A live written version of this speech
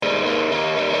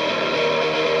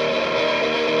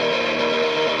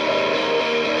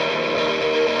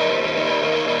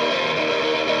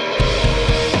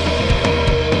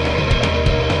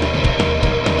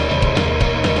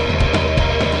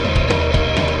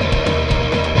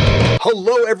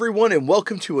Hello, everyone, and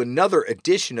welcome to another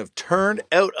edition of Turned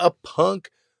Out a Punk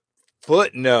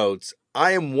Footnotes.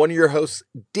 I am one of your hosts,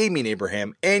 Damian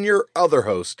Abraham, and your other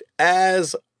host,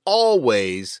 as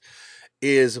always,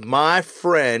 is my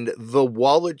friend, the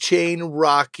wallet chain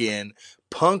rockin',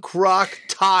 punk rock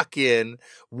talkin',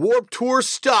 Warp Tour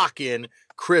stalking,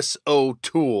 Chris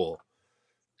O'Toole.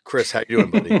 Chris, how you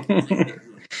doing, buddy?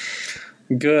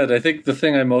 Good. I think the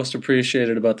thing I most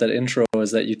appreciated about that intro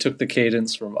is that you took the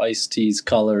cadence from Ice-T's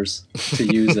Colors to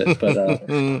use it,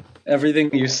 but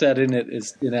everything you said in it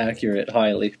is inaccurate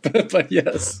highly. But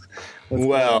yes.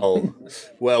 Well,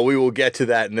 we will get to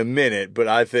that in a minute, but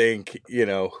I think,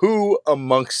 who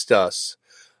amongst us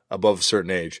above a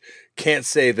certain age can't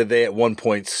say that they at one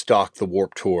point stalked the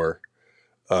Warp Tour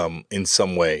in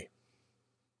some way?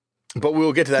 But we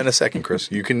will get to that in a second, Chris.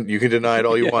 You can deny it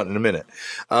all you want in a minute.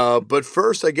 But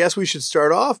first, I guess we should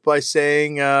start off by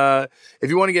saying, if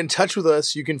you want to get in touch with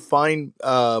us, you can find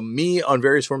me on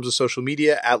various forms of social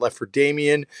media at Left for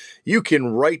Damian. You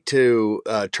can write to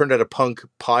Turned Out a Punk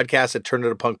Podcast at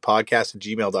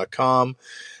turnedoutapunkpodcast@gmail.com.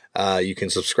 You can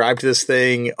subscribe to this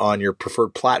thing on your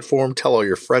preferred platform. Tell all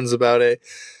your friends about it.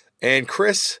 And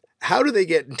Chris, how do they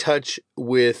get in touch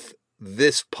with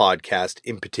this podcast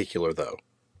in particular, though?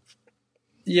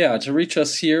 Yeah, to reach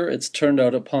us here, it's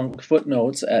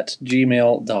turnedoutapunkfootnotes at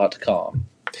gmail.com.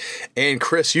 And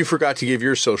Chris, you forgot to give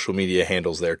your social media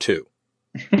handles there too.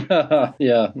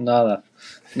 Yeah, not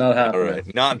happening. All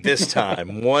right, not this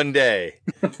time. One day.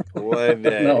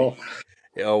 No,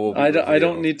 I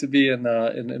don't need to be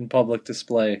in public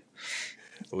display.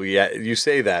 Well, yeah, you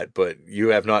say that, but you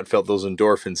have not felt those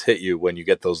endorphins hit you when you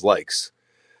get those likes.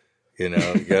 You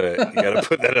gotta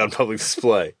put that on public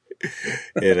display.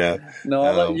 No,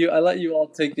 I let you all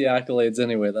take the accolades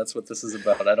anyway. That's what this is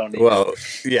about. I don't need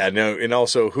and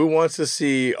also, who wants to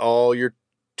see all your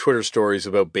Twitter stories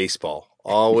about baseball?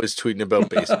 Always tweeting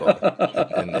about baseball.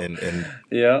 and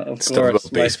yeah, of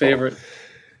course. My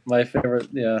favorite,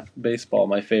 yeah, baseball,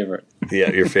 my favorite. Yeah,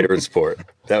 your favorite sport.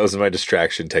 That was my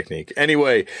distraction technique.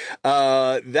 Anyway,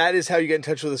 that is how you get in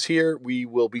touch with us here. We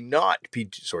will not be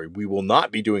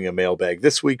doing a mailbag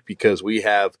this week because we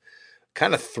have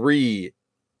kind of 3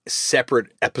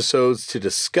 separate episodes to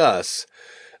discuss.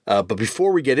 But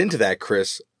before we get into that,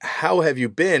 Chris, how have you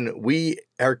been? We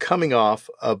are coming off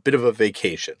a bit of a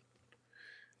vacation.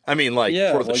 I mean,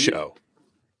 for the show.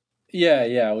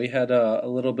 Yeah. We had a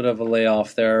little bit of a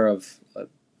layoff there of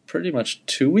pretty much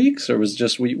 2 weeks, or was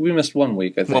just we missed 1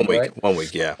 week, I think. 1 week, right? 1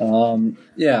 week, yeah.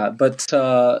 Yeah, but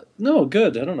no,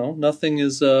 good. I don't know. Nothing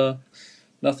is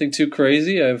nothing too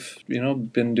crazy. I've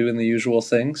been doing the usual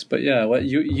things, but yeah, what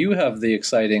you have the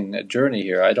exciting journey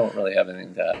here. I don't really have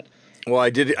anything to add. Well,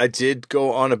 I did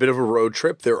go on a bit of a road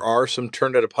trip. There are some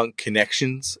Turned Out a Punk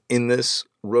connections in this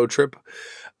road trip.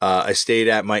 I stayed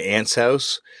at my aunt's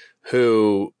house,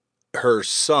 her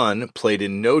son played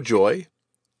in No Joy,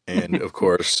 and of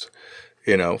course,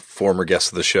 former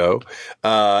guest of the show.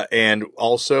 And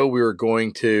also we were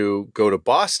going to go to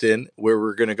Boston, where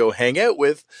we're going to go hang out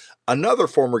with another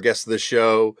former guest of the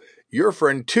show, your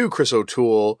friend too, Chris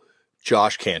O'Toole,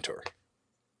 Josh Cantor.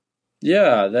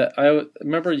 Yeah, I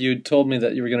remember you told me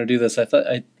that you were going to do this. I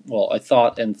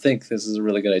thought and think this is a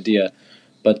really good idea.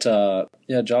 But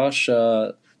yeah, Josh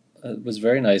was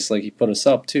very nice. Like, he put us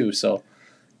up too. So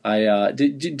I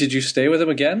did you stay with him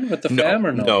again with the fam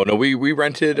or no? No. We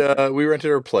rented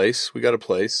our place. We got a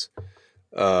place,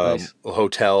 nice. A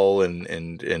hotel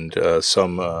and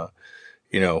some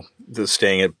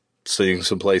staying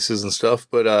some places and stuff.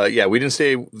 But yeah, we didn't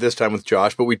stay this time with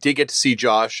Josh, but we did get to see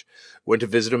Josh. Went to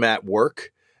visit him at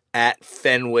work at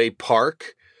Fenway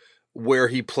Park, where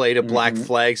he played a Black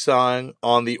Flag song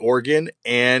on the organ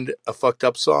and a fucked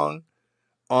up song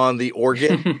on the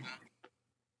organ.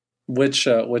 Which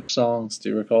songs do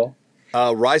you recall?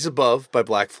 Rise Above by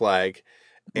Black Flag.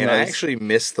 And Nice. I actually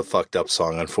missed the fucked up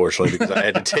song, unfortunately, because I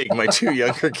had to take my 2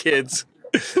 younger kids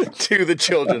to the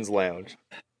children's lounge.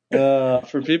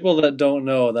 For people that don't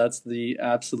know, that's the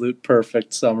absolute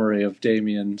perfect summary of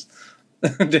Damian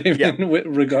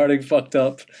regarding fucked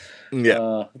up.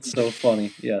 Yeah. It's so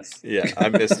funny. Yes. Yeah, I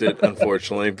missed it,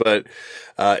 unfortunately, but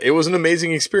it was an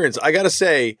amazing experience. I got to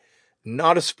say,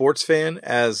 not a sports fan,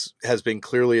 as has been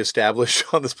clearly established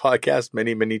on this podcast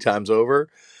many, many times over,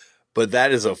 but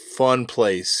that is a fun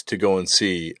place to go and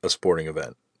see a sporting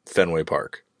event, Fenway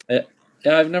Park. Yeah,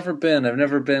 I've never been.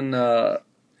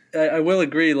 I will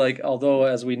agree, although,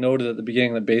 as we noted at the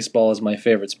beginning, that baseball is my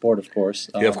favorite sport, of course.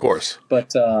 Yeah, of course.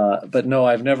 But no,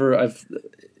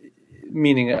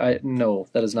 no,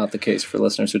 that is not the case for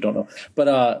listeners who don't know.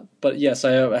 But yes,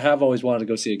 I have always wanted to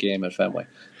go see a game at Fenway.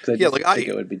 I think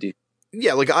it would be decent.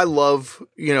 yeah, like I love,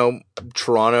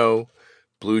 Toronto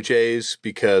Blue Jays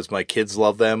because my kids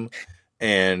love them,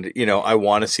 and I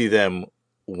want to see them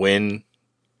win.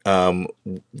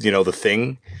 The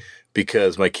thing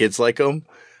because my kids like them.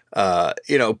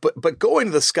 But going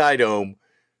to the Sky Dome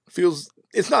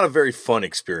it's not a very fun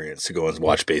experience to go and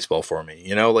watch baseball for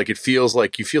me. Like it feels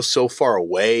like you feel so far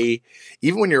away.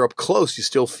 Even when you're up close, you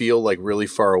still feel like really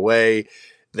far away.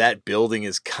 That building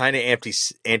is kind of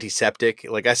antiseptic.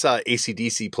 Like I saw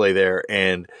AC/DC play there,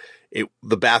 and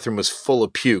the bathroom was full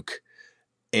of puke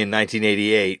in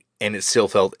 1988, and it still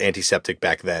felt antiseptic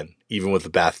back then, even with the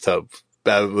bathtub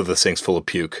with the sinks full of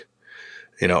puke,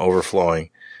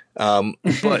 overflowing.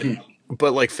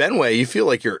 But like Fenway, you feel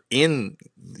like you're on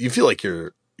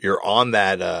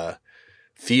that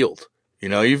field.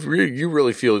 You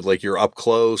really feel like you're up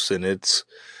close, and it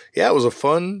was a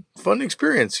fun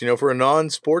experience. For a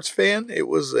non-sports fan, it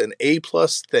was an A+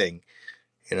 thing.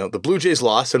 The Blue Jays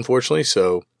lost, unfortunately,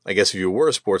 so I guess if you were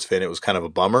a sports fan, it was kind of a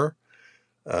bummer.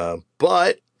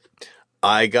 But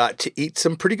I got to eat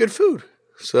some pretty good food.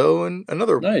 So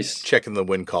another nice check in the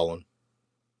win column.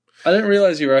 I didn't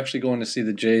realize you were actually going to see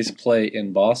the Jays play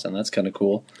in Boston. That's kind of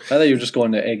cool. I thought you were just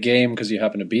going to a game because you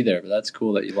happened to be there, but that's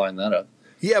cool that you lined that up.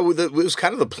 Yeah, it was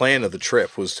kind of the plan of the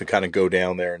trip was to kind of go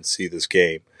down there and see this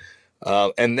game.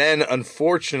 And then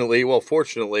fortunately,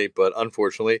 but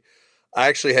unfortunately, I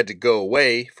actually had to go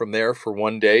away from there for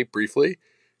one day briefly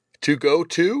to go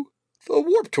to the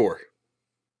Warp Tour.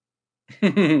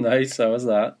 Nice. How was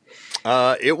that?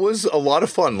 It was a lot of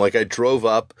fun. Like I drove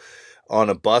up on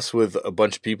a bus with a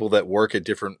bunch of people that work at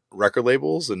different record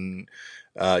labels, and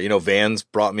vans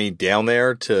brought me down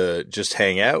there to just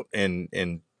hang out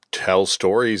and tell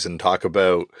stories and talk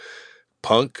about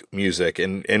punk music,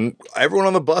 and everyone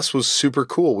on the bus was super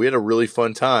cool. We had a really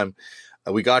fun time.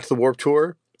 We got to the Warped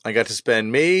Tour. I got to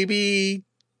spend maybe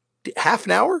half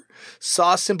an hour,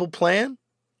 saw Simple Plan,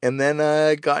 and then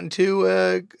got into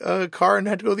a car and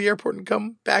had to go to the airport and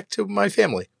come back to my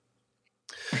family.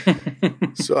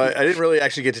 So I didn't really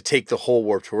actually get to take the whole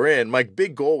Warped Tour in. My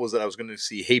big goal was that I was going to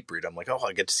see Hatebreed. I'm like,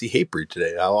 I get to see Hatebreed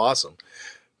today. How awesome.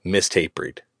 Missed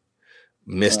Hatebreed.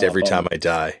 Missed Every Time I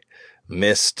Die.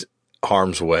 Missed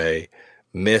Harm's Way.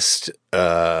 Missed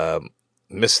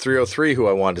 303, who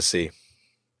I wanted to see.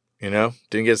 Didn't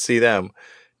get to see them.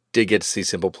 Did get to see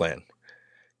Simple Plan.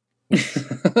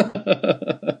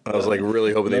 I was like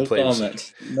really hoping they played. No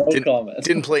comment.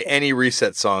 Didn't play any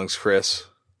Reset songs, Chris.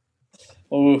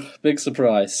 Oh, big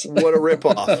surprise. What a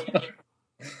ripoff.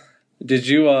 Did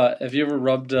you, have you ever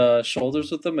rubbed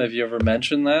shoulders with them? Have you ever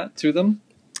mentioned that to them?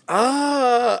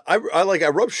 I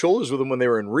rubbed shoulders with them when they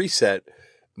were in Reset.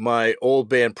 My old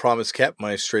band Promise Kept,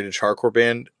 my straight edge hardcore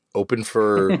band, opened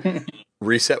for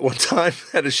Reset one time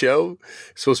at a show.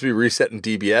 It's supposed to be Reset and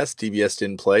DBS. DBS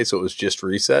didn't play, so it was just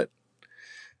Reset.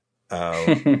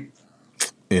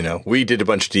 We did a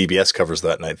bunch of DBS covers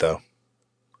that night, though.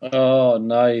 Oh,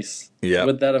 nice. Yeah.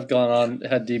 Would that have gone on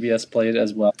had DBS played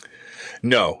as well?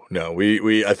 No.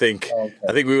 I think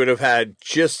we would have had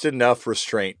just enough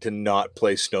restraint to not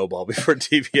play Snowball before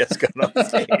DBS got on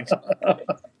stage.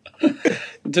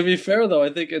 To be fair, though,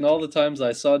 I think in all the times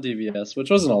I saw DBS,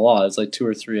 which wasn't a lot, it's like 2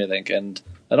 or 3, I think, and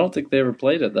I don't think they ever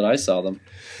played it that I saw them.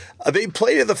 They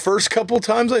played it the first couple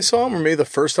times I saw them, or maybe the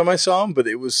first time I saw them, but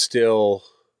it was still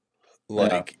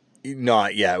like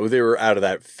not yet. They were out of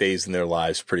that phase in their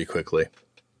lives pretty quickly.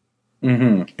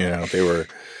 Mm-hmm.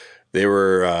 They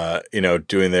were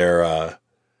doing their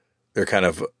kind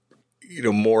of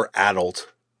more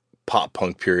adult pop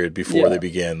punk period before they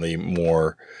began the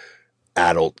more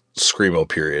adult screamo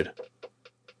period.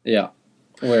 Yeah,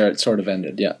 where it sort of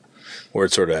ended. Yeah, where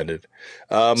it sort of ended.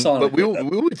 But we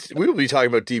will be talking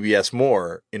about DBS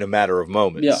more in a matter of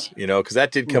moments. Yeah. Because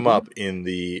that did come up in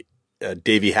the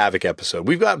Davey Havok episode.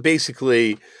 We've got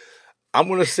basically, I'm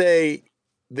going to say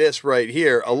this right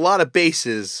here, a lot of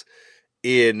bases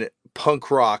in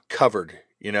punk rock covered.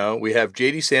 We have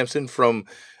JD Samson from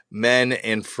Men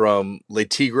and from Le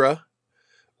Tigre.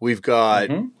 We've got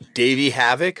Davey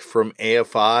Havok from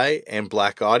AFI and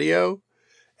Black Audio.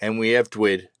 And we have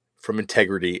Dwid from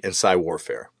Integrity and Psy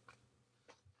Warfare.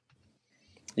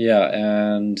 Yeah,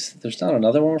 and there's not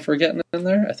another one we're forgetting in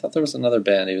there? I thought there was another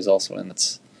band he was also in.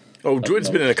 Dwid's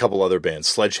been in a couple other bands.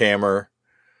 Sledgehammer.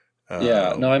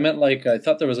 I meant I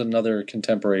thought there was another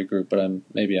contemporary group, but I'm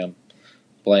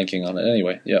blanking on it.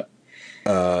 Anyway, yeah.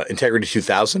 Integrity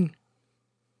 2000?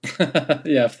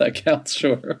 Yeah, if that counts,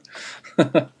 sure.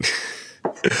 I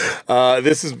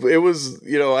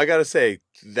gotta say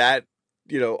that,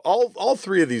 all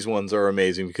 3 of these ones are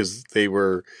amazing because they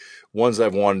were ones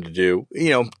I've wanted to do.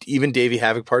 Even Davey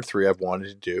Havok Part 3 I've wanted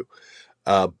to do.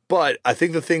 But I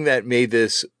think the thing that made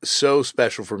this so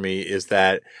special for me is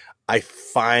that I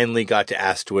finally got to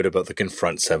ask Dwid about the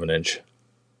Confront 7-inch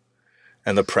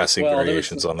and the pressing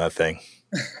variations on that thing.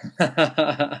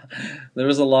 There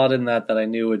was a lot in that I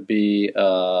knew would be,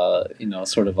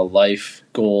 sort of a life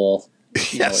goal,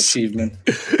 achievement.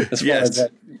 As far as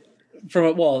that,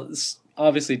 it's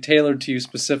obviously tailored to you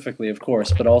specifically, of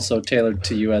course, but also tailored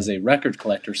to you as a record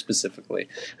collector specifically.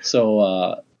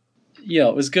 So,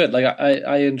 it was good. Like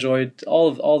I enjoyed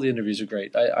all the interviews are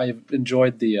great. I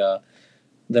enjoyed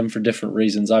them for different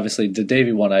reasons. Obviously, the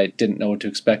Davey one I didn't know what to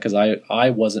expect because I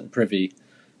wasn't privy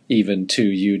even to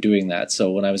you doing that.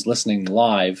 So when I was listening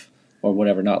live or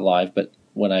whatever, not live, but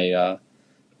when I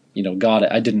got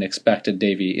it, I didn't expect a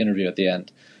Davey interview at the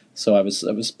end. So I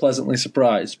was pleasantly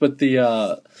surprised. But the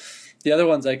other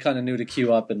ones I kind of knew to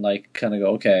queue up and like kind of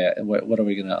go, okay, what are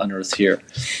we going to unearth here?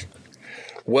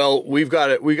 Well, we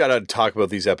got to talk about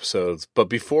these episodes, but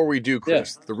before we do,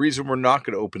 Chris, the reason we're not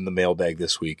going to open the mailbag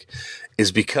this week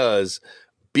is because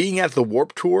being at the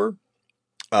Warped Tour,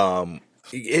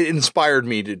 it inspired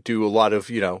me to do a lot of,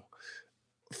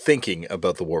 thinking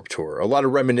about the Warped Tour, a lot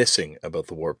of reminiscing about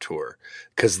the Warped Tour,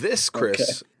 because this,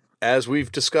 Chris, as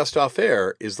we've discussed off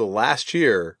air, is the last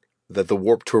year that the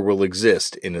Warped Tour will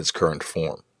exist in its current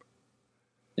form.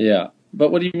 Yeah,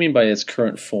 but what do you mean by its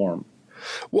current form?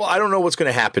 Well, I don't know what's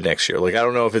going to happen next year. Like, I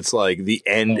don't know if it's like the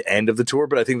end of the tour,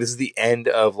 but I think this is the end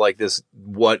of like this,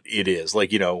 what it is.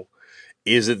 Like,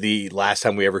 is it the last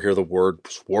time we ever hear the word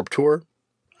Warped Tour?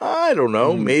 I don't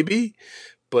know, maybe,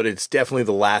 but it's definitely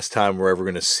the last time we're ever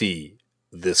going to see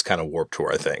this kind of Warped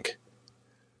Tour, I think.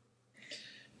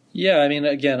 Yeah, I mean,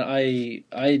 again,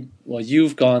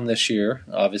 you've gone this year,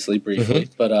 obviously, briefly,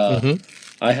 but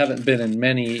I haven't been in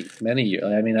many years.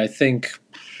 I mean, I think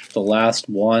the last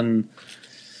one,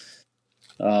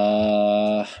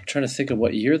 I'm trying to think of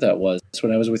what year that was. It's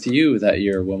when I was with you that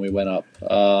year when we went up.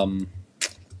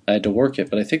 I had to work it,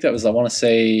 but I think that was, I want to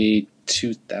say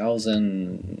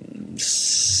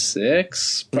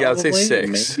 2006, probably. Yeah, I'd say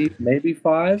 6. Maybe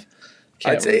 5.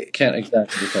 Can't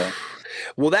exactly recall.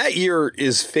 Well, that year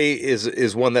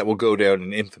is one that will go down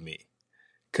in infamy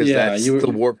because that's the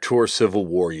Warped Tour Civil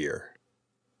War year.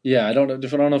 Yeah, I don't know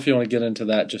if you want to get into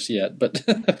that just yet, but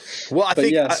well, I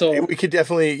think we could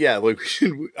definitely, like we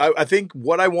should. I think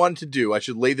what I want to do, I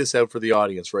should lay this out for the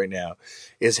audience right now,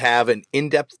 is have an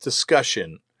in-depth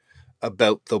discussion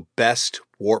about the best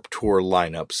Warped Tour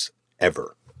lineups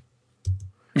ever.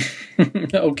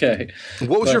 Okay.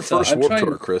 What was your first Warped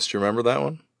Tour, Chris? Do you remember that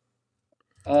one?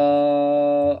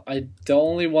 The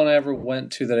only one I ever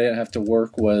went to that I didn't have to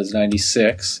work was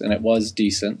 96, and it was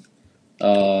decent.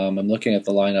 I'm looking at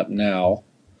the lineup now,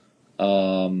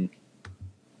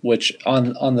 which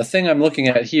on the thing I'm looking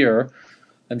at here,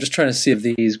 I'm just trying to see if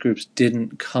these groups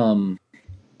didn't come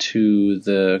to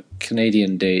the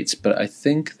Canadian dates, but I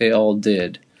think they all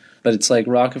did. But it's like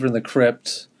Rocket from the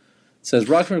Crypt. It says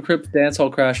Rocket from the Crypt,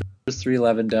 Dancehall Crashers,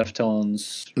 311,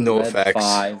 Deftones, No Effects,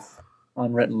 5,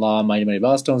 Unwritten Law, Mighty Mighty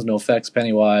Bosstones, No Effects,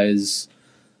 Pennywise.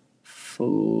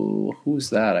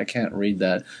 Who's that? I can't read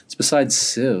that. It's besides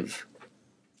Civ.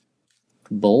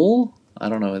 Bull? I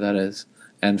don't know who that is.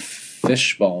 And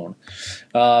Fishbone.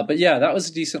 But yeah, that was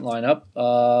a decent lineup.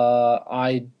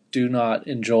 I do not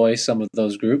enjoy some of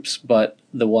those groups, but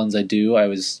the ones I do, I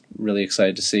was really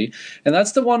excited to see. And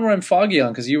that's the one where I'm foggy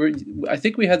on, because I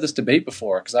think we had this debate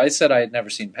before, because I said I had never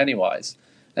seen Pennywise,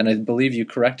 and I believe you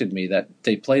corrected me that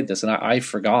they played this, and I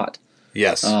forgot.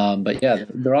 Yes. But yeah,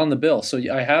 they're on the bill, so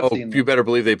I have seen them. You better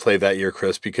believe they played that year,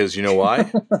 Chris, because you know why?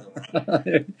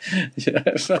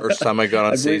 First time I got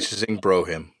on stage to sing Bro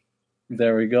Hymn.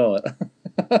 There we go.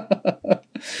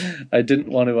 I didn't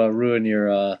want to ruin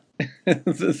your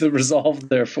the resolve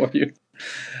there for you.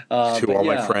 To all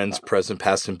my friends, present,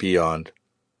 past, and beyond.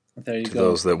 There you go. To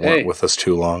those that weren't with us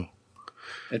too long.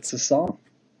 It's a song.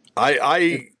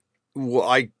 I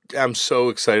am so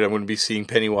excited. I'm going to be seeing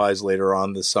Pennywise later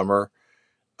on this summer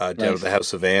down at the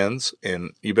House of Vans,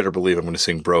 and you better believe I'm going to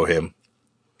sing Bro Hymn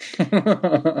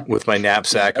with my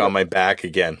knapsack on my back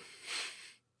again.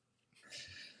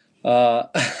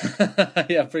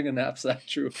 Yeah, bring a knapsack,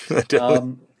 true.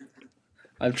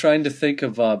 I'm trying to think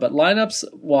of, but lineups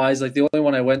wise, like the only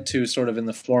one I went to sort of in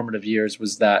the formative years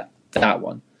was that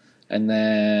one. And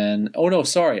then, oh no,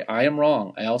 sorry, I am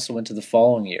wrong. I also went to the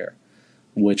following year,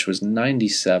 which was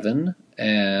 97.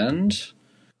 And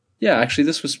yeah, actually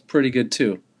this was pretty good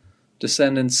too.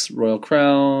 Descendants, Royal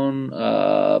Crown,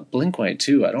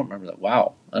 Blink-182. I don't remember that.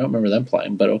 Wow. I don't remember them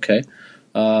playing, but okay.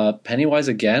 Pennywise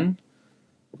again.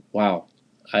 Wow.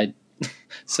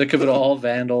 Sick of it all.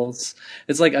 Vandals.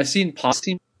 It's like I've seen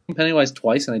Posse Pennywise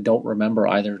twice, and I don't remember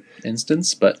either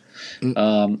instance. But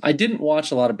I didn't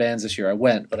watch a lot of bands this year. I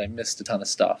went, but I missed a ton of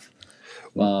stuff.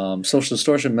 Social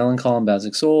Distortion, Melancholy,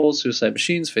 Bouncing Souls, Suicide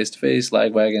Machines, Face to Face,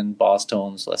 Lagwagon, Boss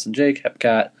Tones, Less Than Jake,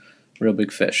 Hepcat, Real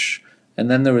Big Fish. And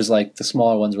then there was like the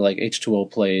smaller ones were like H2O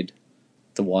played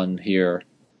the one here.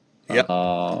 Yep.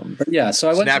 But yeah, so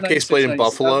I went Snapcase played in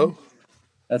Buffalo.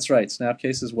 That's right,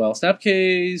 Snapcase as well.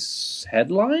 Snapcase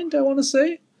headlined, I want to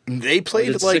say. They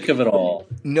played Sick of It All.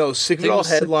 No, Sick of It All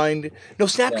headlined. No,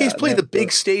 Snapcase played the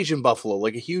big stage in Buffalo,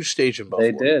 like a huge stage in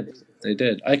Buffalo. They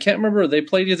did. I can't remember. They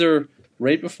played either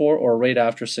right before or right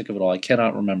after Sick of It All. I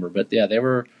cannot remember. But yeah, they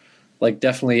were like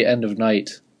definitely end of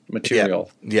night material.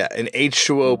 Yeah, and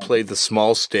H2O played the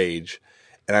small stage,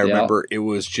 and I remember it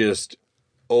was just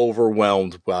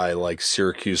overwhelmed by like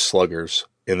Syracuse Sluggers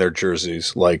in their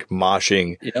jerseys, like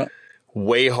moshing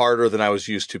way harder than I was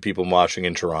used to people moshing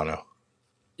in Toronto.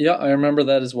 Yeah, I remember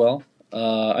that as well.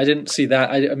 I didn't see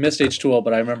that. I missed H2O,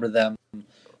 but I remember them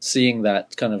seeing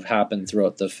that kind of happen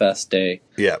throughout the fest day.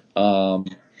 Yeah. So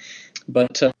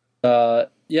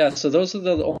those are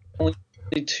the only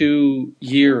 2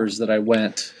 years that I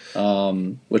went,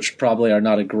 which probably are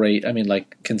not a great, I mean,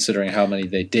 like, considering how many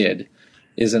they did,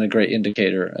 isn't a great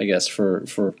indicator, I guess, for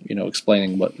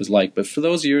explaining what it was like. But for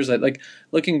those years,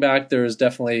 looking back, there's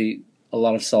definitely a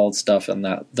lot of solid stuff in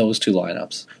those 2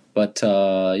 lineups. But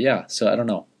so I don't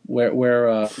know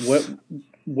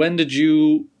when did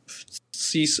you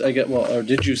cease? Or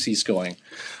did you cease going?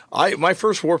 My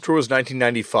first Warped Tour was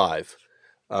 1995.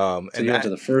 So you went to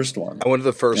the first one. I went to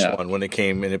the first one when it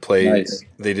came and it played. Nice.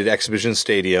 They did Exhibition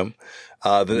Stadium,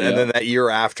 and then that year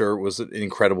after was an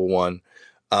incredible one.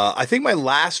 I think my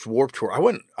last Warped Tour,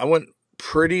 I went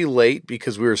pretty late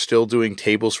because we were still doing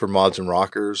tables for Mods and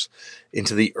Rockers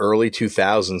into the early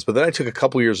 2000s. But then I took a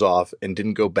couple years off and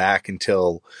didn't go back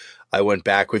until I went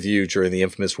back with you during the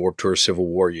infamous Warped Tour Civil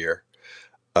War year,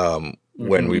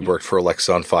 when we worked for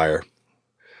Alexisonfire.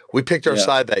 We picked our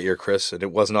side that year, Chris, and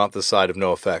it was not the side of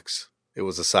NoFX. It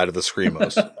was the side of the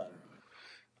Screamos.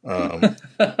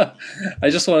 I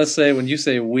just want to say, when you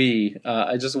say we,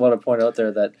 I just want to point out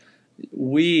there that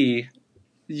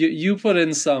you put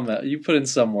in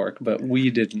some work, but we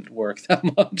didn't work that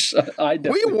much.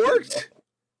 We worked.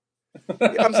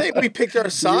 I'm saying we picked our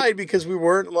side because we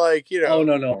weren't like, Oh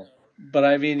no. But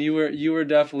I mean, you were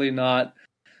definitely not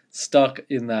stuck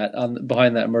in that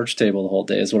behind that merch table the whole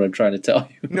day, is what I'm trying to tell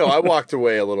you. No, I walked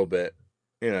away a little bit.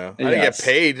 I didn't get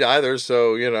paid either,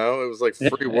 so it was like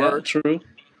free work. Yeah, true.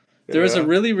 There was a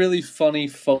really, really funny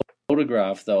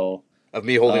photograph though of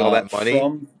me holding all that money.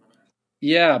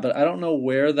 But I don't know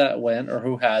where that went or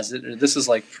who has it. This is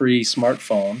like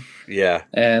pre-smartphone. Yeah,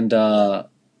 and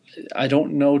I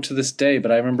don't know to this day,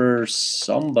 but I remember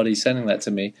somebody sending that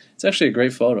to me. It's actually a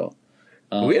great photo.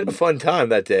 We had a fun time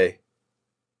that day.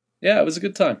 Yeah, it was a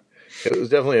good time. It was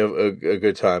definitely a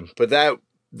good time. But that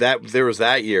there was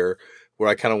that year where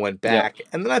I kind of went back,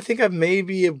 and then I think I've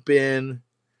maybe been,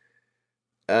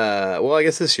 I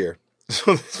guess this year.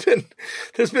 So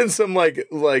there's been some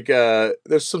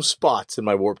there's some spots in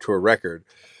my Warped Tour record,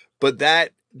 but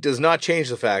that does not change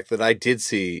the fact that I did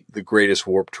see the greatest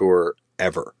Warped Tour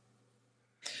ever.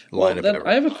 Ever.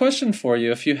 I have a question for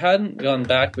you. If you hadn't gone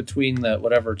back between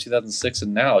 2006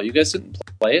 and now, you guys didn't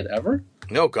play it ever?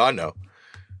 No, God, no.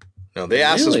 No, they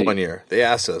asked us one year. They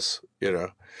asked us,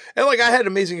 And I had an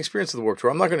amazing experience at the Warped Tour.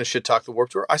 I'm not going to shit talk the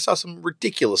Warped Tour. I saw some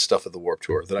ridiculous stuff at the Warped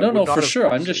Tour that I would not have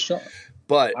sure. I'm just shocked.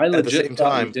 But I at the same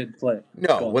time, did play.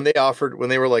 No, when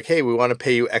they were like, "Hey, we want to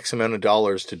pay you X amount of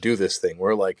dollars to do this thing,"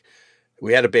 we're like,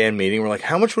 we had a band meeting. We're like,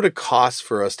 "How much would it cost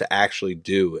for us to actually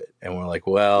da And we're like,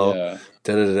 "Well,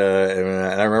 da da da."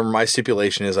 And I remember my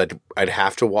stipulation is I'd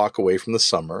have to walk away from the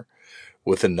summer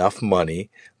with enough money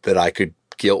that I could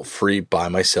guilt-free buy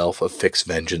myself a Fix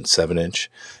Vengeance 7-inch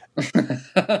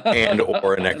and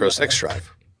or a Necro Sex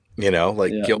Drive.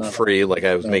 Guilt-free. Like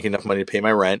I was making enough money to pay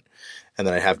my rent. And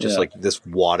then I have just this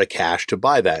wad of cash to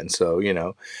buy that. And so,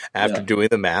 after doing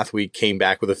the math, we came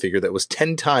back with a figure that was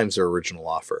 10 times their original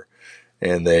offer.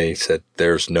 And they said,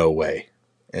 there's no way.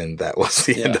 And that was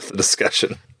the end of the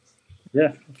discussion.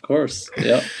 Yeah, of course.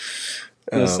 Yeah.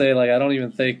 I was going to say, I don't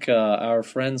even think our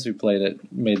friends who played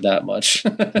it made that much.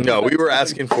 No, we were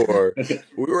asking for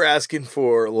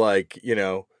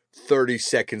 30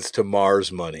 seconds to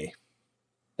Mars money.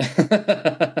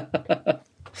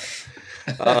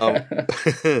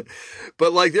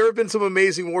 But there have been some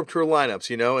amazing Warped Tour lineups,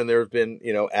 and there have been,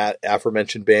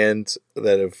 aforementioned bands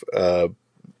that have,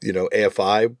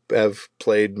 AFI have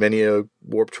played many a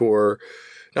Warped Tour.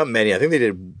 Not many. I think they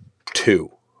did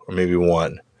 2 or maybe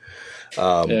 1.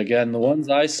 Yeah, again, the ones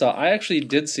I saw, I actually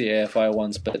did see AFI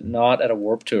once, but not at a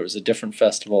Warped Tour. It was a different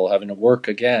festival, having to work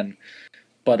again.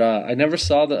 But I never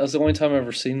saw that. That was the only time I've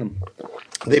ever seen them.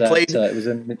 They played. It was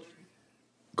in.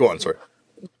 Go on, sorry.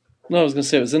 No, I was gonna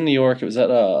say it was in New York. It was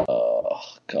at oh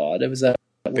God, it was at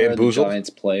where Bamboozled? the Giants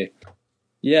play.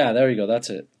 Yeah, there you go. That's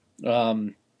it.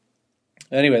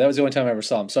 Anyway, that was the only time I ever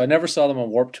saw them. So I never saw them on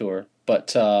Warped Tour,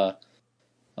 but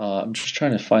I'm just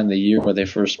trying to find the year where they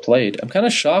first played. I'm kind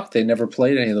of shocked they never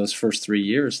played any of those first 3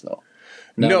 years, though.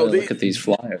 Now that I look at these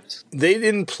flyers. They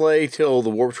didn't play till the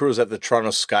Warped Tour was at the Toronto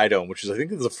Skydome, which is, I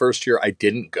think, the first year I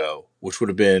didn't go, which would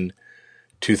have been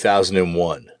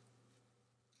 2001.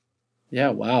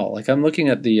 Yeah, wow. Like, I'm looking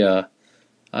at the,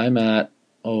 I'm at,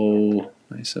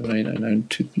 97, 8,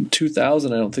 99,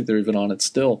 2000. I don't think they're even on it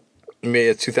still.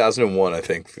 May 2001, I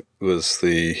think, was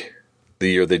the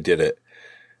year they did it.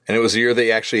 And it was the year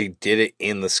they actually did it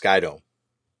in the Skydome.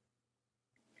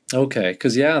 Okay,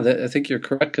 because, yeah, I think you're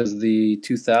correct, because the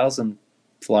 2000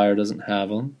 flyer doesn't have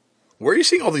them. Where are you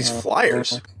seeing all these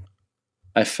flyers?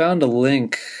 I found a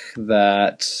link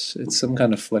that it's some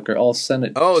kind of Flickr. I'll send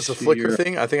it. Oh, it's a Flickr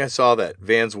thing? I think I saw that.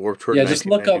 Vans Warped Tour. Yeah, just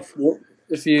look up,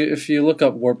 if you look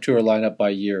up Warped Tour lineup by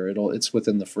year, it's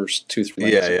within the first 2-3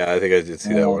 lines. Yeah, I think I did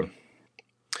see that one.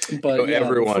 But so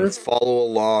everyone, follow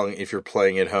along if you're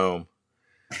playing at home.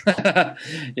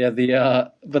 Yeah,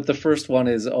 but the first one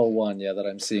is 01, that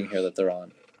I'm seeing here that they're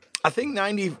on. I think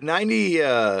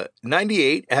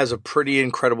 98 has a pretty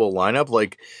incredible lineup.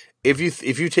 Like, if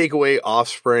you take away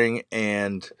Offspring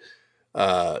and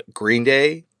Green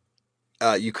Day,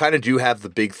 you kind of do have the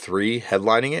big three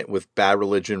headlining it with Bad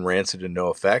Religion, Rancid, and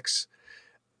NoFX.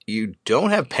 You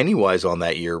don't have Pennywise on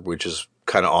that year, which is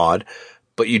kind of odd,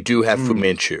 but you do have Fu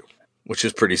Manchu, which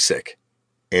is pretty sick,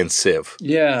 and Civ.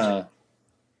 Yeah.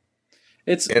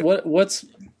 What's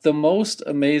the most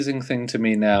amazing thing to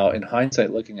me now, in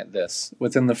hindsight, looking at this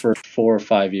within the first 4 or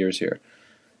 5 years here,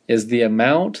 is the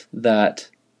amount that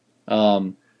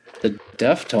the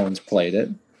Deftones played it.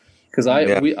 Because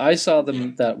I saw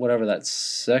them that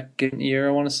second year,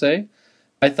 I want to say.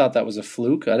 I thought that was a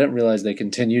fluke. I didn't realize they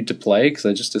continued to play because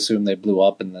I just assumed they blew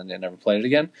up and then they never played it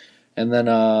again. And then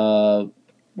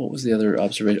what was the other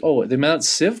observation? Oh, the amount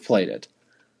Civ played it.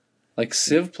 Like,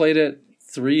 Civ played it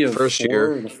 3 of 4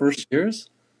 of the first years.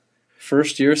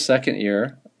 First year, second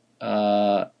year,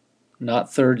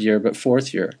 not third year, but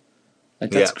fourth year.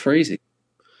 Like, that's crazy.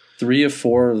 3 of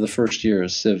 4 of the first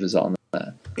years, Civ is on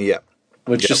that. Yeah.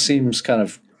 Which just seems kind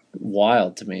of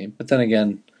wild to me. But then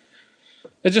again,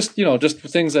 it just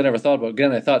things I never thought about.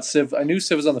 Again, I knew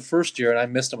Civ was on the first year and I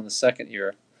missed them on the second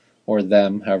year. Or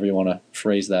them, however you want to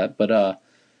phrase that. But,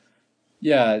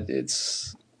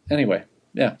 anyway,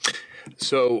 yeah.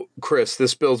 So, Chris,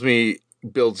 this builds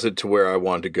it to where I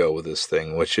wanted to go with this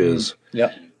thing, which is,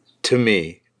 to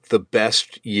me, the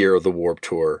best year of the Warped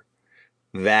Tour.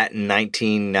 That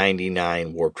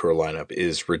 1999 Warped Tour lineup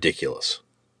is ridiculous.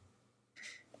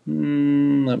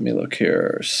 Let me look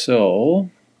here.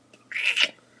 So,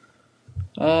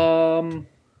 I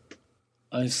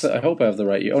hope I have the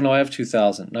right year. Oh, no, I have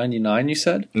 2000. 99, you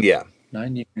said? Yeah.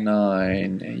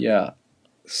 99, yeah.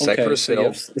 Cypress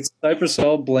Hill. It's Cypress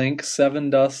Hill, Blink, Seven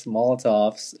Dust,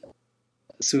 Molotovs,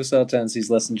 Suicidal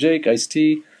Tendencies, Less Than Jake,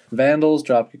 Ice-T, Vandals,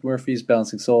 Dropkick Murphys,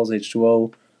 Bouncing Souls,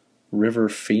 H2O, River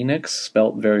Phoenix,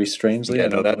 spelt very strangely. Yeah,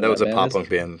 no, that was a pop-punk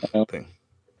band thing.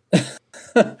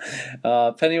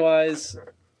 Pennywise,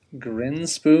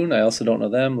 Grinspoon, I also don't know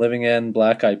them, Living End,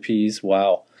 Black Eyed Peas,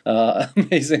 wow.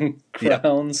 Amazing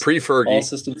Crowns. Yeah. Pre-Fergie. All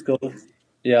Systems Go.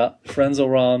 Yeah.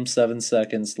 Frenzel Rom, 7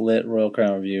 Seconds, Lit, Royal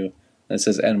Crown Review. And it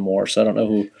says and more, so I don't know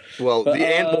who. Well, the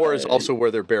and more is also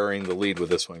where they're burying the lead with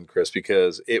this one, Chris,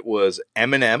 because it was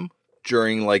Eminem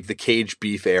during like the Cage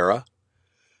Beef era,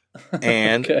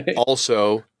 and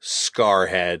also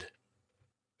Scarhead.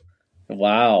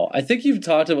 Wow. I think you've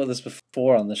talked about this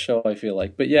before on the show, I feel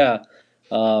like. But yeah,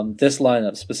 this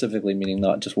lineup specifically, meaning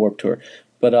not just Warped Tour.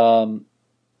 But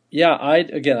yeah, I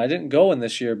didn't go in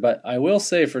this year, but I will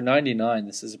say for 99,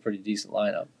 this is a pretty decent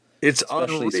lineup. It's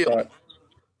unreal.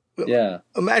 Yeah.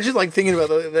 Imagine like thinking about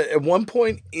that at one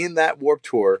point in that Warped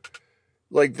Tour,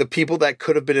 like the people that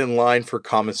could have been in line for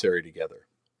commissary together.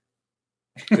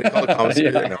 They call it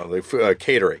commissary right now.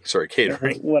 Catering. Sorry,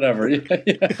 catering. Whatever. Yeah.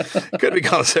 Could be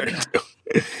commissary too.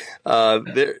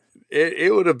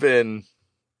 It would have been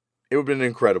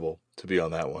incredible to be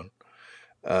on that one.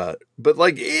 But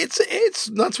like it's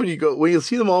nuts when you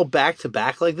see them all back to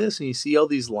back like this and you see all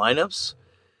these lineups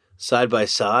side by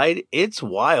side. It's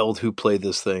wild who played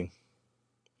this thing.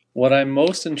 What I'm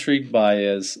most intrigued by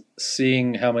is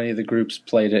seeing how many of the groups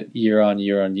played it year on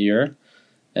year on year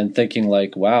and thinking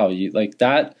like, wow, you like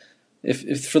that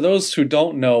if for those who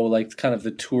don't know, like kind of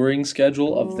the touring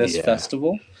schedule of this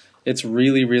festival, it's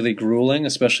really, really grueling,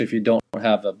 especially if you don't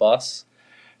have a bus,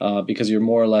 because you're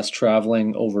more or less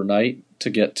traveling overnight to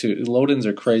get to. Load-ins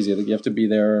are crazy. You have to be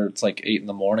there. It's like 8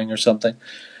 a.m. or something.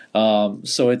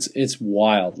 So it's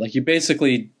wild. Like you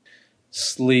basically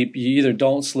sleep. You either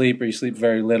don't sleep or you sleep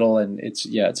very little, and it's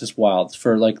just wild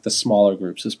for like the smaller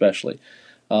groups especially.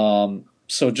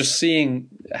 So just seeing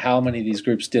how many of these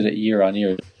groups did it year on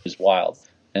year is wild.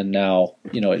 And now,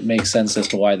 it makes sense as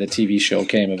to why the TV show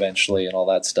came eventually and all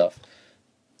that stuff.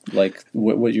 Like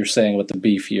what you're saying with the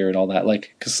beef year and all that,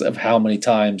 like because of how many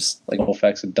times like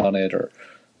NoFX had done it or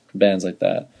bands like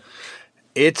that.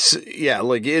 It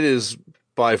is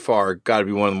by far got to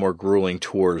be one of the more grueling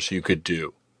tours you could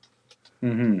do.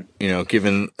 Mm-hmm.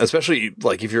 Given, especially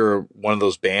like if you're one of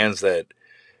those bands that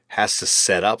has to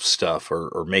set up stuff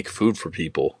or make food for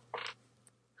people.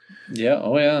 Yeah.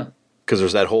 Oh yeah. Because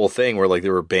there's that whole thing where like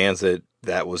there were bands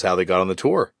that was how they got on the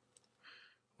tour,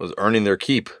 was earning their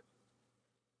keep.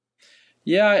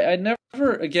 Yeah, I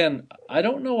never, again, I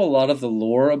don't know a lot of the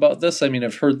lore about this. I mean,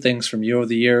 I've heard things from you over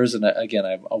the years, and again,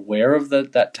 I'm aware of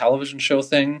that television show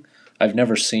thing. I've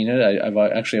never seen it. I've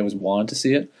actually always wanted to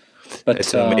see it. But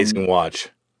it's an amazing watch.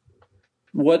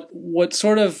 What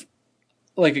sort of,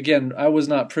 like, again, I was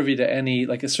not privy to any,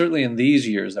 like, certainly in these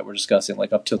years that we're discussing,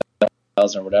 like up to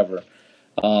 2000 or whatever.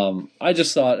 I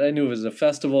just thought, I knew it was a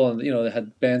festival and, they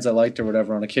had bands I liked or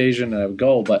whatever on occasion and I would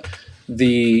go, but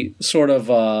the sort of,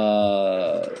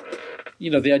 the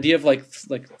idea of like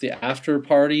the after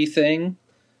party thing,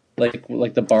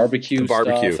 like the barbecue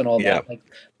stuff and all that, like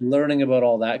learning about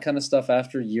all that kind of stuff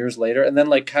after years later. And then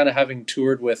like kind of having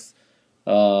toured with,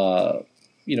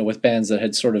 with bands that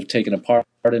had sort of taken a part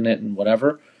in it and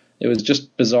whatever. It was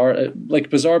just bizarre,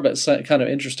 but kind of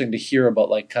interesting to hear about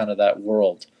like kind of that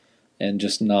world. And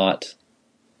just not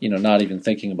even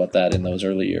thinking about that in those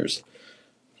early years.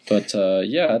 But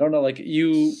I don't know, like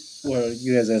you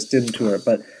guys didn't tour it,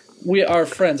 but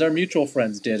our mutual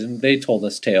friends did, and they told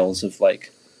us tales of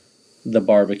like the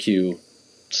barbecue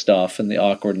stuff and the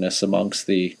awkwardness amongst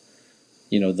the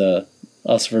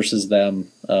us versus them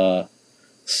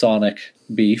Sonic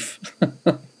beef.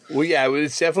 Well, yeah,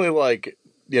 it's definitely like,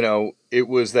 it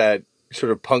was that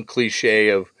sort of punk cliche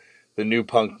of the new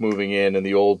punk moving in and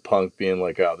the old punk being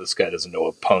like, oh, this guy doesn't know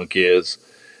what punk is.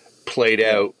 Played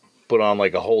out, put on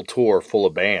like a whole tour full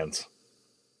of bands.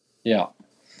 Yeah.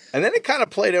 And then it kind of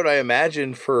played out, I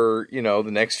imagine, for,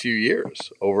 the next few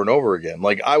years over and over again.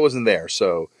 Like I wasn't there,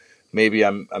 so maybe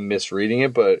I'm misreading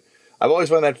it, but I've always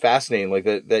found that fascinating, like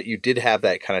that you did have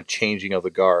that kind of changing of the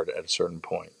guard at a certain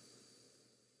point.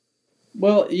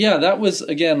 Well, yeah, that was,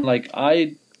 again, like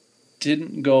I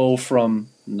didn't go from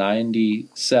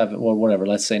 97 or whatever,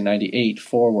 let's say 98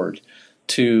 forward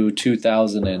to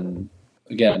 2000 and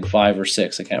again 5 or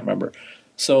 6, I can't remember.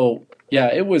 So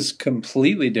yeah, it was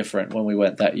completely different when we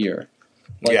went that year,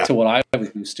 to what I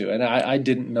was used to, and I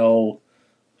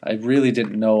really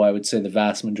didn't know. I would say the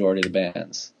vast majority of the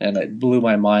bands, and it blew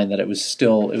my mind that it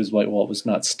was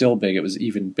not still big, it was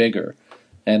even bigger,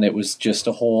 and it was just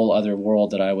a whole other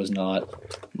world that I was not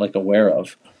like aware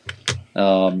of.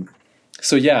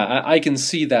 So yeah, I can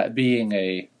see that being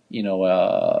a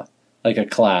like a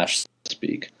clash, so to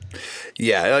speak.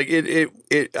 Yeah, like it.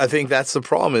 I think that's the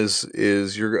problem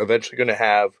is you're eventually going to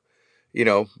have,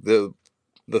 the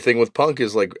thing with punk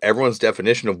is like everyone's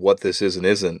definition of what this is and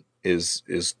isn't is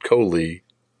totally,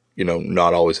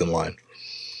 not always in line.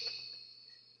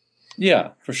 Yeah,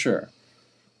 for sure.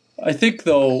 I think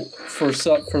though, for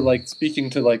like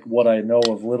speaking to like what I know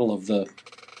of little of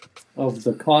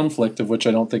the conflict, of which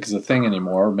I don't think is a thing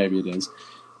anymore, or maybe it is.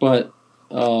 But,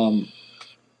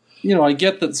 I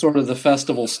get that sort of the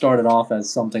festival started off as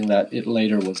something that it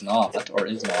later was not, or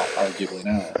is not, arguably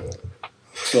now.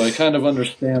 So I kind of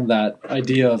understand that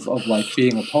idea of like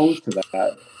being opposed to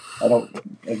that. I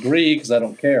don't agree because I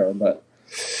don't care, but...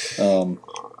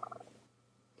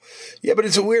 Yeah, but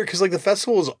it's weird because like the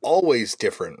festival is always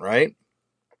different, right?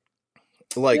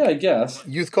 Like, yeah, I guess.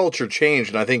 Youth culture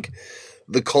changed, and I think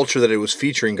the culture that it was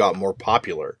featuring got more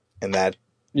popular, and that,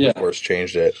 of course,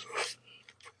 changed it.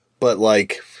 But,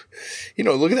 like,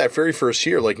 look at that very first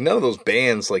year. Like, none of those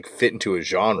bands, like, fit into a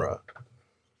genre.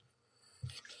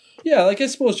 Yeah, like, I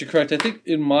suppose you're correct. I think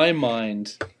in my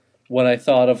mind, when I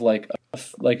thought of,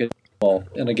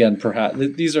 and again, perhaps,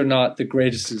 these are not the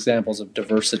greatest examples of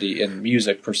diversity in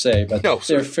music, per se, but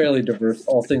they're fairly diverse,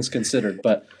 all things considered.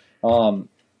 But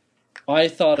I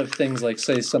thought of things like,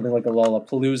 say, something like a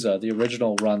Lollapalooza, the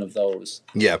original run of those,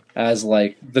 Yeah. as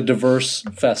like the diverse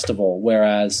festival,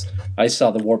 whereas I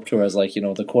saw the Warped Tour as like,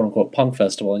 the quote unquote punk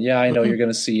festival. And yeah, I know you're going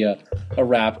to see a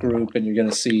rap group and you're going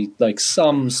to see like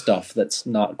some stuff that's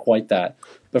not quite that.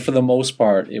 But for the most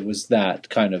part, it was that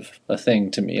kind of a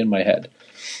thing to me in my head.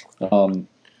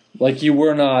 Like you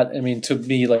were not, to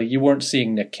me, like you weren't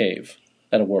seeing Nick Cave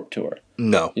at a Warped Tour.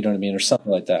 No. You know what I mean? Or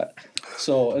something like that.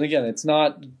 So, and again, it's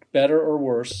not better or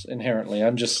worse inherently.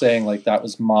 I'm just saying like that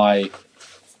was my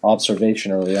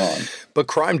observation early on. But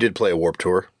Crime did play a Warped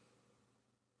Tour.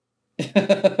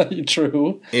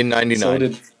 True. In 99. So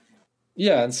did,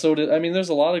 and so did, there's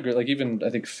a lot of great, like even I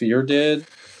think Fear did.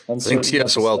 I think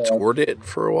TSOL toured it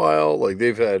for a while. Like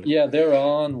they've had. Yeah, they're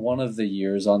on one of the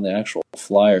years on the actual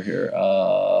flyer here.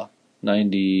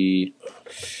 90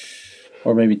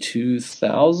 or maybe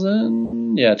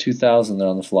 2000. Yeah, 2000 they're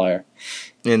on the flyer.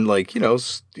 And like,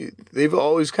 they've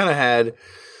always kind of had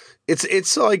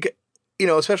it's like,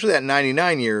 especially that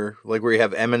 99 year, like where you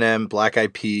have Eminem, Black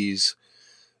Eyed Peas,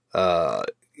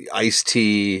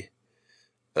 Ice-T,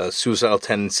 Suicidal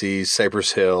Tendencies,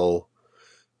 Cypress Hill,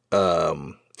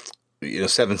 7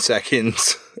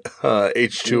 Seconds,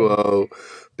 H2O,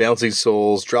 Bouncing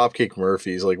Souls, Dropkick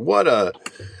Murphys. Like what a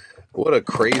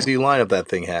crazy lineup that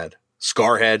thing had.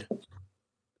 Scarhead.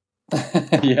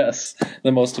 Yes,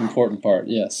 the most important part.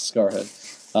 Yes, Scarhead.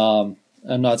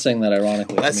 I'm not saying that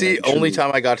ironically. That's the only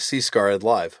time I got to see Scarhead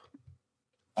live.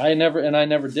 I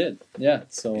never did. Yeah,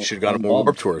 so you should have gone to more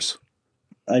Warped Tours.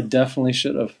 I definitely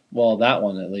should have. Well, that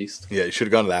one at least. Yeah, you should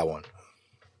have gone to that one.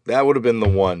 That would have been the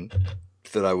one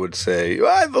that I would say.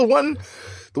 The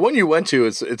one you went to,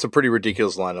 it's a pretty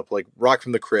ridiculous lineup. Like Rock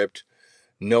from the Crypt,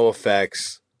 No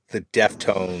Effects, the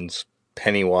Deftones,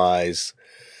 Pennywise,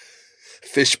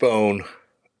 Fishbone.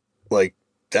 Like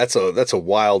that's a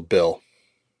wild bill.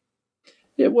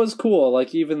 It was cool.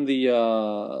 Like even the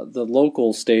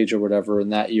local stage or whatever in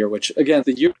that year, which again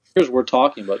the years we're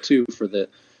talking about too for the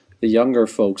younger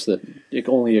folks that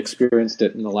only experienced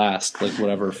it in the last like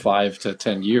whatever 5 to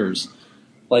 10 years.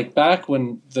 Like back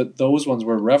when those ones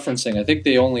were referencing, I think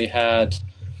they only had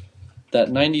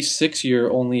that 96 year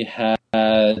only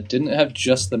didn't have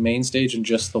just the main stage and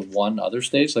just the one other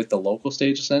stage, like the local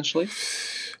stage essentially.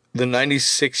 The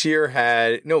 96 year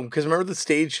had no, because remember the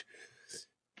stage.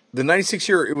 The 96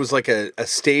 year, it was like a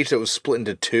stage that was split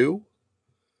into two.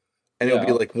 And it would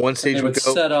be like one stage would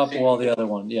go. Set up while the other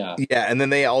one, yeah. Yeah, and then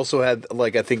they also had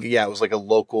like, I think, it was like a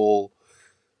local,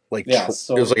 like,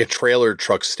 so, it was like a trailer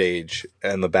truck stage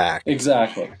in the back.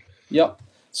 Exactly. Yep.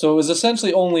 So it was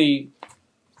essentially only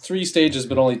 3 stages,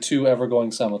 but only 2 ever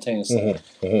going simultaneously.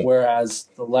 Mm-hmm, mm-hmm. Whereas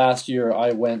the last year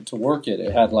I went to work it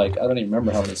had like, I don't even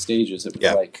remember how many stages. It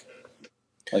was like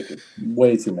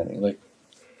way too many. Like,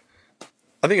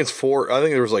 I think it's 4. I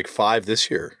think there was like 5 this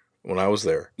year when I was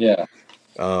there. Yeah.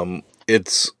 It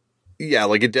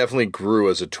definitely grew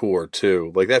as a tour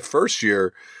too. Like that first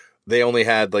year, they only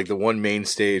had like the one main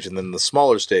stage and then the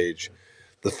smaller stage.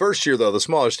 The first year though, the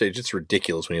smaller stage, it's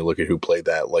ridiculous when you look at who played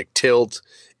that. Like Tilt,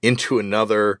 Into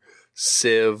Another,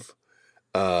 Civ,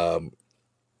 Swingin'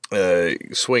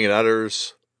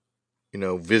 Utters,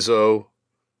 Vizzo,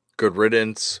 Good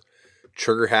Riddance,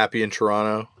 Trigger Happy in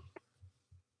Toronto.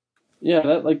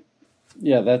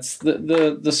 Yeah, that's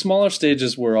the smaller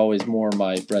stages were always more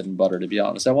my bread and butter, to be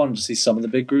honest. I wanted to see some of the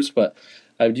big groups, but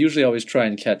I would usually always try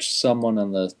and catch someone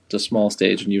on the small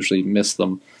stage and usually miss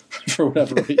them for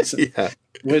whatever reason. Yeah.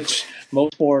 Which,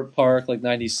 Moport Park, like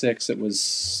 96, it was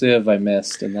Civ I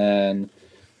missed, and then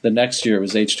the next year it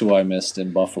was H2O I missed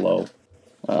in Buffalo.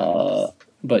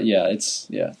 But yeah,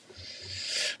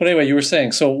 But anyway, you were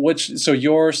saying, so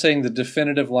you're saying the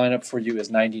definitive lineup for you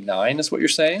is 99, is what you're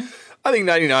saying? I think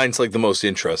 99 is like the most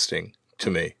interesting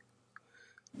to me.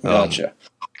 Gotcha.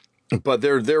 But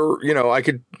there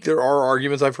are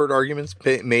arguments. I've heard arguments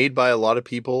made by a lot of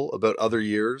people about other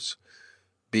years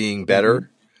being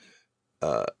better.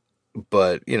 Mm-hmm.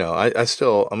 But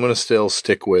I'm going to still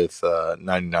stick with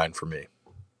 99 for me.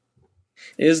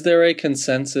 Is there a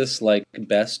consensus like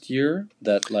best year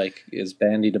that like is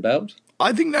bandied about?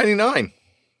 I think 99.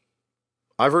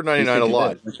 I've heard 99 a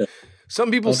lot. Okay. Some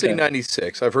people say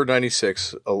 96. I've heard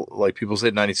 96. Like people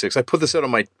say 96. I put this out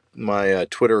on my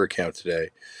Twitter account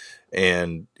today,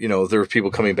 and there were people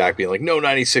coming back being like, "No,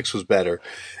 96 was better,"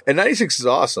 and 96 is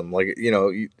awesome. Like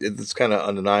it's kind of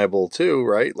undeniable too,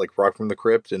 right? Like Rock from the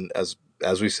Crypt, and as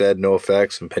we said, No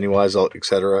Effects and Pennywise,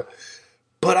 etc.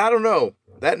 But I don't know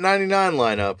that 99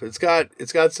 lineup. It's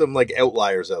got some like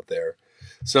outliers out there.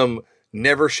 Some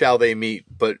Never Shall They Meet,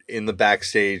 but in the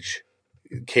backstage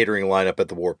catering lineup at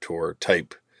the Warped Tour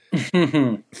type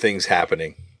things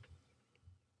happening.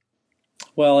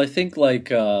 Well, I think like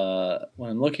when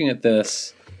I'm looking at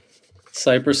this,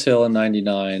 Cypress Hill in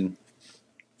 '99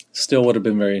 still would have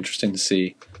been very interesting to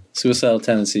see. Suicidal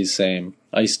Tendencies, same.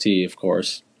 Ice-T, of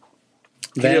course.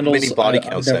 He did a mini Vandals, body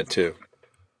count set too.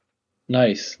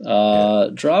 nice. Yeah.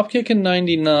 Dropkick in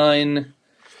 '99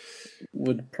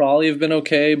 would probably have been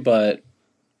okay, but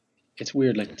it's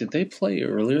weird. Like, did they play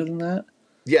earlier than that?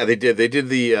 Yeah, they did. They did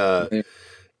the, They-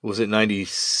 was it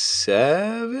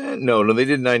 97? No, they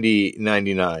did 90,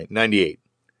 99, 98.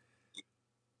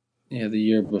 Yeah, the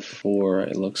year before,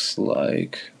 it looks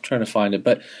like. I'm trying to find it.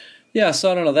 But, yeah,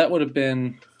 so I don't know. That would have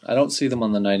been... I don't see them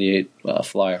on the 98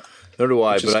 flyer. Nor do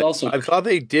I, Which is but also- I thought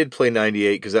they did play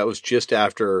 98 because that was just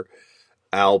after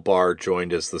Al Barr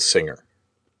joined as the singer.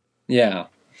 Yeah.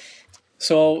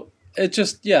 So, it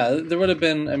just... Yeah, there would have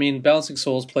been... I mean, Bouncing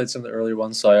Souls played some of the earlier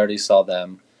ones, so I already saw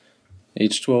them.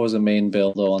 H2O was a main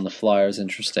bill, though, on the flyers.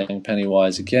 Interesting.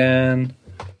 Pennywise again.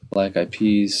 Black Eyed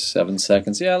Peas, 7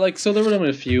 Seconds. Yeah, like, so there would have been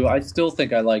a few. I still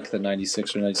think I like the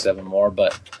 96 or 97 more,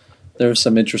 but there was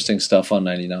some interesting stuff on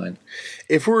 99.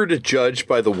 If we were to judge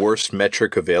by the worst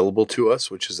metric available to us,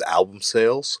 which is album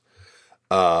sales,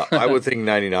 I would think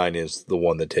 99 is the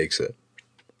one that takes it.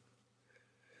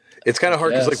 It's kind of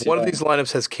hard because one of these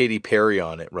lineups has Katy Perry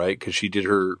on it, right? Because she did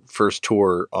her first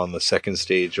tour on the second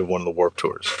stage of one of the Warped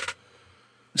Tours.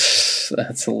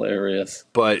 That's hilarious.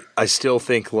 But I still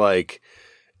think like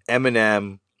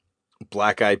Eminem,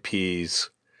 Black Eyed Peas,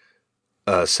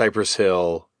 Cypress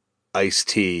Hill,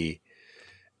 Ice-T,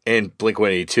 and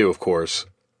Blink-182, of course,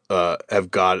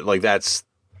 have got like that's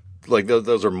like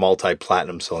those are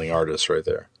multi-platinum selling artists right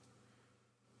there.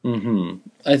 Mm-hmm.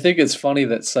 I think it's funny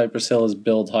that Cypress Hill is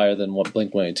billed higher than what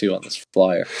Blink-182 on this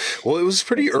flyer. Well, it was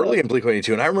pretty early in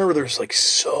Blink-182, and I remember there was like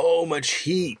so much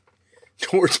heat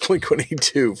towards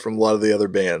Blink-182 from a lot of the other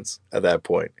bands at that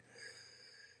point,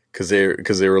 because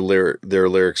their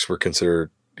lyrics were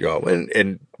considered,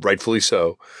 and rightfully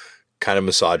so, kind of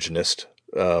misogynist,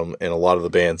 and a lot of the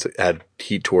bands had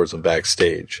heat towards them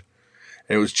backstage,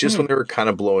 and it was just when they were kind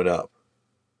of blowing up.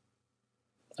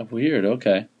 Weird.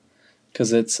 Okay.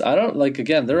 Because I don't like,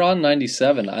 again, they're on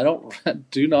 97.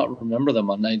 Do not remember them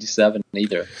on 97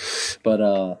 either.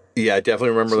 But, yeah, I definitely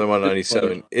remember them on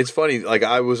 97. It's funny. Like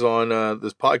I was on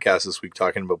this podcast this week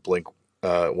talking about Blink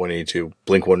 182,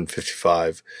 Blink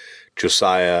 155,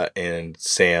 Josiah and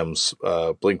Sam's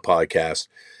Blink podcast.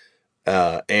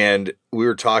 And we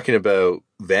were talking about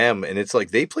them, and it's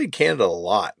like they played Canada a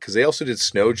lot because they also did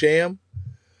Snow Jam,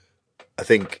 I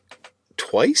think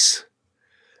twice.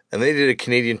 And they did a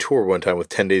Canadian tour one time with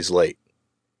 10 Days Late.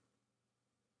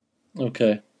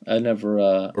 Okay. I never...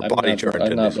 or Body Jar and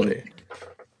 10 Days Late.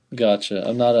 Gotcha.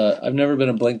 I've never been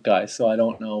a Blink guy, so I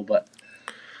don't know, but...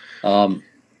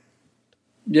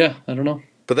 yeah, I don't know.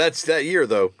 But that's that year,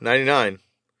 though, 99.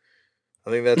 I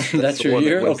think that's that's your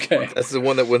year? Okay. That's the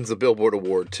one that wins the Billboard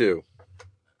Award, too.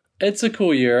 It's a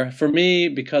cool year. For me,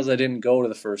 because I didn't go to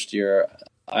the first year,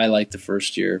 I like the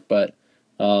first year, but...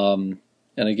 and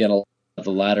again, the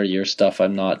latter year stuff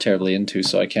I'm not terribly into,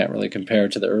 so I can't really compare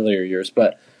to the earlier years.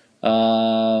 But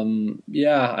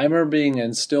yeah, I remember being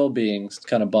and still being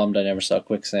kind of bummed I never saw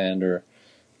Quicksand or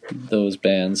those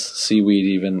bands, Seaweed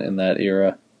even in that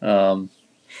era.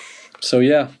 So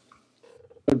yeah,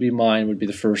 would be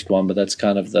the first one, but that's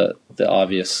kind of the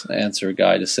obvious answer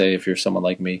guy to say if you're someone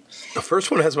like me. The first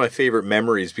one has my favorite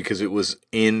memories because it was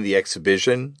in the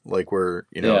exhibition, like where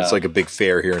it's like a big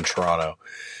fair here in Toronto,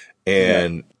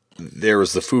 and there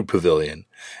was the food pavilion,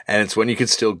 and it's when you could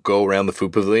still go around the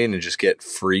food pavilion and just get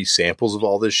free samples of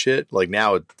all this shit. Like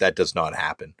now that does not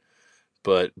happen,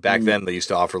 but back then they used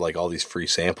to offer like all these free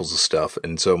samples of stuff.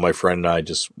 And so my friend and I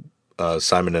just,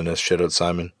 Simon and us, shout out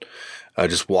Simon,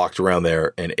 just walked around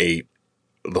there and ate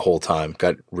the whole time.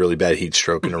 Got really bad heat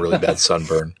stroke and a really bad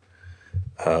sunburn.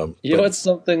 It's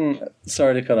something,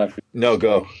 sorry to cut off. No,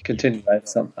 go. Continue.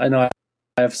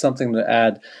 I have something to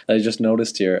add that I just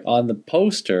noticed here. On the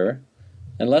poster,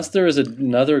 unless there is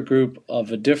another group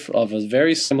of a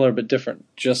very similar but different,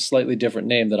 just slightly different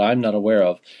name that I'm not aware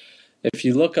of, if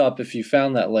you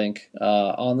found that link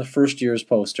on the first year's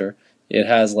poster, it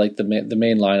has like the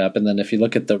main lineup, and then if you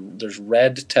look at there's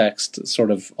red text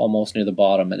sort of almost near the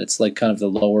bottom, and it's like kind of the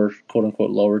lower, quote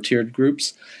unquote, lower tiered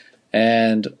groups,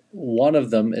 and one of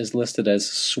them is listed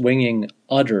as Swinging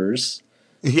Udders.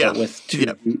 Yeah, with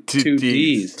two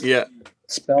D's. Yeah,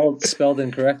 spelled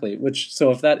incorrectly. So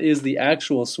if that is the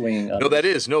actual Swinging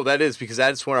Udders. No, that is because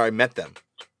that's where I met them.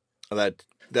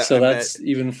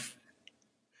 Even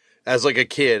as like a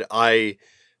kid, I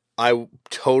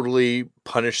totally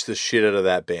punished the shit out of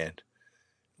that band.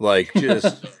 Like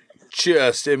just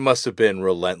it must have been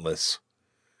relentless.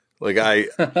 Like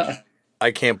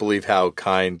I can't believe how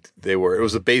kind they were. It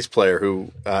was a bass player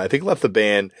who I think left the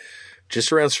band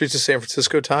just around Streets of San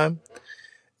Francisco time.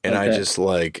 And Okay.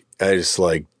 I just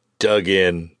dug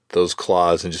in those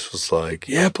claws and just was like,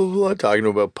 yeah, blah, blah, blah, talking to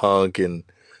him about punk and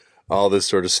all this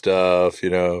sort of stuff,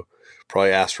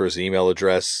 probably asked for his email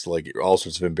address, like all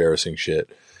sorts of embarrassing shit.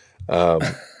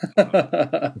 But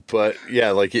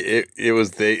yeah, like it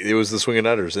was the Swingin'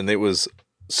 Utters, and it was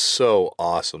so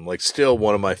awesome. Like still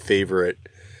one of my favorite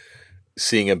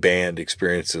seeing a band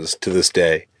experiences to this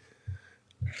day.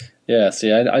 Yeah,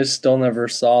 see, I still never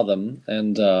saw them,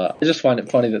 and I just find it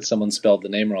funny that someone spelled the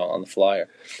name wrong on the flyer.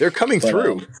 They're coming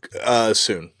through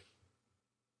soon.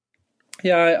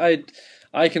 Yeah,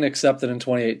 I can accept that in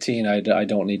 2018 I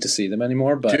don't need to see them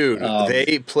anymore. But dude,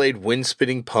 they played Wind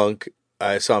Spitting Punk.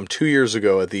 I saw them 2 years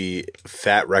ago at the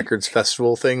Fat Records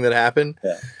Festival thing that happened.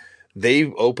 Yeah. They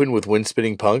opened with Wind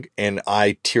Spitting Punk, and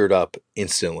I teared up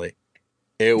instantly.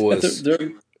 It was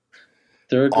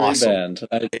they're a great awesome. band.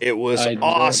 It was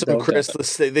awesome, Chris.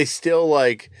 They still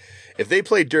like, if they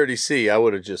played Dirty Sea, I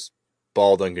would have just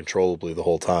bawled uncontrollably the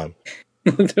whole time.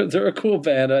 They're a cool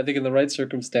band. I think in the right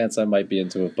circumstance, I might be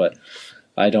into it, but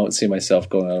I don't see myself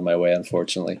going out of my way,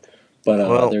 unfortunately.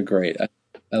 But they're great.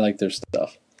 I like their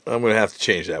stuff. I'm going to have to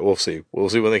change that. We'll see. We'll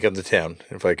see when they come to town,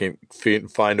 if I can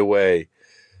find a way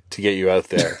to get you out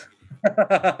there.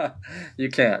 You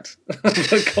can't.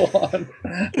 But go on.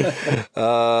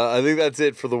 I think that's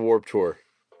it for the Warped Tour.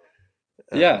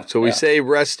 Yeah. So we say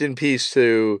rest in peace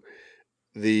to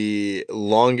the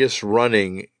longest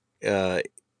running, I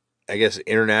guess,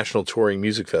 international touring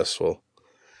music festival.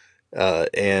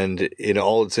 And in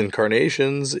all its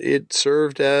incarnations, it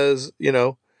served as,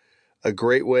 a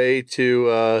great way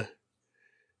for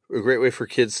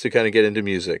kids to kind of get into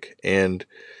music. And,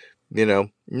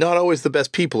 not always the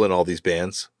best people in all these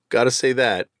bands. Got to say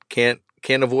that. Can't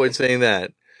avoid saying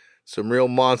that. Some real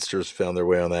monsters found their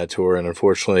way on that tour, and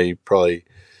unfortunately, probably,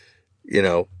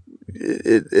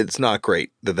 it's not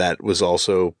great that was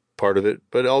also part of it.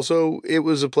 But also, it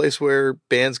was a place where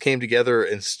bands came together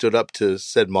and stood up to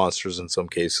said monsters in some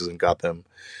cases and got them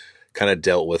kind of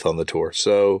dealt with on the tour.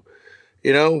 So,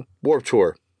 Warped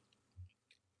Tour.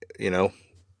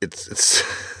 It's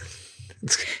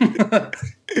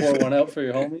Pour one out for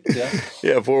your homies, yeah.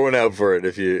 Yeah, pour one out for it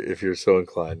if you're so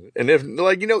inclined. And if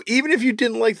even if you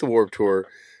didn't like the Warped Tour,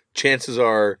 chances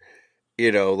are,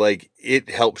 it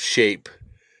helped shape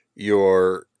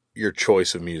your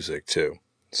choice of music too.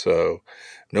 So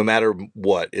no matter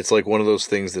what, it's like one of those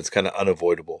things that's kind of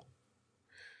unavoidable.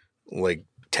 Like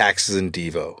taxes and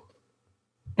Devo.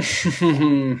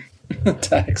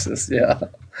 Taxes, yeah.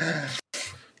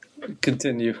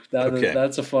 Continue.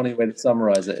 That's a funny way to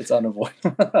summarize it. It's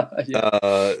unavoidable.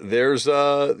 Yeah.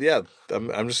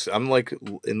 I'm like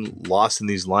lost in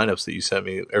these lineups that you sent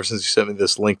me ever since you sent me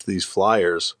this link to these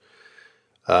flyers.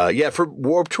 For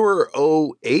Warped Tour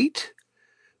 08,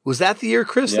 was that the year,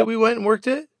 Chris, that we went and worked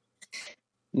it?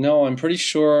 No, I'm pretty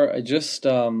sure. I just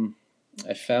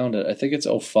I found it. I think it's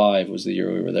 05 was the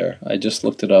year we were there. I just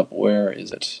looked it up. Where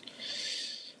is it?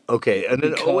 Okay, and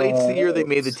then 08's the year they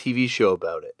made the TV show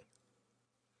about it,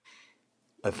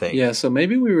 I think. Yeah, so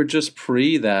maybe we were just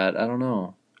pre that. I don't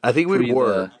know. I think we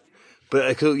were.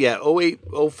 But 08,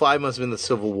 05 must have been the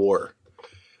Civil War.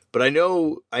 But I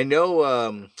know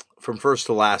From First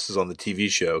to Last is on the TV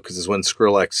show because it's when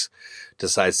Skrillex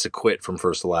decides to quit From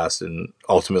First to Last and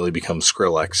ultimately becomes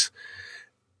Skrillex.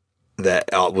 That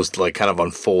was like kind of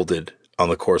unfolded on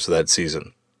the course of that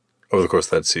season. Over the course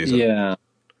of that season. Yeah.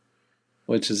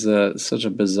 Which is such a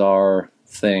bizarre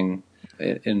thing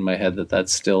in my head that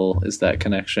still is that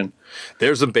connection.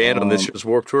 There's a band on this year's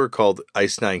Warped Tour called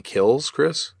Ice Nine Kills,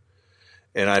 Chris.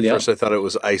 And at first I thought it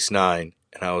was Ice Nine.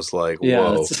 And I was like,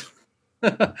 whoa.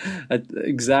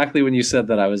 Exactly when you said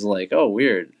that, I was like, oh,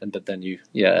 weird. But then you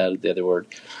added the other word.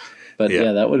 But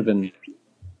that would have been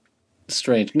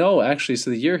strange. No, actually,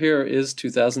 so the year here is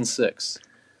 2006.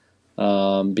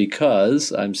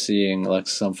 Because I'm seeing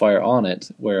Alexis on Fire on it,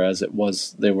 whereas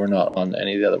they were not on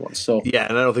any of the other ones. So yeah,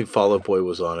 and I don't think Fall Out Boy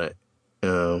was on it.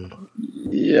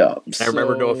 Yeah, I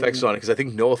remember No Effects on it because I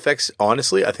think No Effects.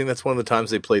 Honestly, I think that's one of the times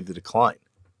they played The Decline.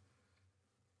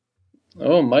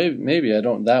 Oh, maybe I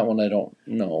don't. That one I don't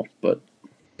know, but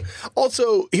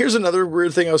also here's another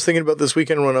weird thing I was thinking about this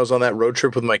weekend when I was on that road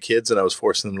trip with my kids and I was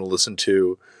forcing them to listen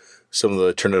to some of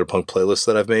the Turn It Up Punk playlists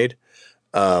that I've made.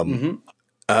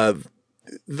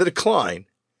 The Decline,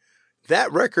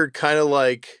 that record kind of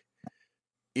like,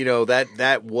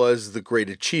 that was the great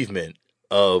achievement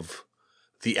of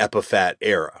the Epiphat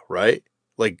era, right?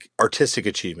 Like artistic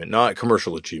achievement, not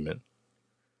commercial achievement.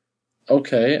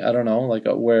 Okay, I don't know, like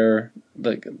where,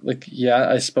 yeah,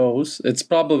 I suppose it's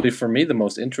probably for me the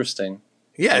most interesting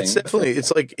Yeah, it's thing. definitely,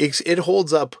 it's like it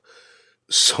holds up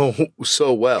so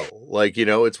well. Like,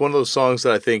 it's one of those songs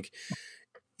that I think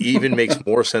even makes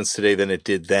more sense today than it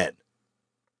did then.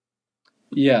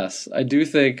 Yes, I do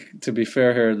think, to be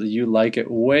fair here, that you like it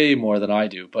way more than I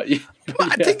do, but,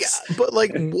 I think, yes. but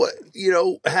like what,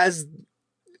 has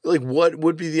like what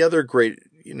would be the other great,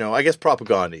 I guess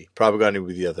Propaganda. Propaganda would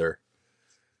be the other.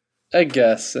 I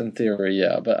guess in theory,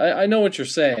 yeah, but I know what you're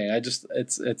saying. I just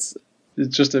it's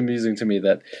just amusing to me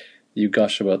that you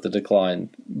gush about the decline,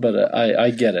 but I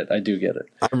get it. I do get it.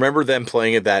 I remember them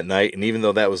playing it that night, and even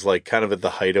though that was like kind of at the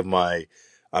height of my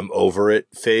I'm over it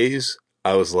phase,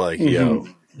 I was like, yo,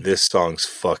 Hmm. this song's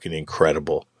fucking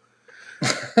incredible.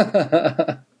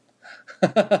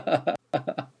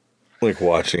 Like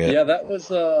watching it. Yeah, that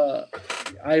was.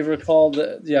 I recall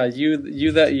that. Yeah,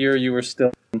 you that year you were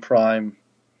still in prime,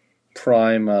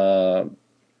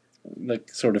 like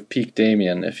sort of peak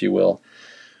Damien, if you will.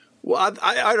 Well,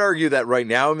 I'd argue that right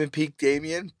now I'm in peak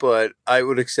Damian, but I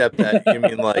would accept that you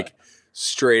mean like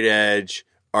straight edge,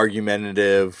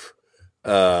 argumentative,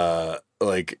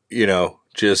 like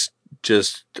just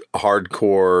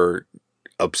hardcore,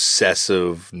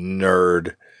 obsessive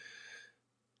nerd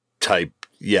type.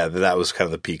 Yeah, that was kind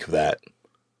of the peak of that.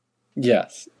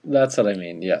 Yes, that's what I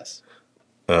mean. Yes.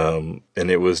 And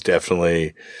it was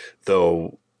definitely,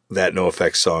 though, that No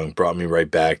Effects song brought me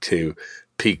right back to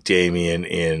peak Damien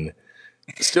in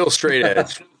still straight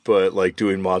edge, but like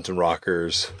doing Mountain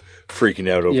Rockers, freaking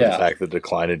out over the Yeah. fact that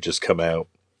Decline had just come out.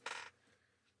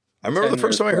 I remember 10 the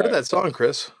first years time I heard prior. that song,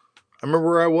 Chris. I remember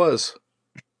where I was.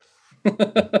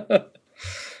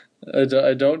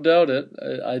 I don't doubt it.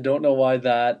 I don't know why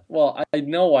that. Well, I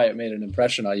know why it made an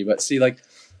impression on you, but see, like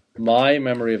my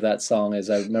memory of that song is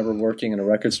I remember working in a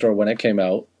record store when it came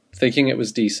out, thinking it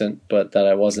was decent, but that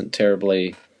I wasn't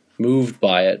terribly moved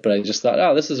by it. But I just thought,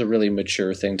 oh, this is a really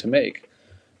mature thing to make,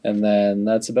 and then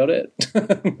that's about it.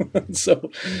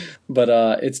 So, but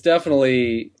it's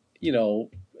definitely,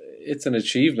 it's an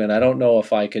achievement. I don't know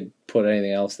if I could put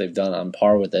anything else they've done on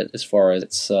par with it as far as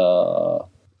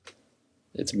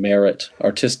its merit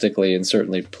artistically and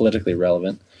certainly politically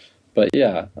relevant. But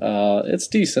yeah, it's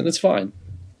decent. It's fine.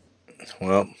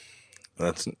 Well,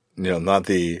 that's not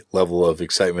the level of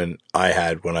excitement I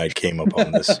had when I came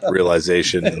upon this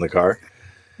realization in the car.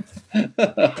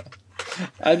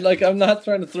 I'm not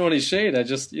trying to throw any shade. I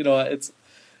just it's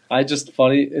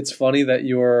funny. It's funny that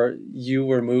you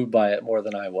were moved by it more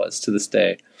than I was to this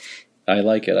day. I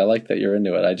like it. I like that you're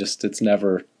into it. It's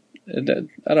never.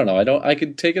 I don't know. I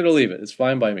could take it or leave it. It's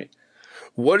fine by me.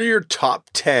 What are your top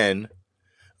 10,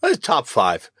 top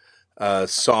 5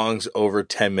 songs over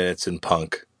 10 minutes in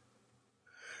punk?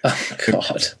 Oh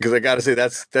God. Because I got to say,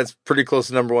 that's pretty close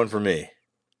to number one for me.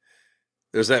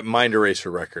 There's that Mind Eraser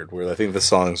record where I think the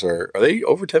songs are they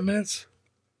over 10 minutes?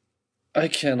 I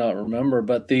cannot remember,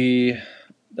 but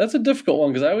that's a difficult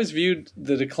one because I always viewed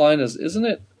the decline as, isn't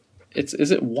it?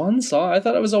 Is it one song? I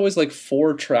thought it was always like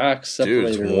 4 tracks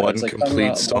separated. Dude, it's one like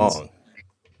complete song.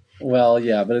 Well,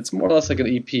 yeah, but it's more or less like an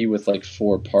EP with like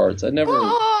 4 parts. I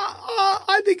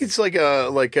think it's like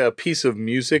a piece of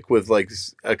music with like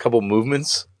a couple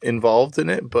movements involved in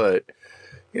it, but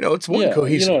it's one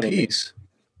cohesive piece.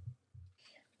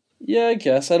 Yeah, I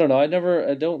guess. I don't know. I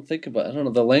don't think about, I don't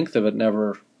know, the length of it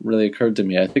never really occurred to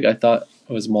me. I thought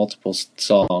it was multiple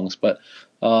songs, but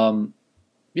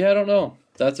yeah, I don't know.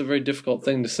 That's a very difficult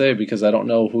thing to say because I don't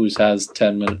know who's has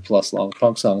 10-minute plus long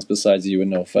punk songs besides you and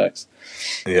No Effects.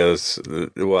 Yes,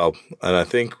 well, and I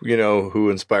think who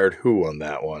inspired who on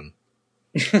that one.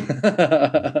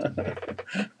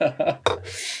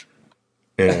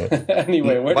 Yeah.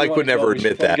 Anyway, Mike would never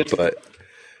admit that,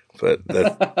 but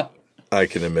that I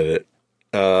can admit it.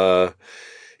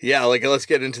 Yeah, like let's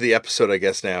get into the episode, I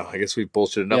guess. Now, I guess we've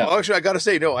bullshitted enough. Yeah. Oh, actually, I gotta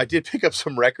say, no, I did pick up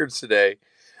some records today.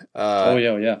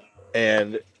 Yeah.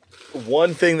 And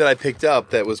one thing that I picked up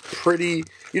that was pretty,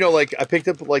 like I picked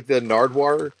up like the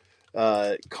Nardwuar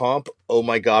comp. Oh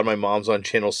my God, my mom's on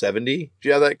channel 70. Do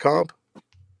you have that comp?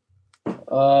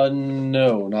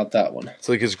 No, not that one. It's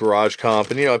like his garage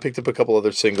comp. And, I picked up a couple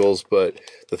other singles, but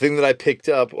the thing that I picked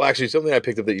up, well, actually, something I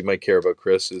picked up that you might care about,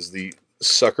 Chris, is the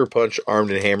Sucker Punch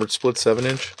Armed and Hammered split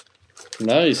 7-inch.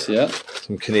 Nice, yeah.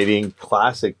 Some Canadian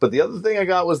classic. But the other thing I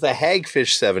got was the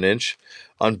Hagfish 7-inch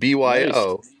on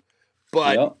BYO. Nice.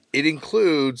 But it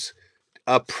includes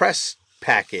a press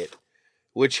packet,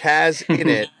 which has in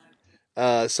it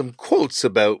some quotes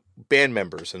about band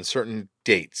members and certain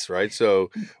dates, right? So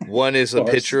one is a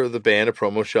picture of the band, a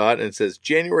promo shot, and it says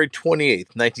January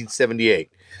 28th,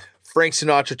 1978. Frank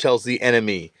Sinatra tells the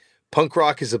Enemy, Punk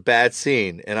rock is a bad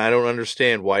scene, and I don't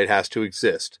understand why it has to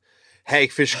exist.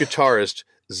 Hagfish guitarist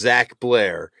Zach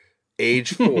Blair,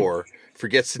 age 4,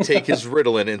 forgets to take his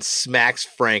Ritalin and smacks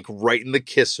Frank right in the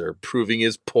kisser, proving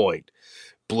his point.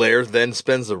 Blair then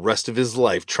spends the rest of his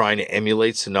life trying to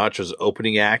emulate Sinatra's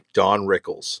opening act, Don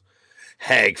Rickles.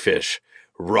 Hagfish,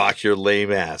 rock your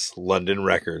lame ass, London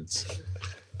Records.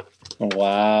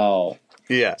 Wow.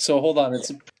 Yeah. So hold on, it's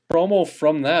a promo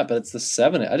from that, but it's the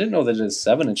 7-inch. I didn't know they did a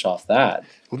 7-inch off that.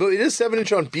 Well, it is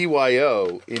 7-inch on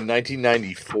BYO in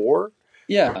 1994.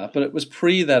 Yeah, but it was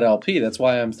pre that LP. That's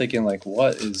why I'm thinking, like,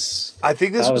 what is... I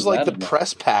think this was like the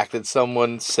press pack that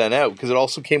someone sent out, because it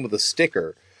also came with a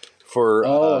sticker for...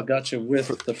 I gotcha,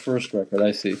 with the first record,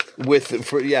 I see. But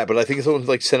I think someone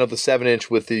like sent out the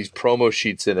 7-inch with these promo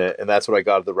sheets in it, and that's what I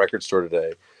got at the record store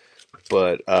today.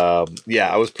 But, I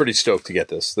was pretty stoked to get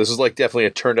this. This is like definitely a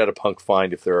turned out of punk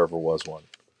find if there ever was one.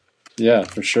 Yeah,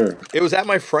 for sure. It was at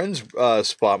my friend's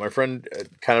spot. My friend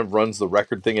kind of runs the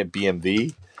record thing at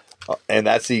BMV, and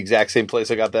that's the exact same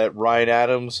place I got that Ryan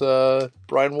Adams,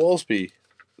 Brian Wolsby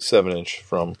 7-inch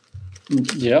from.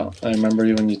 Yeah, I remember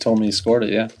you when you told me you scored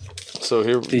it, yeah. So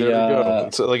there we go.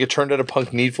 It's like a turned out of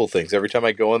punk needful things. Every time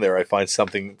I go in there, I find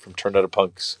something from turned out of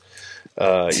punk's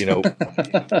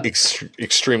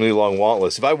extremely long want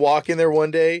list. If I walk in there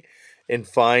one day and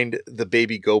find the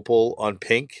Baby Gopal on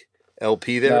Pink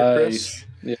LP there, Chris,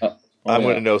 I'm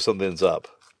going to know something's up.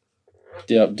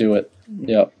 Yep, do it.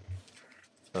 Yep.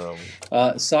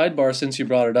 Sidebar, since you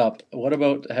brought it up, what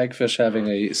about Hagfish having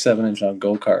a 7-inch on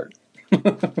go-kart?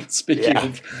 Speaking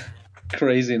of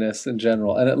craziness in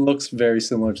general, and it looks very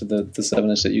similar to the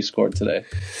 7-inch that you scored today.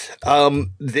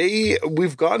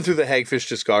 We've gone through the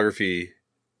Hagfish discography,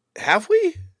 have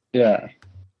we? Yeah.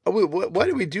 Why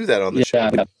did we do that on the show?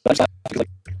 Yeah.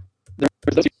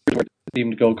 There's those who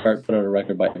themed go-kart put out a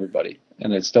record by everybody,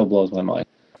 and it still blows my mind.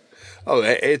 Oh,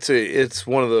 it's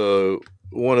one of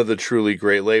the truly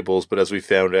great labels, but as we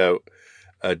found out,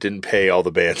 didn't pay all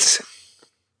the bands.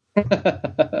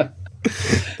 That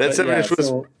 7-inch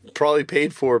was probably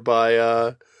paid for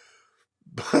by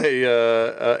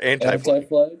Anti-Flag.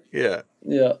 Yeah.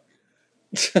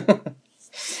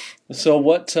 So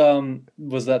what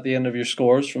was that? The end of your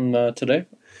scores from today?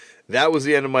 That was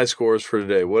the end of my scores for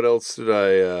today. What else did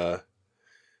I?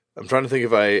 I'm trying to think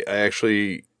if I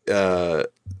actually.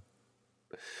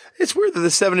 It's weird that the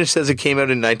 7-inch says it came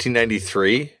out in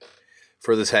 1993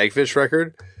 for this Hagfish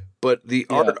record, but the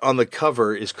art on the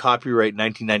cover is copyright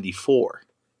 1994.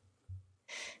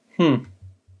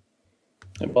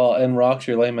 Well, and Rocks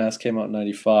Your Lame Ass came out in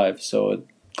 95, so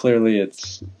clearly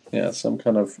it's some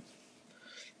kind of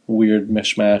weird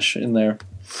mishmash in there.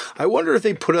 I wonder if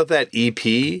they put out that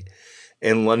EP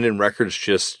and London Records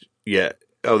they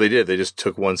did. They just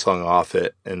took one song off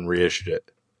it and reissued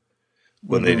it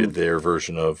when they did their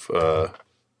version of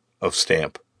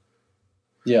Stamp.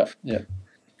 Yeah.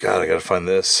 God, I gotta find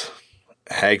this.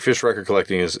 Hagfish record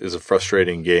collecting is a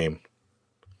frustrating game.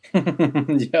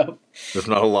 Yep. There's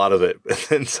not a lot of it,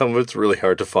 and some of it's really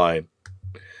hard to find.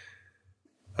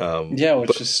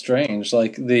 Which is strange.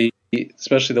 Like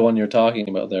especially the one you're talking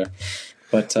about there.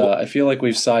 But I feel like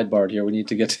we've sidebarred here. We need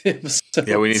to get to the episode.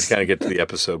 Yeah, we need to kind of get to the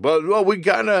episode. Well, we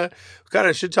kind of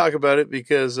should talk about it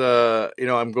because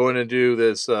I'm going to do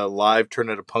this live Turn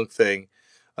Out a Punk thing.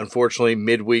 Unfortunately,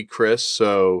 midweek, Chris,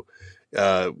 so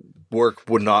work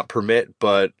would not permit.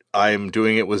 But I'm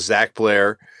doing it with Zach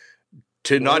Blair,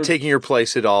 not taking your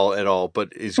place at all.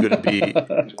 But he's going to be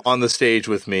on the stage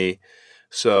with me,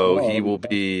 so he will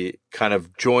be kind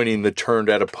of joining the Turned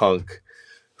Out a Punk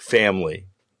family.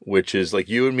 Which is like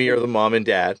you and me are the mom and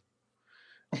dad,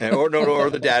 or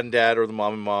the dad and dad, or the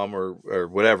mom and mom, or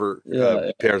whatever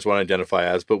parents want to identify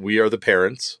as. But we are the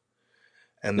parents,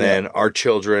 and then our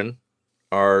children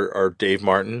are Dave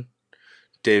Martin,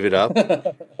 David Up,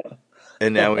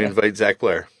 and now we invite Zach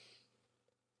Blair.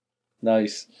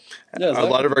 Nice. Yeah, a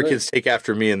lot of our kids take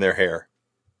after me in their hair.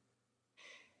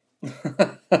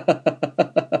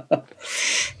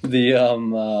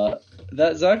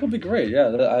 That Zach will be great. Yeah,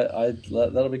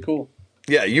 that'll be cool.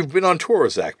 Yeah, you've been on tour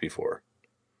with Zach before.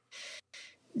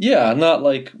 Yeah, not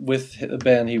like with the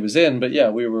band he was in, but yeah,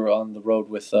 we were on the road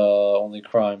with Only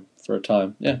Crime for a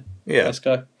time. Yeah, nice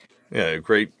guy. Yeah,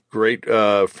 great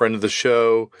friend of the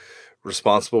show,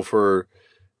 responsible for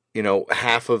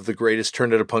half of the greatest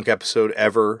Turned Out a Punk episode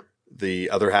ever. The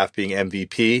other half being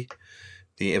MVP,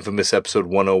 the infamous episode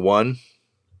 101.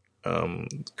 Go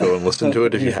and listen to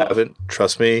it if you haven't.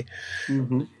 Trust me,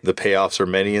 the payoffs are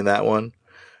many in that one.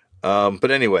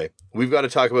 But anyway, we've got to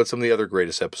talk about some of the other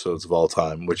greatest episodes of all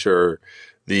time, which are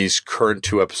these current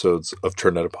 2 episodes of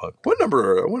Turn Out a Punk. What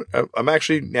number? I'm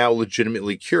actually now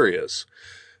legitimately curious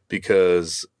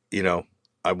because,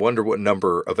 I wonder what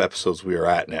number of episodes we are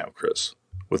at now, Chris,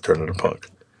 with Turn Out a Punk.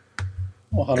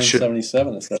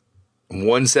 177.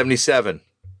 177.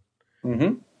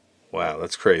 Mm-hmm. Wow,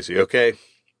 that's crazy. Okay.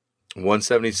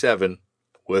 177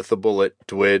 with the bullet,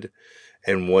 Dwid,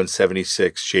 and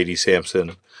 176, JD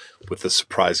Samson, with the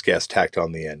surprise guest tacked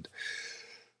on the end.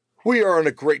 We are on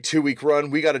a great 2-week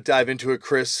run. We got to dive into it,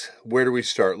 Chris. Where do we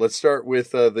start? Let's start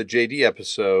with the JD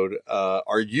episode.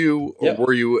 Are you or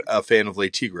were you a fan of Le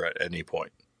Tigre at any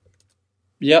point?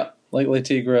 Yeah, like Le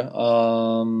Tigre.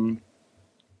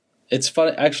 It's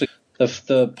funny, actually.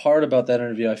 The part about that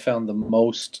interview I found the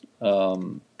most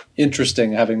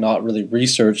interesting, having not really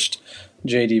researched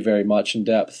JD very much in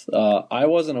depth. I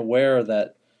wasn't aware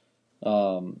that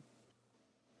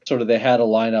sort of they had a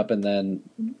lineup and then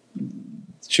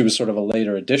she was sort of a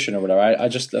later addition or whatever. I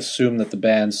just assumed that the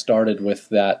band started with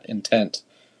that intent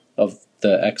of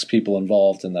the X people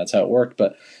involved, and that's how it worked.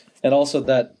 And also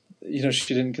that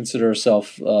she didn't consider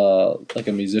herself like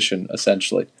a musician,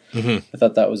 essentially. Mm-hmm. I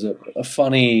thought that was a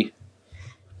funny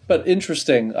but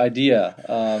interesting idea,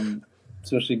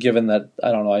 especially given that,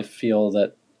 I don't know, I feel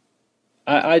that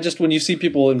I just, when you see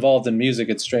people involved in music,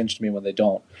 it's strange to me when they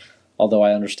don't, although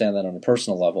I understand that on a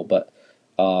personal level. But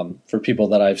for people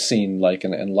that I've seen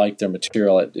and like their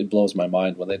material, it blows my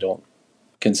mind when they don't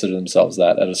consider themselves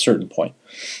that at a certain point.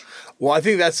 Well, I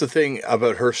think that's the thing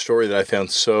about her story that I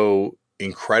found so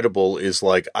incredible is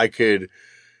I could...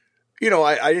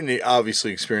 I didn't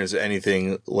obviously experience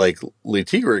anything like Le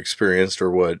Tigre experienced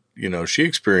or what, she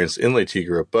experienced in Le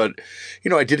Tigre. But,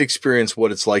 I did experience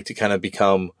what it's like to kind of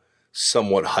become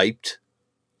somewhat hyped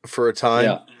for a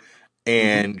time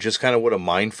and just kind of what a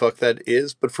mindfuck that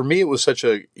is. But for me, it was such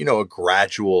a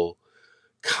gradual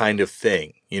kind of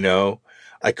thing,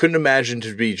 I couldn't imagine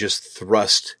to be just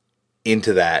thrust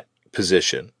into that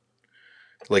position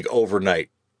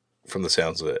overnight from the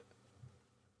sounds of it.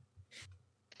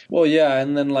 Well, yeah,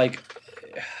 and then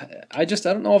I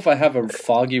don't know if I have a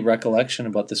foggy recollection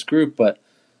about this group, but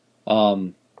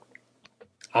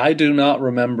I do not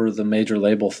remember the major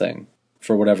label thing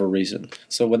for whatever reason.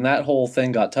 So when that whole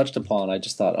thing got touched upon, I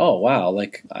just thought, oh wow,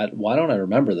 why don't I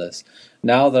remember this?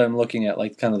 Now that I'm looking at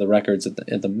kind of the records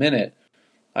at the minute,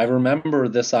 I remember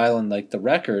This Island the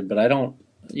record, but I don't,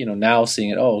 now seeing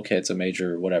it, oh okay, it's a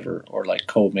major whatever or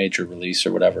co-major release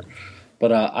or whatever.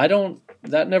 But I don't.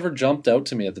 That never jumped out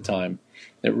to me at the time.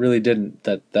 It really didn't.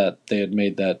 That they had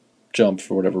made that jump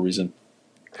for whatever reason.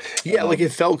 Yeah,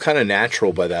 it felt kind of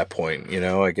natural by that point.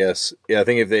 I guess. Yeah, I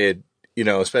think if they had,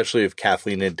 especially if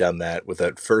Kathleen had done that with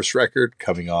that first record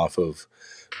coming off of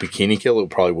Bikini Kill,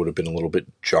 it probably would have been a little bit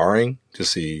jarring to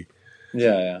see.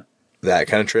 Yeah. That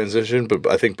kind of transition, but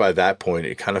I think by that point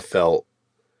it kind of felt.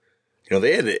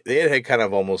 They had kind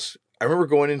of almost. I remember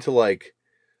going into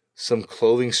some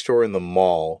clothing store in the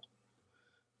mall,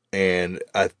 and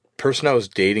a person I was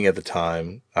dating at the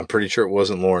time, I'm pretty sure it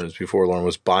wasn't Lauren, it was before Lauren,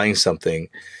 was buying something,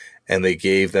 and they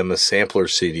gave them a sampler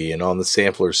CD, and on the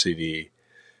sampler CD,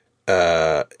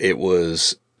 it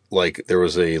was there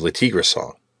was a Le Tigre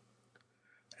song.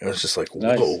 And it was just nice.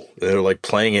 Whoa. They were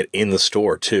playing it in the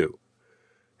store too,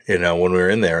 when we were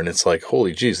in there, and it's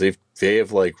holy geez, they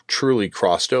have truly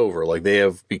crossed over. They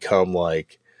have become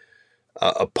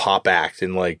a pop act,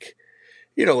 and they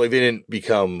didn't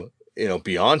become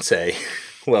Beyonce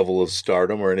level of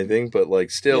stardom or anything, but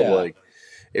still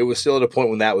it was still at a point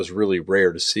when that was really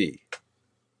rare to see.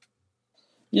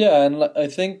 Yeah, and I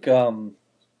think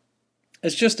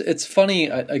it's funny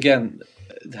again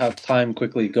how time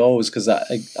quickly goes, because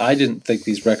I didn't think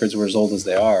these records were as old as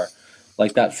they are.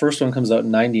 That first one comes out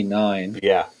in 99.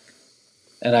 Yeah.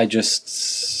 And I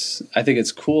think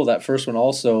it's cool, that first one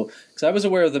also, because I was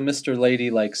aware of the Mr. Lady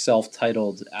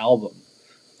self-titled album.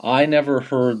 I never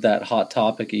heard that Hot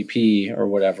Topic EP or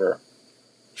whatever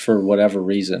for whatever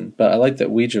reason, but I like that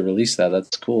Ouija released that.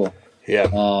 That's cool. Yeah.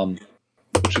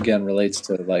 Which again relates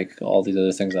to all these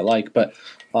other things I like. But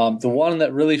the one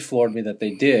that really floored me that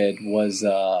they did was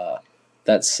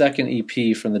that second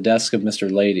EP from the Desk of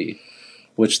Mr. Lady,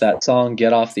 which that song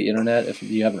 "Get Off the Internet." If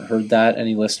you haven't heard that,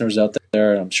 any listeners out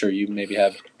there, I'm sure you maybe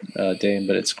have, Dane,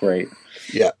 but it's great.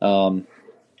 Yeah.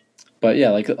 But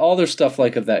yeah, all their stuff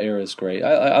of that era is great.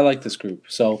 I like this group,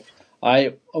 so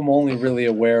I am only really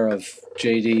aware of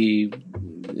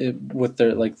JD with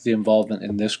their the involvement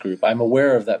in this group. I'm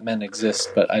aware of that men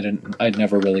exist, but I'd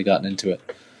never really gotten into it.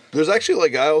 There's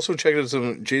actually I also checked out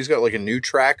some. JD's got a new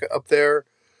track up there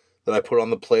that I put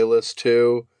on the playlist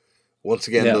too. Once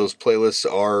again, Yeah. those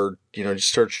playlists are,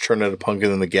 just search Turn Out a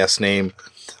Pumpkin and the guest name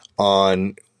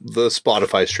on the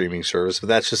Spotify streaming service. But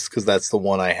that's just because that's the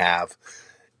one I have.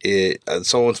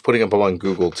 Someone's putting up on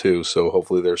Google too, so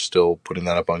hopefully they're still putting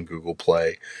that up on Google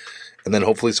Play. And then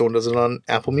hopefully someone does it on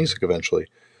Apple Music eventually.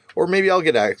 Or maybe I'll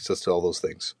get access to all those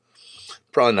things.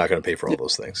 Probably not going to pay for all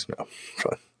those things. No,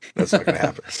 that's not going to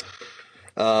happen.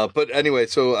 But anyway,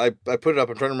 so I put it up.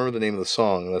 I'm trying to remember the name of the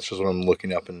song. And that's just what I'm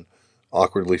looking up and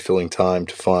awkwardly filling time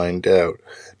to find out.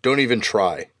 Don't Even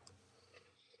Try.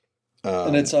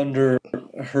 And it's under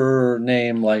her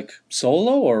name, like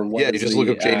solo, or what? Yeah, you just look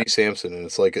up JD Samson, and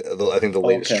it's like I think the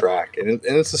latest track, and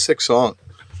it's a sick song.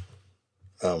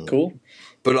 Cool.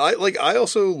 But I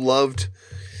also loved,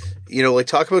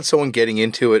 talk about someone getting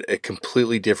into it a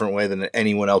completely different way than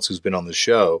anyone else who's been on the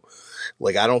show.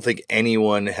 Like, I don't think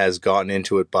anyone has gotten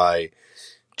into it by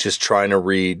just trying to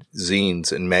read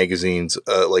zines and magazines,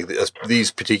 these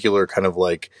particular kind of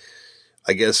like,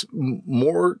 I guess,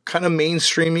 more kind of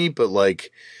mainstreamy, but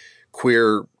like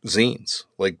queer zines,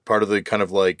 like part of the kind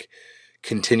of like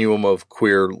continuum of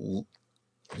queer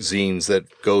zines that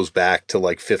goes back to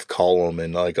like Fifth Column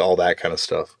and like all that kind of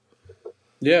stuff.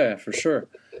 Yeah, for sure.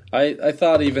 I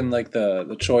thought even like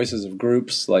the choices of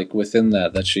groups like within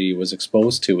that she was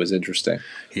exposed to was interesting.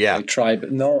 Yeah, like Tribe.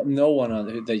 No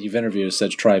one that you've interviewed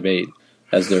says Tribe 8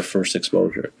 as their first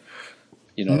exposure.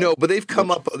 No, but they've come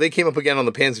up. They came up again on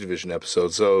the Pansy Division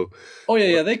episode. So,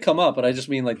 yeah, they come up. But I just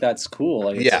mean like that's cool.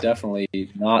 Like it's definitely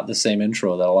not the same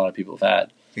intro that a lot of people have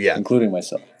had. Yeah, including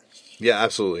myself. Yeah,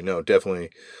 absolutely. No, definitely.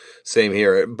 Same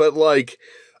here. But like,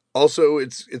 also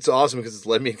it's awesome because it's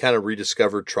led me to kind of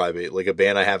rediscover Tribe 8, like a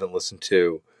band I haven't listened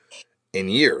to in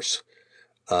years.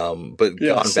 But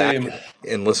gone same. back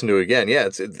and listened to it again. Yeah,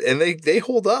 and they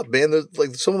hold up, man. There's,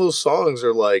 like, some of those songs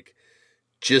are like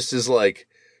just as like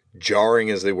jarring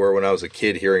as they were when I was a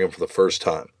kid hearing them for the first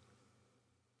time.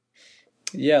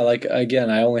 Yeah, like again,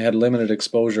 I only had limited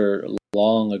exposure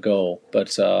long ago,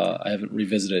 but I haven't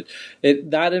revisited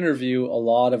it. That interview, a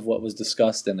lot of what was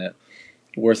discussed in it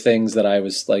were things that I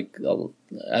was like,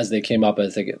 as they came up, I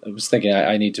was thinking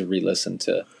I need to re-listen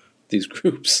to these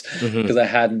groups because I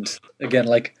hadn't. Again,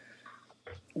 like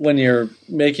when you're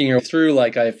making your way through,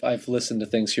 like I've listened to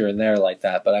things here and there like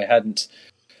that, but I hadn't.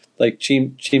 Like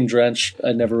Team Drench,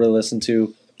 I never really listened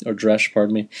to, or Dresch,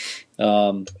 pardon me.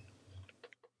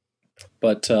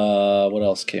 But what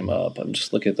else came up? I'm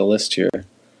just looking at the list here.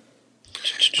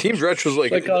 Team Dretch was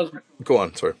like go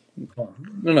on, sorry.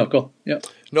 No, go. Yeah.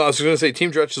 No, I was going to say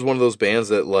Team Dretch is one of those bands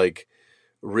that like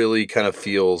really kind of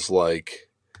feels like,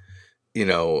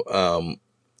 hasn't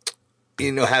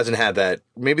had that.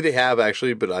 Maybe they have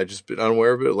actually, but I just been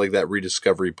unaware of it. Like that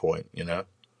rediscovery point,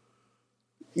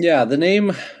 Yeah, the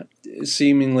name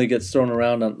seemingly gets thrown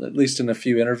around, at least in a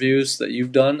few interviews that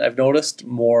you've done. I've noticed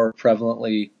more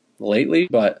prevalently lately,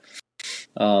 but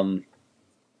kind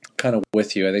of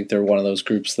with you. I think they're one of those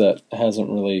groups that hasn't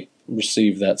really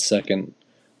received that second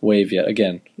wave yet.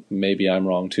 Again, maybe I'm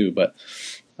wrong too, but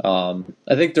I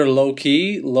think they're low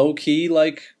key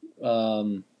like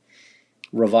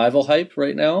revival hype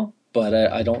right now, but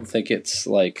I don't think it's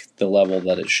like the level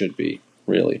that it should be,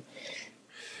 really.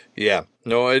 Yeah,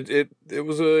 no, it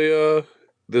was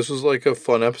this was like a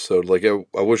fun episode. Like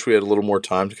I wish we had a little more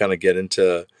time to kind of get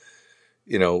into,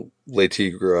 Le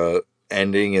Tigre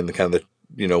ending and the kind of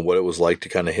what it was like to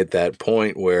kind of hit that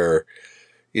point where,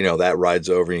 that ride's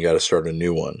over and you got to start a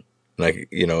new one. Like,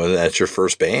 and that's your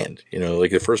first band,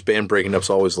 like the first band breaking up's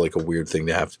always like a weird thing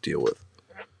to have to deal with.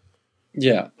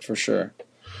 Yeah, for sure.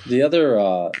 The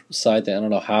other side thing, I don't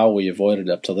know how we avoided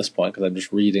it up till this point because I'm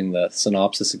just reading the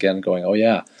synopsis again going, oh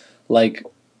yeah, like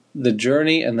the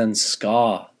journey and then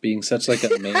ska being such like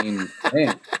a main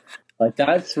thing. Like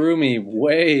that threw me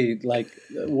way like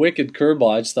wicked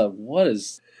curveball. I just thought,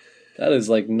 that is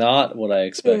like not what I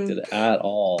expected at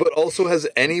all. But also, has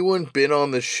anyone been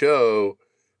on the show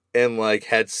and like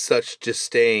had such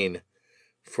disdain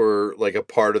for like a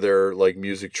part of their like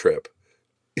music trip?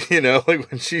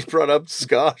 Like when she brought up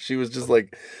ska, she was just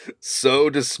like so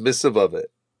dismissive of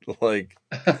it. Like,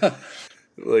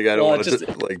 like I don't want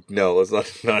to like, no,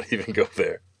 let's not even go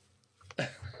there.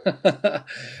 But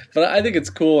I think it's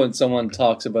cool when someone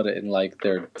talks about it in like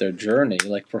their journey.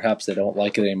 Like perhaps they don't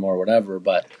like it anymore or whatever,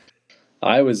 but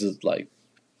I was like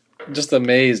just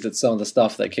amazed at some of the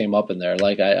stuff that came up in there.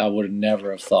 Like I would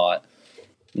never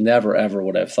ever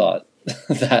would have thought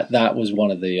that was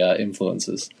one of the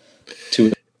influences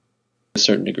to a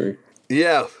certain degree.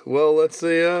 Yeah, well, that's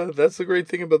the great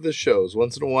thing about this show is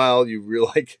once in a while you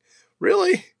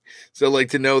really? So like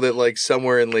to know that like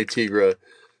somewhere in Le Tigre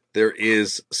there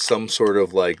is some sort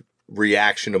of like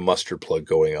reaction to Mustard Plug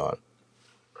going on.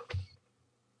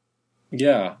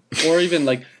 Yeah, or even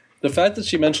like the fact that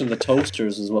she mentioned the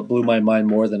Toasters is what blew my mind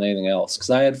more than anything else. Because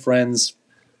I had friends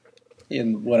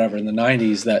in in the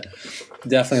 '90s that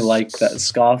definitely liked that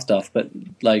ska stuff, but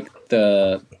like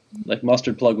the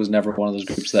Mustard Plug was never one of those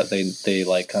groups that they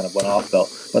like kind of went off about.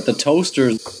 But the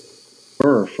Toasters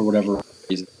were for whatever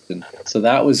reason, so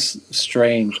that was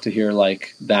strange to hear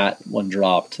like that one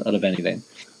dropped out of anything.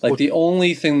 Like the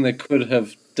only thing that could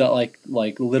have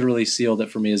like literally sealed it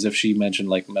for me is if she mentioned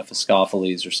like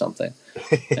Mephistopheles or something,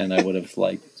 and I would have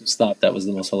like just thought that was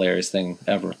the most hilarious thing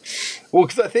ever. Well,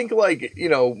 because I think like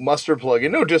Mustard Plug,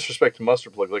 and no disrespect to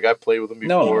Mustard Plug, like I've played with them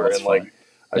before, That's and like fine.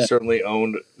 I certainly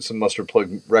owned some Mustard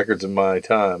Plug records in my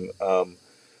time.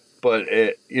 But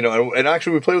and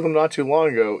actually we played with them not too long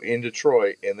ago in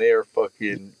Detroit, and they are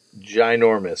fucking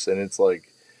ginormous, and it's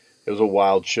like it was a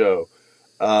wild show.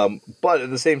 But at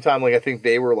the same time, like I think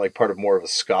they were like part of more of a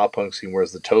ska punk scene,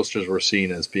 whereas the Toasters were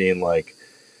seen as being like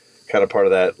kind of part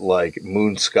of that like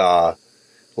moon ska,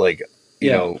 like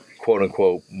quote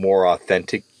unquote more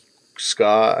authentic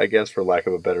ska, I guess, for lack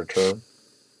of a better term.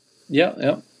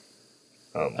 Yeah.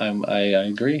 I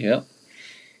agree. Yeah.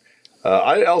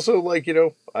 I also like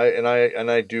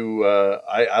I do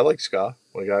I like ska.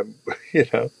 Like I'm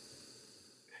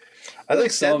I like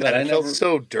some of that. it. It felt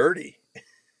so dirty.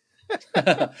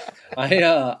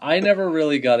 I never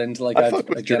really got into like I fuck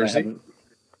with Jersey.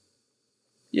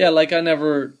 Like I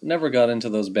never got into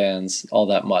those bands all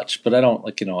that much, but I don't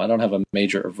I don't have a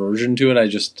major aversion to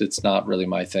it. It's not really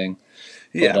my thing.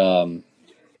 Yeah.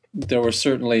 But there were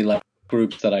certainly like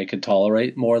groups that I could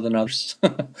tolerate more than others.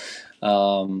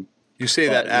 You say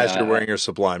that as you're wearing your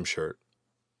Sublime shirt.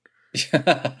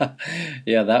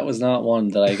 Yeah, that was not one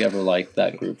that I ever liked,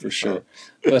 that group for sure.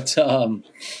 But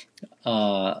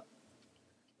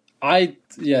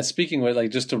speaking with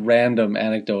like just a random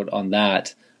anecdote on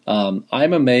that, I'm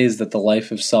amazed that the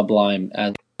life of Sublime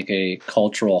as like a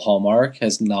cultural hallmark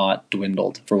has not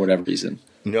dwindled for whatever reason.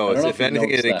 No, if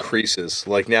anything, it increases.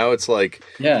 Like now, it's like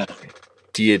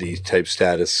deity type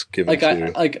status given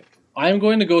to. I'm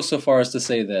going to go so far as to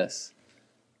say this.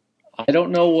 I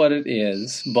don't know what it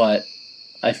is, but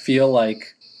I feel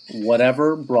like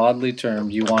whatever broadly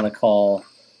termed you want to call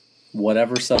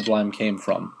whatever Sublime came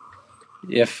from.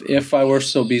 If I were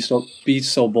be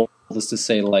so bold as to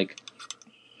say like,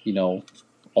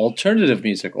 alternative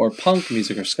music or punk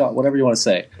music or ska, whatever you want to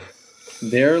say,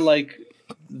 they're like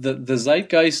the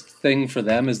zeitgeist thing for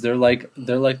them is they're like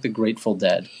the Grateful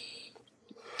Dead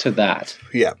to that.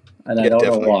 Yeah. And I don't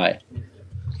know why.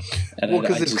 And well,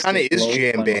 because it kind of is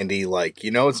jam bandy, like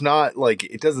it's not like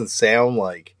it doesn't sound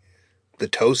like the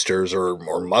Toasters or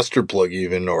Mustard Plug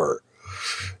even, or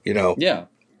Yeah.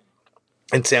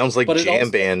 It sounds like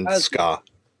jam band ska.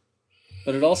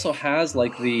 But it also has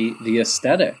like the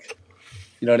aesthetic.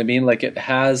 You know what I mean? Like it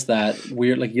has that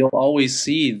weird, like you'll always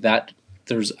see that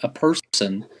there's a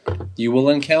person you will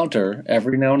encounter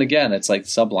every now and again. It's like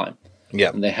Sublime. Yeah.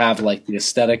 And they have like the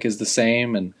aesthetic is the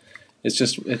same, and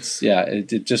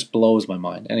it just blows my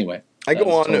mind. Anyway, I go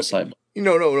on. No.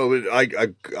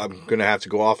 I'm gonna have to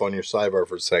go off on your sidebar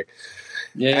for a sec.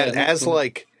 Yeah. As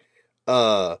like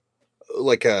a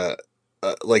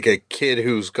kid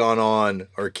who's gone on,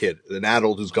 or an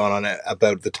adult who's gone on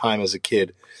about the time as a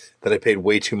kid that I paid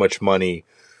way too much money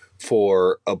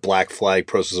for a Black Flag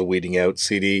Process of Weeding Out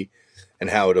CD, and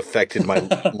how it affected my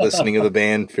listening of the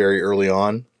band very early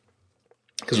on.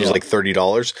 Because it was like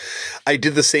 $30. I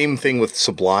did the same thing with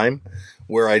Sublime,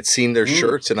 where I'd seen their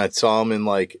shirts and I saw them in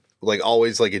like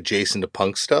always like adjacent to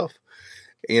punk stuff,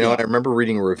 And I remember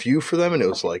reading a review for them, and it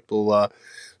was like, blah.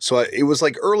 So it was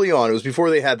like early on. It was before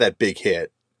they had that big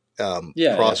hit,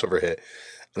 crossover hit,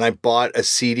 and I bought a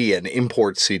CD, an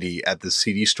import CD, at the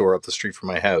CD store up the street from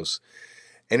my house.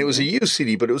 And it was a used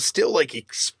CD, but it was still like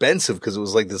expensive because it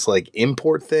was like this like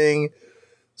import thing.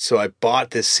 So I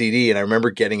bought this CD, and I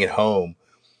remember getting it home.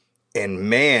 And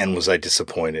man, was I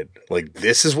disappointed. Like,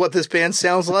 this is what this band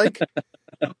sounds like?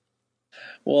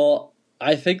 Well,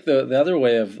 I think the other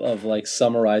way of like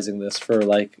summarizing this for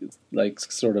like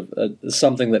sort of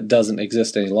something that doesn't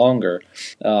exist any longer,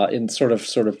 in sort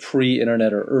of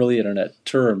pre-internet or early internet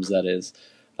terms, that is,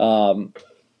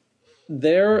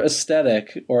 their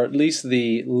aesthetic, or at least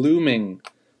the looming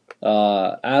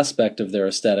aspect of their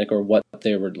aesthetic, or what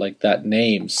they were like, that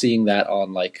name, seeing that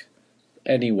on like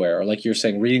anywhere, or like you're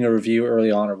saying, reading a review early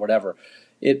on or whatever,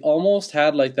 it almost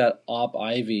had like that Op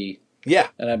Ivy. Yeah,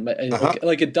 and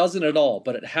like it doesn't at all,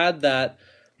 but it had that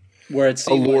where it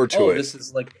seemed allure like, to it.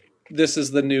 This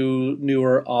is the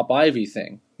newer Op Ivy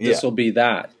thing. this will be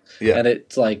that. Yeah. And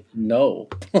it's like, no,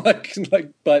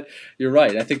 but you're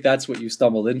right. I think that's what you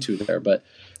stumbled into there. But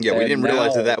yeah, we didn't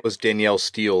realize that was Danielle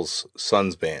Steele's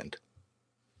son's band.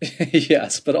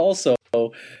 Yes, but also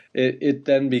it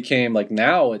then became like,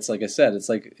 now it's like I said, it's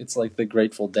like the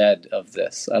Grateful Dead of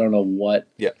this. I don't know what.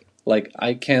 Yeah. Like,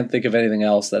 I can't think of anything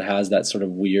else that has that sort of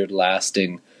weird,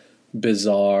 lasting,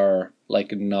 bizarre,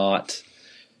 like, not.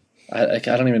 I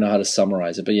don't even know how to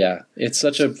summarize it, but yeah, it's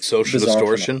such a social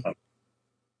distortion. Phenomenon.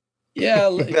 Yeah,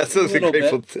 that's a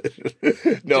Grateful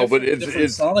Dead. No, but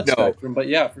it's sonic spectrum, but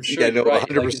yeah, for sure. Yeah, no,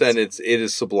 100%. It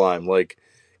is Sublime. Like,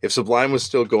 if Sublime was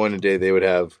still going today,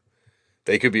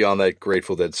 they could be on that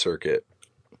Grateful Dead circuit.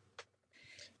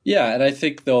 Yeah, and I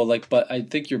think but I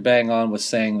think you're bang on with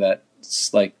saying that.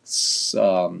 Like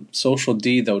Social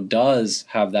D though does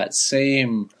have that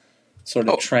same sort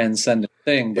of transcendent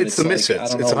thing, but it's the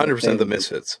Misfits. It's 100% the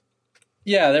Misfits.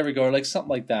 Yeah, there we go. Like something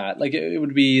like that. Like it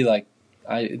would be like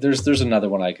there's another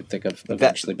one I could think of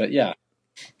eventually, but yeah.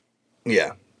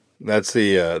 Yeah, that's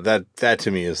the that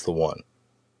to me is the one.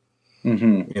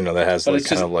 Mm-hmm. That has like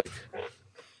kind of like.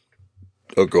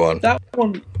 Oh, go on. That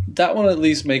one at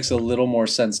least makes a little more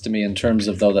sense to me in terms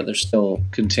of though that they're still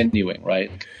continuing,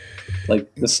 right?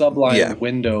 Like the Sublime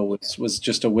window was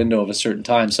just a window of a certain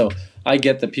time. So I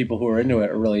get that people who are into it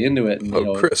are really into it.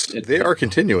 And, Chris, they are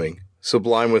continuing.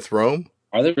 Sublime with Rome.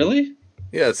 Are they really?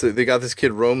 Yeah, so they got this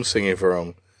kid Rome singing for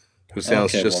them, who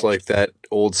sounds just like that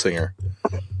old singer.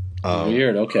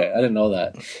 Weird. Okay, I didn't know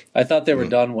that. I thought they were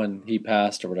done when he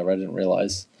passed or whatever. I didn't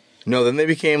realize. No, then they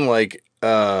became like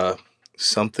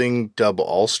something Dub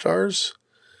All Stars.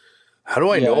 How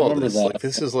do I know all this? That. Like,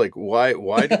 this is like, why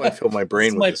do I fill my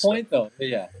brain with this? That's my point, though.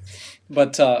 Yeah.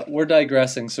 But we're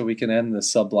digressing so we can end the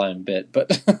Sublime bit.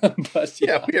 But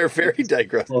yeah, we are very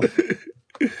digressing. Well,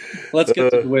 let's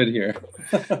get to Dwid here.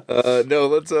 No,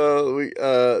 let's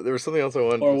there was something else I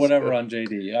wanted or whatever on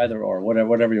JD, either or,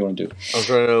 whatever you want to do. I'm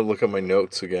trying to look at my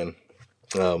notes again.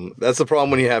 That's the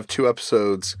problem when you have two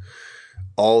episodes.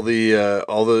 All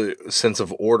the sense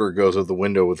of order goes out the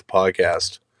window with the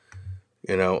podcast.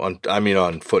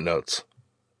 On Footnotes.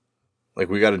 Like,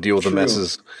 we got to deal with the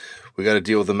messes. We got to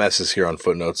deal with the messes here on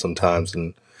Footnotes sometimes,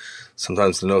 and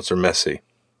sometimes the notes are messy.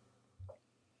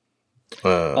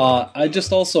 I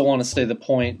just also want to say the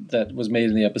point that was made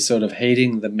in the episode of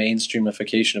hating the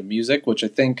mainstreamification of music, which I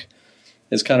think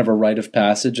is kind of a rite of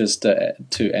passage as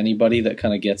to anybody that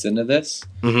kind of gets into this.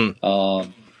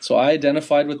 Mm-hmm. So I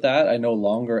identified with that. I no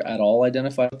longer at all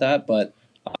identify with that, but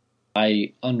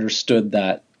I understood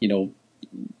that,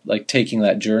 like taking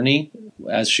that journey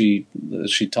as she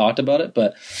talked about it.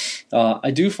 But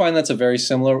I do find that's a very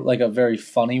similar, like a very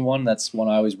funny one. That's one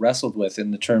I always wrestled with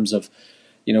in the terms of,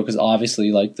 because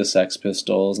obviously like the Sex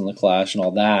Pistols and the Clash and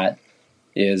all that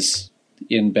is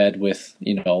in bed with,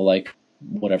 like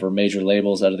whatever major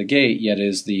labels out of the gate, yet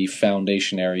is the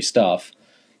foundationary stuff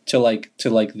to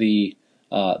the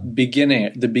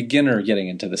beginner getting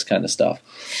into this kind of stuff.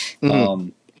 Mm-hmm.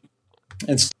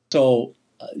 And so,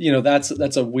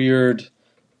 that's a weird,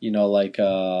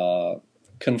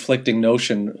 conflicting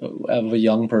notion of a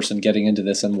young person getting into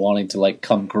this and wanting to like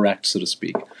come correct, so to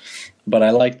speak. But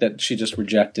I like that she just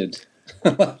rejected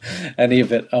any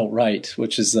of it outright,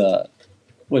 which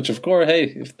of course, hey,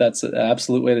 if that's an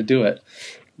absolute way to do it.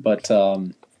 But I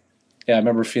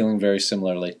remember feeling very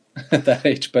similarly at that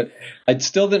age. But I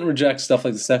still didn't reject stuff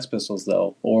like the Sex Pistols,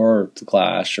 though, or the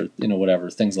Clash, or whatever,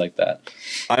 things like that.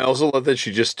 I also love that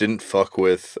she just didn't fuck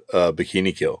with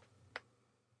Bikini Kill.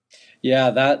 Yeah,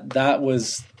 that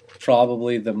was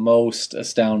probably the most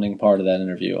astounding part of that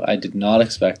interview. I did not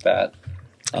expect that.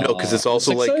 No, because it's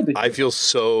also like, I feel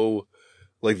so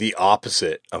like the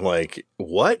opposite. I'm like,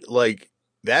 what? Like,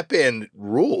 that band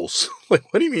rules. Like,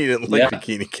 what do you mean you didn't like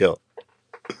Bikini Kill?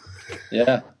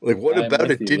 Yeah. Like, what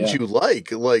about it didn't you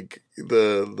like? Like, I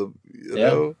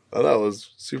thought it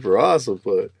was super awesome,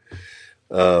 but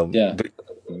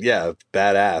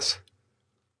badass.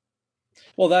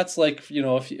 Well, that's like,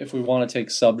 if we want to take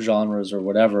subgenres or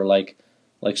whatever, like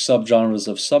subgenres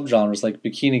of subgenres, like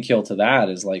Bikini Kill to that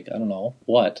is like, I don't know,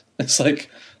 what? It's like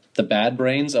the Bad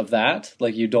Brains of that?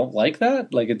 Like, you don't like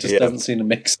that? Like, it just doesn't seem to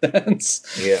make sense.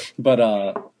 Yeah. But,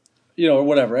 or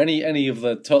whatever, any of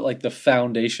the, like, the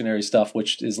foundationary stuff,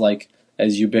 which is, like,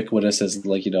 as ubiquitous as,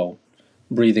 like,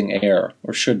 breathing air,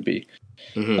 or should be.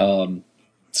 Mm-hmm.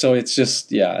 So it's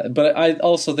just, But I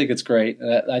also think it's great.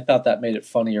 And I thought that made it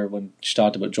funnier when she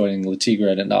talked about joining La Tigre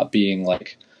and it not being,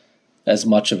 like, as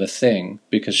much of a thing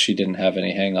because she didn't have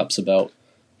any hang-ups about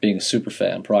being a super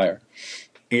fan prior.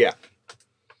 Yeah.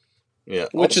 Yeah.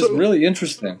 Which is really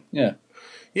interesting. Yeah.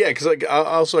 Yeah, because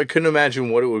I couldn't imagine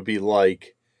what it would be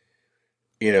like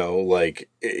like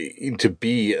to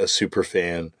be a super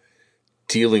fan,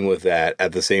 dealing with that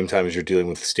at the same time as you're dealing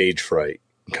with stage fright,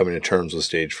 coming to terms with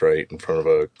stage fright in front of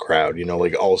a crowd,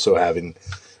 like also having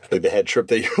like the head trip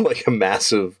that you're like a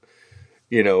massive,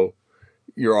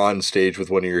 you're on stage with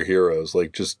one of your heroes.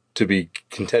 Like just to be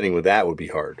contending with that would be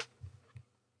hard.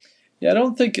 Yeah, I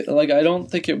don't think it would. I don't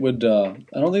think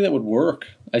that would work.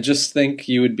 I just think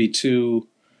you would be too.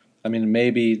 I mean,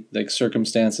 maybe like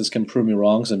circumstances can prove me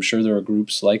wrong. Because I'm sure there are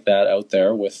groups like that out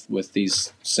there with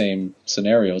these same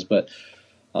scenarios. But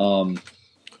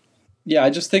yeah, I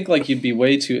just think like you'd be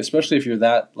way too, especially if you're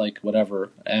that like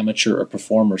whatever amateur or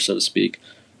performer, so to speak.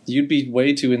 You'd be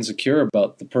way too insecure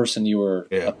about the person you were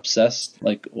obsessed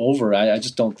like over. I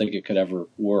just don't think it could ever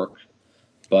work.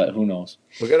 But who knows?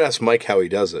 We got to ask Mike how he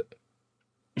does it.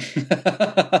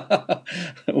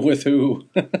 With who?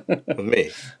 With me.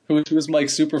 Who's Mike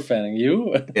superfanning?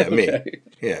 You? Yeah, me. Okay.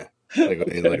 Yeah.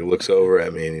 Like he looks over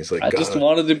at me and he's like, I just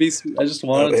wanted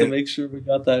to make sure we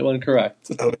got that one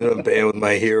correct. I'm in a band with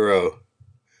my hero.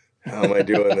 How am I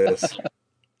doing this?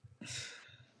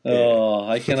 Oh,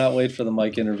 I cannot wait for the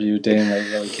Mike interview. Damn, I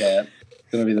really can't.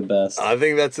 It's gonna be the best. I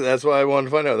think that's why I wanted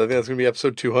to find out. I think that's gonna be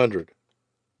episode 200.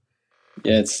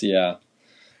 Yeah.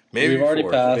 Maybe we've already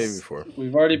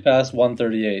passed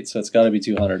 138, so it's got to be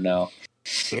 200 now.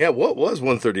 Yeah, what was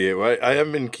 138? I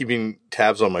haven't been keeping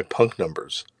tabs on my punk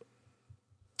numbers.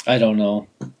 I don't know.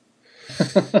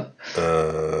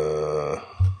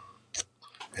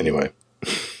 Anyway,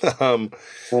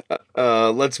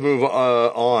 let's move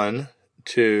on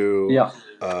to.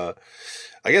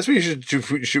 I guess we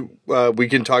we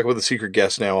can talk about the secret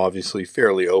guest now. Obviously,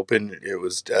 fairly open. It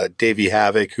was Davey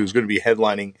Havok, who's going to be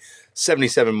headlining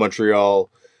 77 Montreal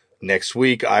next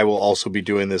week. I will also be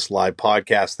doing this live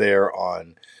podcast there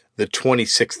on the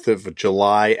 26th of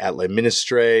July at Le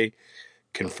Ministre.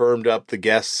 Confirmed up the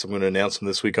guests. I'm going to announce them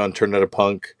this week on Turn Out a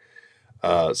Punk.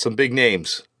 Some big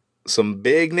names,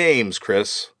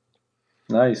 Chris.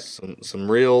 Nice.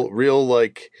 Some real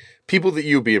like people that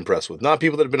you'd be impressed with, not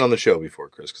people that have been on the show before,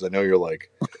 Chris. Because I know you're like,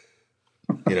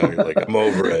 you're like I'm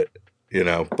over it,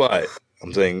 But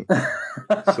I'm saying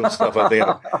some stuff. I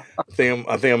think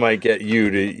I might get you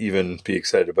to even be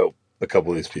excited about a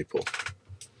couple of these people.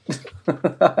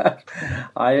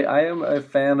 I am a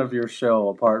fan of your show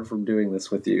apart from doing this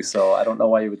with you, so I don't know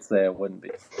why you would say I wouldn't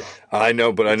be. I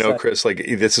know, but I know, Chris, like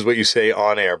this is what you say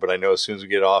on air, but I know as soon as we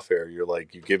get off air, you're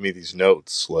like, you give me these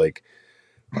notes. Like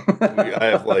I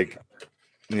have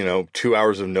 2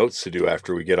 hours of notes to do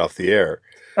after we get off the air.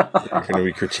 You're going to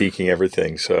be critiquing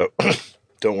everything. So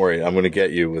don't worry. I'm going to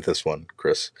get you with this one,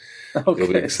 Chris.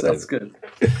 Okay, that's good.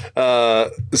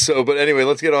 But anyway,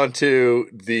 let's get on to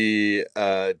the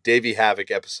Davey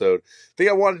Havok episode. The thing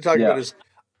I wanted to talk about is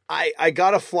I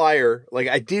got a flyer. Like,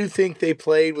 I do think they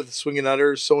played with the Swingin'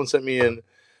 Utters. Someone sent me in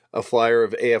a flyer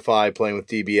of AFI playing with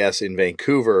DBS in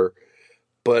Vancouver,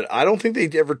 but I don't think they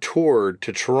ever toured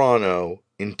to Toronto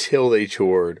until they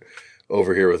toured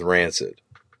over here with Rancid.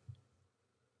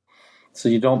 So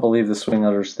you don't believe the Swing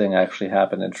Utters thing actually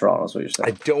happened in Toronto, is what you're saying?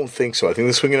 I don't think so. I think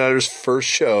the Swingin' Utters' first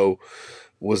show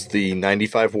was the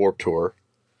 95 Warped Tour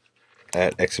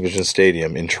at Exhibition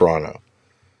Stadium in Toronto.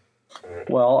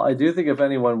 Well, I do think if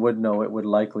anyone would know, it would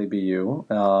likely be you.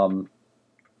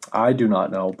 I do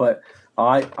not know, but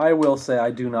I will say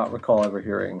I do not recall ever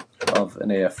hearing of an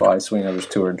AFI Swing Utters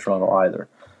tour in Toronto either.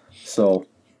 So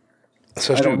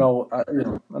I don't know.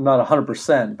 I'm not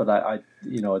 100%, but I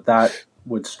that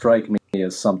would strike me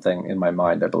as something in my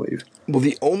mind, I believe. Well,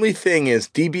 the only thing is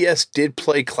DBS did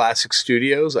play Classic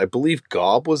Studios. I believe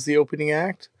Gob was the opening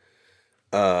act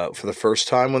for the first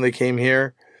time when they came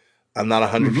here. I'm not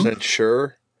 100%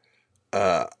 sure.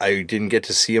 I didn't get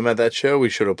to see him at that show. We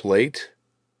showed up late.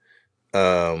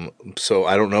 So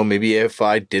I don't know. Maybe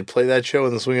AFI did play that show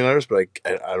in the Swingin' Utters, but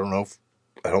I don't know.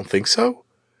 I don't think so.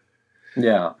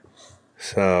 Yeah.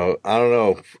 So I don't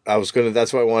know.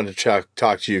 That's why I wanted to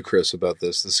talk to you, Chris, about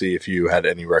this to see if you had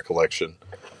any recollection.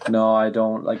 No, I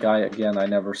don't. I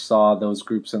never saw those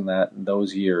groups in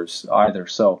those years either.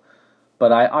 So,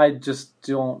 but I just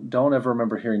don't ever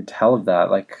remember hearing tell of that.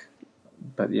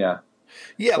 But yeah.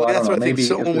 Yeah, so that's what I think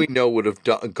someone we know would have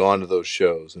gone to those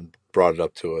shows and brought it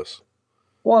up to us.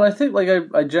 Well, and I think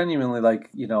I genuinely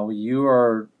you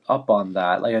are up on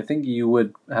that. I think you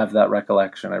would have that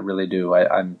recollection. I really do.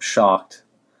 I'm shocked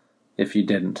if you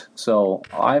didn't. So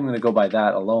I'm going to go by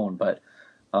that alone. But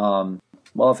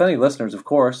well, if any listeners, of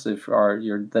course, if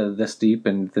you're this deep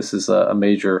and this is a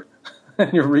major,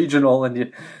 and you're regional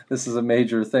and this is a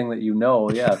major thing that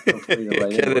yeah, feel free to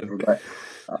write in. But,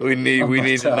 we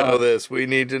need to know this. We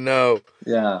need to know.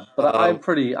 Yeah, but I'm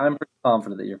pretty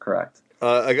confident that you're correct.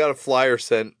 I got a flyer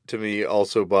sent to me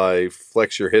also by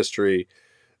Flex Your History,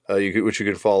 which you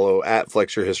can follow at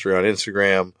Flex Your History on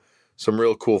Instagram. Some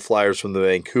real cool flyers from the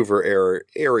Vancouver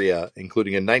area,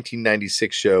 including a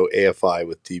 1996 show, AFI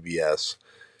with DBS,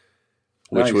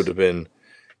 which would Nice. have been,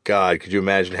 God, could you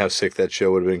imagine how sick that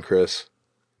show would have been, Chris?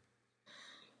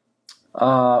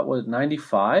 Was it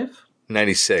 95? I'm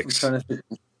 96. trying to think.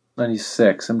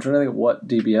 96. I'm trying to think what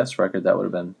DBS record that would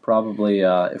have been. Probably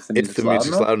If the If the Music's Loud music's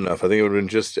Enough. loud enough, I think it would have been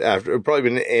just after. It would probably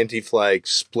been an Anti-Flag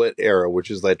split era, which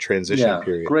is that transition Yeah,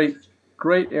 period. great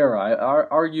era.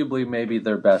 Arguably, maybe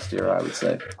their best era, I would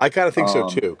say. I kind of think so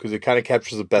too, because it kind of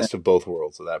captures the best of both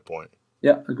worlds at that point.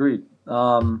 Yeah, agreed.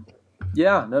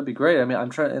 Yeah, that'd be great. I mean, I'm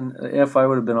trying. And AFI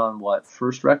would have been on what,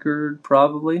 first record,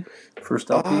 probably first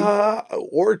LP,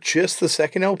 Or just the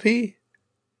second LP.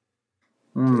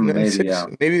 maybe. Yeah,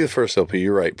 Maybe the first LP.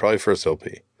 You're right. Probably first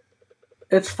LP.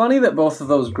 it's funny that both of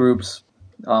those groups,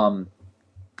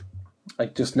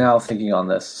 like just now thinking on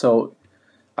this. So,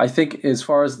 I think as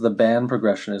far as the band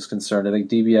progression is concerned, I think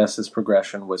DBS's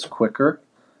progression was quicker,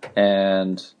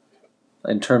 and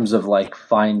in terms of like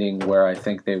finding where I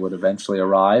think they would eventually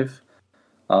arrive.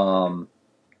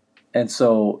 And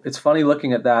so it's funny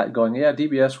looking at that going, yeah,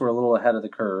 DBS were a little ahead of the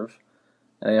curve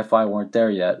and AFI weren't there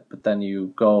yet. But then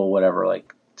you go, whatever,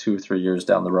 like 2 or 3 years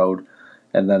down the road.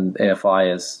 And then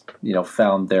AFI has,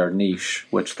 found their niche,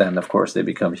 which then, of course, they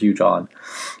become huge on.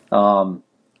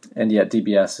 And yet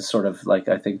DBS is sort of like,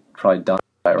 I think, probably done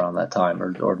by around that time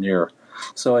or near.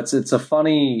 So it's a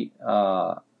funny,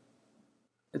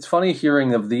 it's funny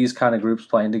hearing of these kind of groups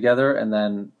playing together, and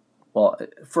then, well,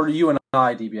 for you and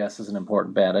I, DBS is an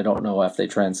important band. I don't know if they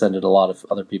transcended a lot of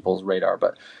other people's radar,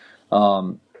 but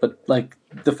like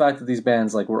the fact that these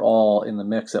bands like were all in the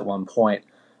mix at one point,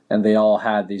 and they all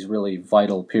had these really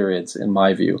vital periods, in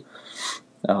my view.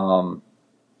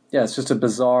 Yeah, it's just a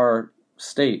bizarre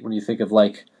state when you think of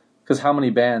like, because how many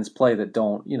bands play that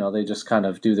don't, they just kind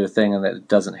of do their thing and it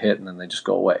doesn't hit and then they just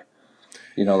go away.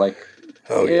 Like.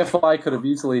 Oh, yeah. AFI could have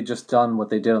easily just done what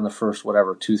they did on the first,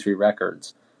 2-3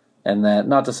 records. And then,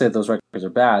 not to say that those records are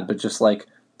bad, but just like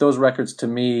those records to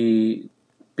me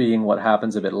being what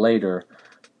happens a bit later,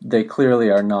 they clearly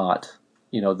are not,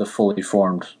 the fully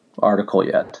formed article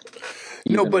yet.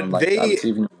 No, but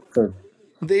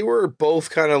they were both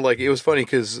kind of like, it was funny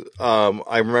because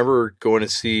I remember going to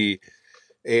see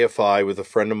AFI with a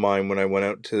friend of mine when I went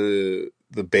out to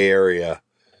the Bay Area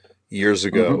years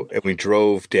ago, and we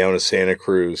drove down to Santa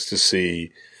Cruz to see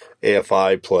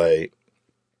AFI play,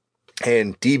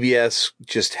 and DBS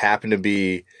just happened to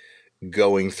be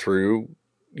going through,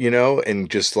 and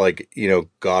just like,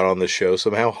 got on the show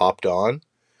somehow, hopped on.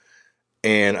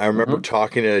 And I remember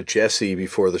talking to Jesse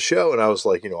before the show, and I was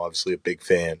like, obviously a big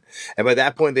fan. And by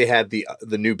that point, they had the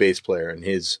new bass player, and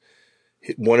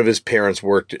one of his parents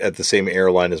worked at the same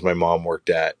airline as my mom worked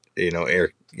at,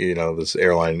 this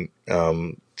airline.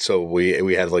 So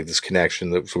we had like this connection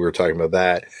that we were talking about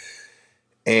that.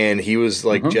 And he was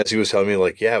like, Jesse was telling me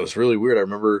like, yeah, it was really weird. I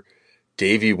remember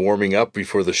Davey warming up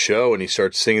before the show and he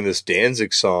started singing this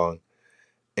Danzig song.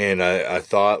 And I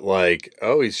thought like,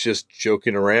 oh, he's just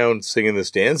joking around singing this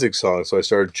Danzig song. So I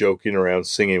started joking around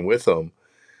singing with him.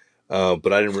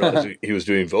 But I didn't realize he was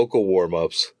doing vocal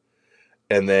warm-ups.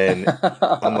 And then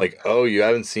I'm like, oh, you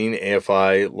haven't seen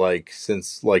AFI like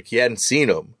since like you hadn't seen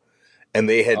them. And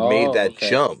they had made that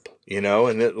jump, and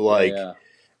it like,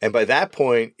 and by that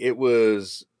point it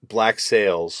was Black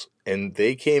Sails, and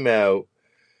they came out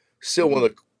still one of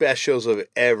the best shows I've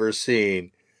ever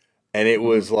seen. And it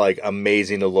was like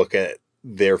amazing to look at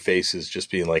their faces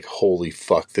just being like, holy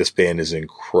fuck, this band is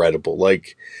incredible.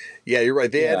 Like, yeah, you're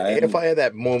right. AFI had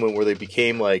that moment where they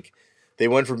became like, they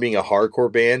went from being a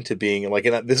hardcore band to being like,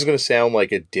 and this is going to sound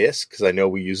like a diss because I know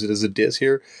we use it as a diss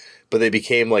here, but they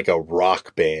became like a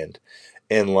rock band.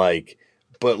 And like,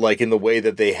 but like in the way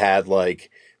that they had like,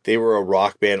 they were a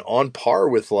rock band on par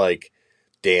with like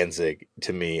Danzig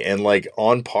to me, and like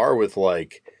on par with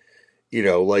like,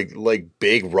 like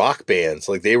big rock bands.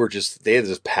 Like they had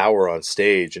this power on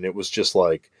stage, and it was just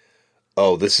like,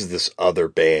 oh, this is this other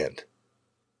band.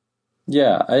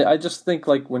 Yeah, I just think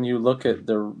like when you look at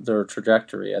their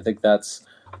trajectory, I think that's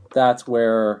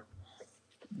where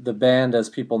the band as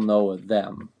people know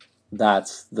them,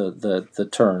 that's the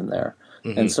turn there.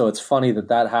 And so it's funny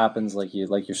that happens like you're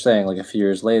saying, like a few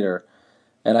years later.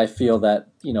 And I feel that,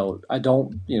 I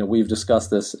don't, we've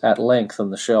discussed this at length on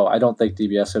the show. I don't think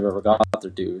DBS have ever got their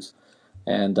dues.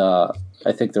 And I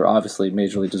think they're obviously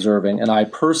majorly deserving. And I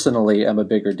personally am a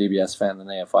bigger DBS fan than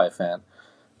AFI fan.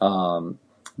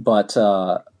 But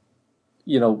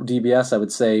DBS, I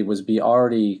would say, was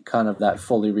already kind of that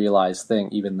fully realized thing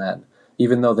even then.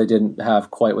 even though they didn't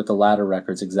have quite what the latter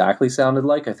records exactly sounded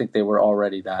like, I think they were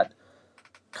already that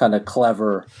kind of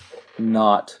clever,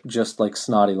 not just like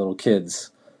snotty little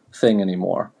kids thing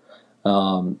anymore.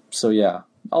 So yeah,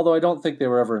 although I don't think they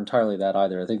were ever entirely that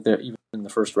either. I think they're even the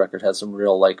first record has some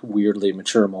real like weirdly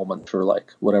mature moments for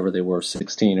like whatever they were,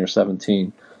 16 or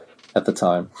 17 at the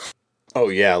time. Oh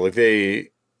yeah, like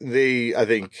they I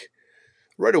think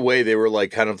right away they were like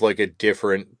kind of like a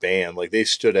different band. Like they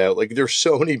stood out. Like there's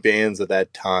so many bands at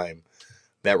that time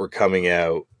that were coming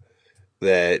out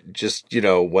that just,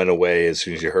 went away as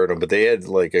soon as you heard them, but they had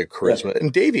like a charisma.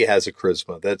 And Davey has a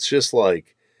charisma that's just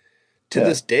like to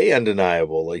this day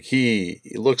undeniable. Like he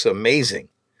looks amazing.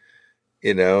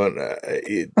 And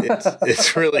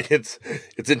it's really it's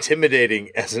intimidating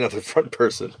as another front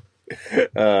person.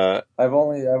 I've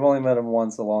only met him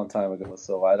once a long time ago,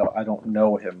 so I don't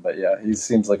know him, but yeah, he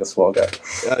seems like a swell guy.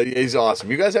 He's awesome.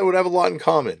 You guys would have a lot in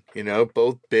common,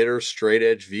 both bitter, straight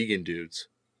edge vegan dudes.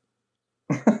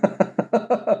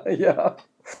 Yeah,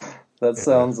 that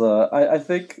sounds. I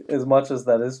think as much as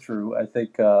that is true, I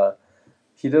think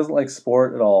he doesn't like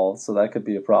sport at all, so that could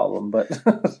be a problem. But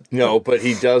no, but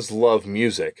he does love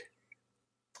music.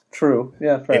 True.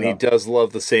 Yeah, fair and enough. He does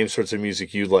love the same sorts of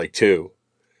music you like too.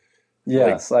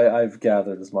 Yes, I've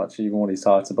gathered as much, even what he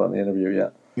talks about in the interview. Yeah.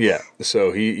 Yeah.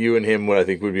 So you and him, I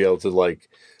think, would be able to like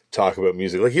talk about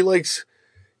music. Like he likes,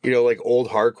 like old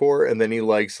hardcore, and then he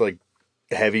likes like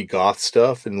heavy goth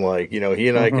stuff, and like he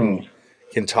and I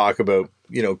can talk about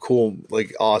cool,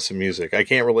 like awesome music. I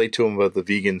can't relate to him about the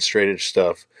vegan straight edge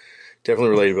stuff.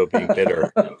 Definitely relate about being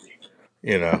bitter.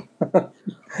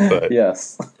 But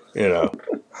yes.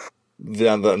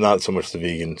 Not so much the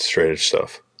vegan straight edge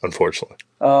stuff, unfortunately.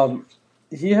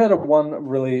 He had one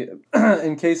really,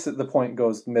 in case the point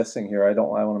goes missing here, I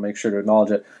want to make sure to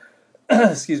acknowledge it.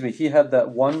 Excuse me. He had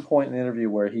that one point in the interview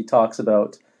where he talks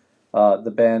about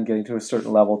the band getting to a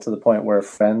certain level to the point where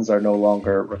friends are no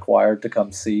longer required to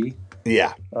come see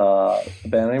the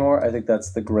band anymore. I think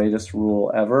that's the greatest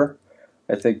rule ever.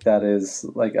 I think that is,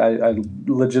 like, I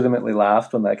legitimately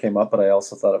laughed when that came up, but I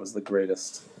also thought it was the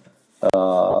greatest.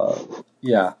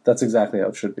 Yeah, that's exactly how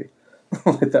it should be.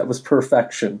 Like, that was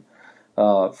perfection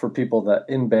for people that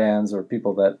in bands or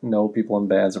people that know people in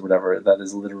bands or whatever. That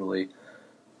is literally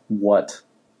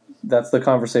that's the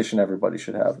conversation everybody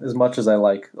should have. As much as I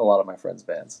like a lot of my friends'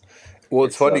 bands. Well,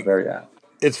 it's funny. Very apt.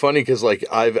 It's funny because like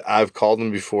I've called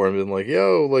him before and been like,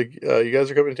 "Yo, like you guys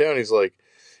are coming to town." He's like,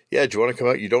 "Yeah, do you want to come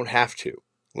out? You don't have to."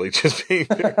 Like just being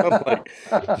there. I'm like,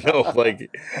 no, like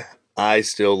I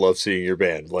still love seeing your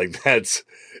band. Like that's,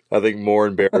 I think, more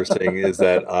embarrassing is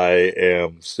that I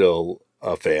am still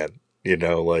a fan.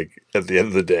 Like at the end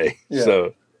of the day. Yeah.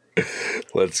 So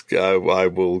I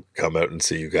will come out and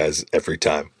see you guys every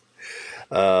time.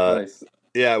 Nice.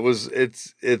 Yeah,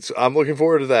 it's. I'm looking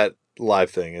forward to that live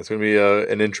thing. It's going to be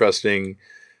an interesting,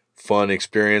 fun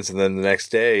experience. And then the next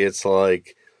day, it's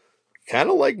like kind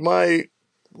of like my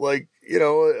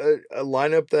a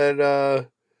lineup that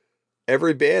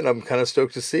every band I'm kind of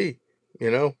stoked to see.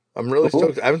 I'm really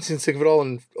stoked. I haven't seen Sick of It All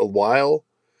in a while.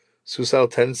 Suicidal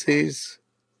Tendencies,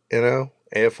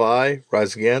 AFI,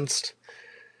 Rise Against.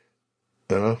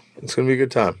 It's going to be a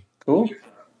good time. Cool,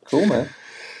 man.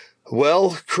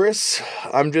 Well, Chris,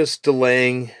 I'm just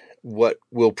delaying what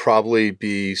will probably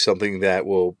be something that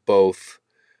will both,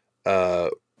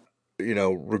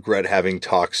 regret having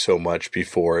talked so much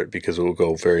before it because it will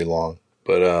go very long.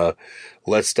 But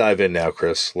let's dive in now,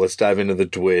 Chris. Let's dive into the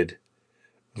Dwid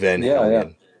Van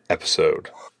Hellion episode.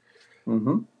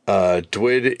 Mm-hmm.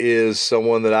 Dwid is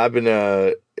someone that I've been,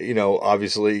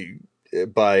 obviously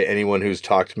by anyone who's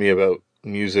talked to me about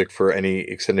music for any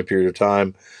extended period of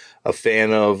time, a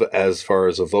fan of as far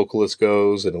as a vocalist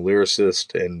goes and a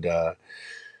lyricist. And,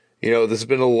 this has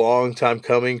been a long time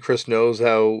coming. Chris knows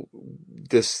how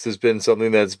this has been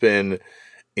something that's been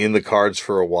in the cards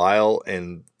for a while,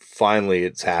 and finally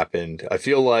it's happened. I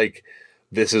feel like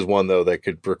this is one, though, that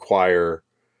could require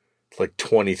like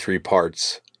 23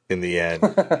 parts in the end.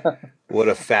 What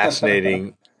a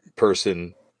fascinating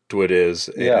person Dwid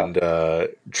is. Yeah. And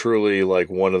truly like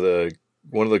one of the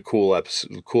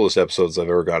coolest episodes I've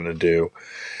ever gotten to do.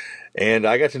 And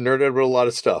I got to nerd out about a lot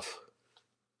of stuff.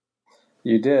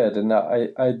 You did, and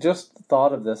I just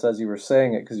thought of this as you were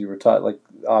saying it because you were taught, like,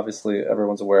 obviously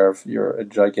everyone's aware of you're a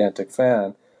gigantic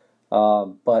fan,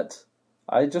 but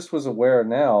I just was aware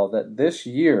now that this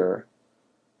year,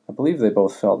 I believe they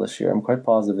both fell this year. I'm quite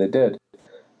positive they did.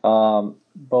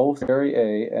 Both Gary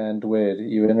A. and Dwid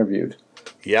you interviewed.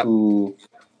 Yep. Who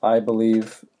I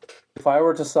believe, if I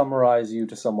were to summarize you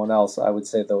to someone else, I would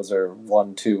say those are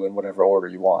 1, 2 in whatever order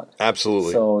you want.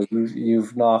 Absolutely. So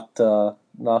you've knocked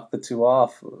knocked the two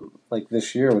off like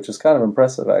this year, which is kind of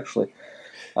impressive actually.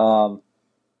 But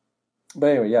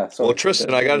anyway, yeah. Sorry, Well,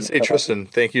 Tristan, I got to say, Tristan,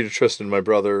 thank you to Tristan, my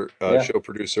brother, show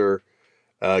producer,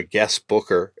 guest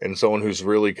booker, and someone who's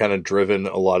really kind of driven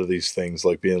a lot of these things,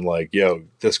 like being like, yo,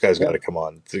 this guy's got to come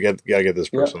on. Got to get this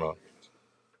person on.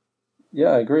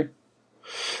 Yeah, I agree.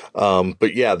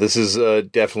 But yeah, this is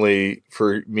definitely,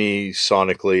 for me,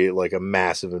 sonically, like a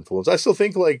massive influence. I still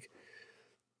think, like,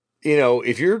 you know,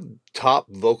 if your top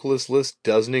vocalist list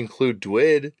doesn't include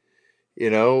Dwid, you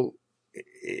know,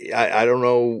 I don't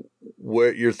know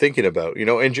what you're thinking about, you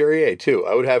know, and Jerry A too.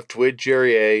 I would have Dwid,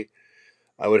 Jerry A.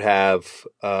 I would have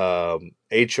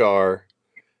HR,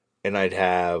 and I'd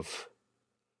have.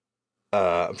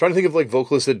 I'm trying to think of like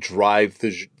vocalists that drove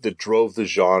the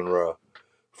genre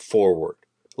forward.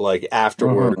 Like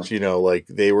afterwards, you know, like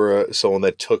they were someone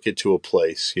that took it to a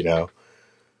place, you know.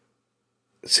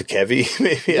 Sakevi,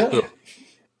 maybe. Yeah. I don't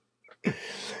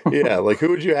know. Yeah, like who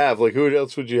would you have? Like who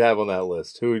else would you have on that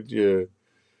list? Who would you?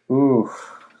 Ooh,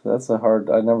 that's a hard.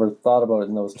 I never thought about it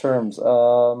in those terms.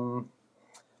 All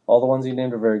the ones you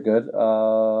named are very good.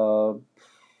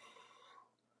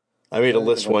 I made a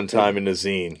list one time in a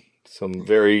zine. Some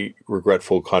very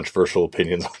regretful, controversial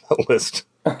opinions on that list.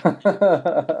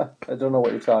 I don't know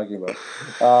what you're talking about.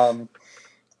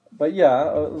 But yeah,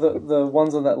 the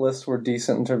ones on that list were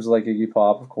decent in terms of like Iggy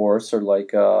Pop, of course, or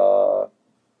like I'm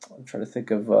trying to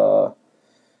think of.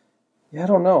 Yeah, I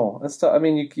don't know. I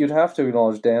mean, you'd have to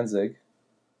acknowledge Danzig.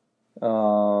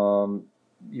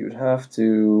 You'd have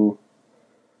to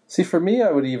see. For me, I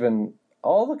would even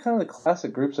all the kind of the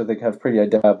classic groups. I think have pretty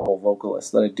identifiable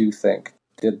vocalists that I do think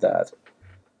did that.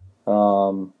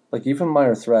 Like even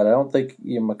Minor Threat, I don't think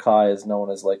Ian MacKaye is known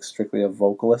as like strictly a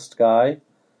vocalist guy.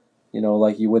 You know,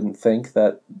 like you wouldn't think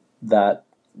that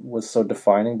was so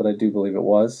defining, but I do believe it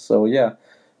was. So yeah,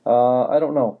 I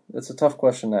don't know. It's a tough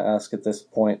question to ask at this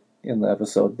point in the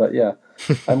episode, but yeah,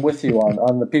 I'm with you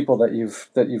on the people that you've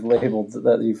labeled,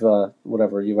 that you've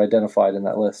whatever you've identified in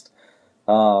that list.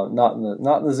 Not in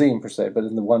the zine per se, but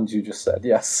in the ones you just said.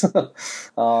 Yes.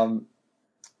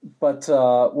 But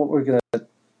what we're gonna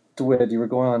Dwid, you were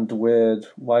going on Dwid.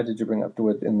 Why did you bring up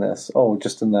Dwid in this? Oh,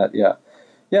 just in that, yeah.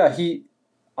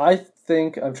 I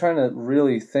think, I'm trying to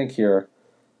really think here,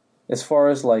 as far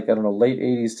as like, I don't know, late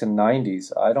 80s to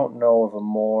 90s, I don't know of a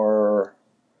more,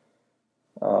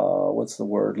 what's the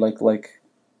word? Like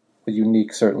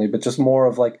unique, certainly, but just more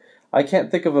of like, I can't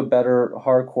think of a better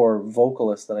hardcore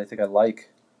vocalist that I think I like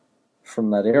from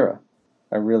that era.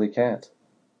 I really can't.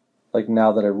 Like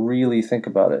now that I really think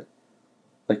about it.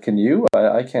 Like, can you?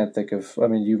 I can't think of, I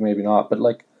mean, you maybe not, but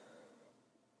like,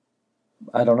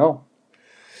 I don't know.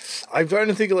 I'm trying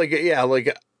to think of like, yeah,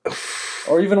 like.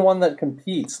 Or even one that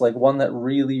competes, like one that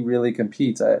really, really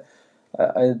competes.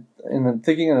 In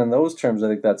thinking in those terms, I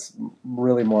think that's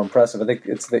really more impressive. I think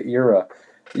it's the era.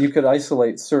 You could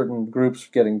isolate certain groups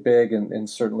getting big, and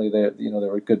certainly they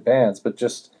were good bands, but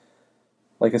just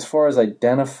like as far as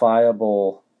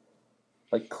identifiable,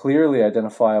 like clearly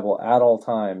identifiable at all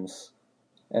times,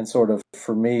 and sort of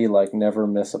for me like never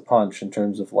miss a punch in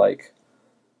terms of like,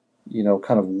 you know,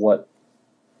 kind of what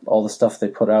all the stuff they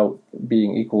put out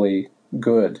being equally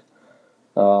good.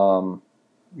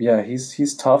 Yeah,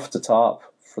 he's tough to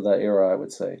top for that era, I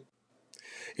would say.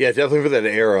 Yeah, definitely for that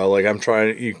era. Like I'm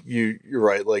trying. You're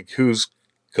right. Like who's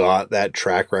got that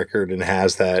track record and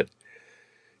has that,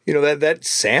 you know, that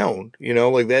sound. You know,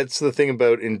 like that's the thing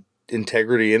about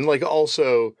integrity, and like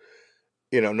also,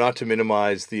 you know, not to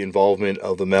minimize the involvement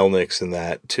of the Melnicks in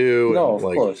that too. No, and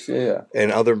of course, yeah.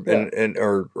 And other and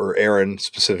or Aaron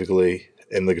specifically,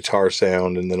 and the guitar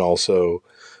sound, and then also,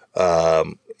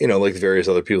 you know, like the various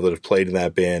other people that have played in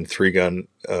that band, Three Gun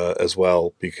as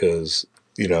well, because,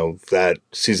 you know, that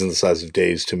Season the Size of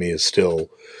Days to me is still,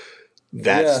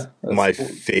 that's my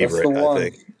favorite, I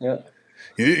think. Yeah.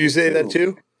 You say that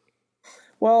too?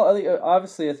 Well,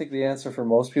 obviously, I think the answer for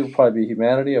most people would probably be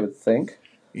Humanity, I would think.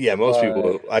 Yeah, most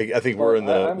people. I think we're in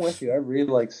the... I'm with you. I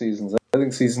really like Seasons. I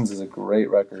think Seasons is a great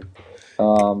record.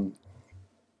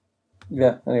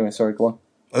 Yeah, anyway, sorry, go on.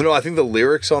 Oh, no, I think the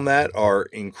lyrics on that are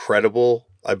incredible.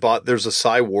 There's a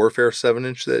Psy Warfare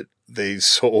 7-inch that they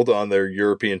sold on their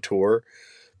European tour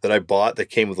that I bought that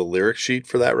came with a lyric sheet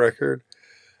for that record.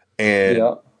 And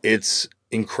it's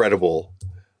incredible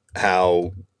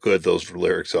how good those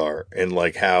lyrics are, and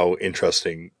like how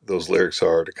interesting those lyrics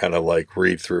are to kind of like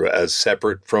read through as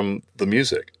separate from the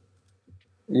music.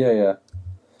 Yeah.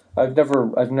 I've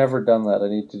never done that. I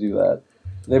need to do that.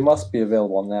 They must be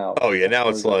available now. Oh yeah, now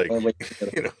it's like,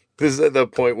 you know, this is at the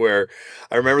point where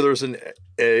I remember there was an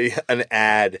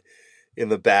ad in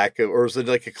the back, or was it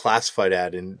like a classified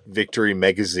ad in Victory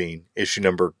magazine, issue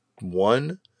number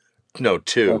 1? No,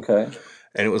 2. Okay.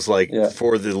 And it was like, Yeah.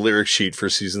 for the lyric sheet for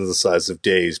Seasons the Size of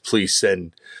Days, please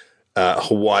send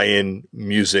Hawaiian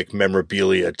music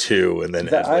memorabilia too. And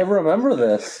then I remember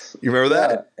this. You remember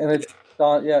that? And it's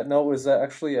it was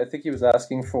actually, I think he was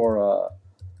asking for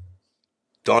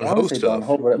Don Ho stuff. Don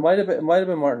Ho, but it might have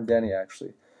been Martin Denny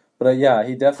actually. But yeah,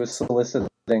 he definitely was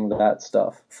soliciting that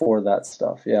stuff for that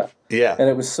stuff. Yeah. Yeah. And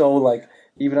it was so like,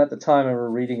 even at the time, I remember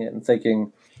reading it and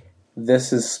thinking,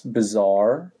 this is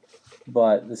bizarre,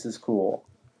 but this is cool.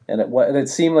 And it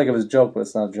seemed like it was a joke, but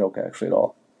it's not a joke actually at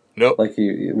all. Nope. Like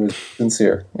it was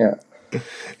sincere. Yeah.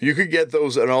 You could get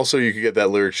those, and also you could get that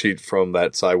lyric sheet from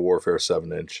that Psy Warfare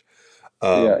 7-inch.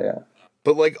 Yeah.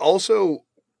 But like also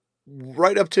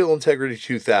right up till Integrity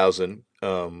 2000,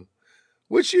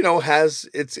 which has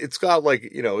it's got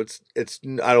like it's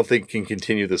I don't think can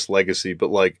continue this legacy, but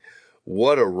like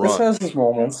what a run! This has its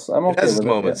moments. I'm okay. It has with its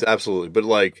moments, yeah. absolutely. But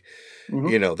like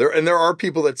there are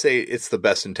people that say it's the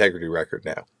best Integrity record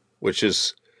now, which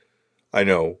is, I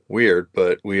know, weird,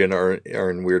 but we are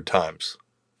in weird times.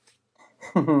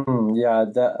 Yeah,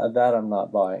 that I'm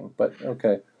not buying, but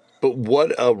okay. But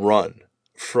what a run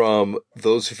from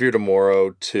Those Who Fear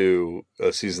Tomorrow to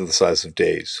Season the Size of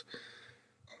Days.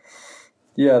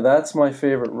 Yeah, that's my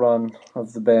favorite run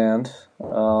of the band.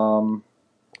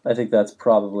 I think that's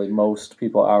probably most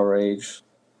people our age,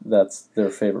 that's their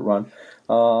favorite run.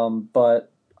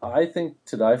 But I think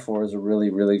To Die For is a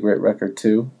really, really great record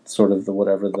too. Sort of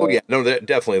Oh yeah, no,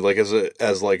 definitely. Like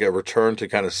as like a return to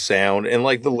kind of sound, and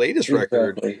like the latest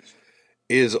record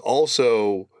is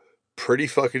also pretty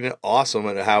fucking awesome,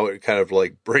 and how it kind of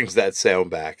like brings that sound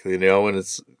back, and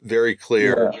it's very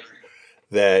clear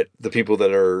that the people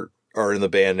that are in the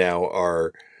band now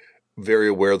are very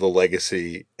aware of the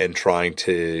legacy and trying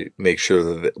to make sure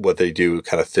that what they do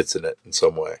kind of fits in it in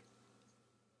some way.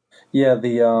 Yeah,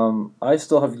 I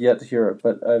still have yet to hear it,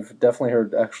 but I've definitely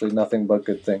heard actually nothing but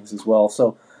good things as well.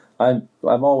 So I'm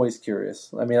always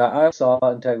curious. I mean, I saw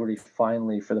Integrity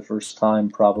finally for the first time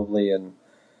probably in,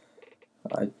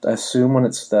 I assume when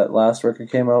that last record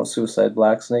came out, Suicide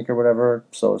Black Snake or whatever.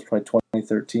 So it was probably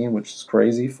 2013, which is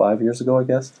crazy, 5 years ago, I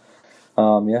guess.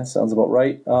 Yeah, sounds about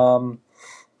right.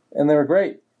 And they were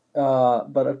great.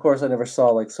 But of course I never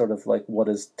saw like sort of like what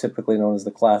is typically known as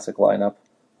the classic lineup,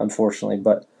 unfortunately.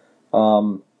 But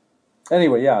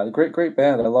anyway, yeah, great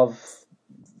band. I love,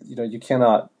 you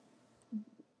cannot,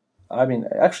 I mean,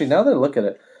 actually now that I look at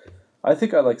it, I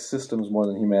think I like Systems more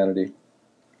than Humanity.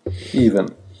 Even.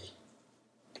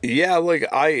 Yeah, like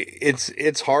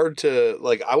it's hard to,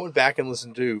 like, I went back and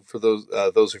listened to for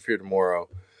Those Who Fear Tomorrow,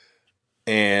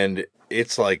 and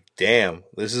it's like, damn,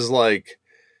 this is like,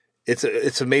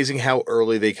 it's amazing how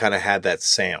early they kind of had that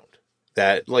sound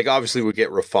that, like, obviously would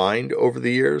get refined over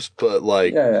the years, but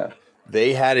like,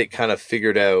 they had it kind of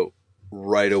figured out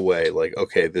right away. Like,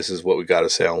 okay, this is what we got to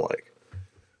sound like.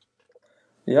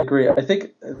 Yeah, I agree. I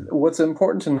think what's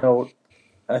important to note,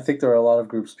 I think there are a lot of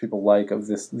groups people like of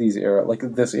this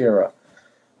era.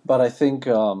 But I think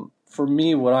for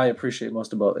me, what I appreciate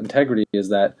most about Integrity is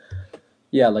that,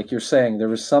 yeah, like you're saying, there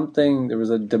was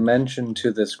a dimension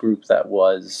to this group that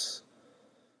was,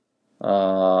 there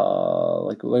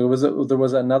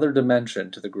was another dimension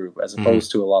to the group as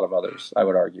opposed to a lot of others, I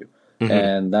would argue. Mm-hmm.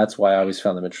 And that's why I always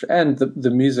found them interesting. And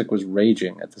the music was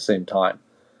raging at the same time.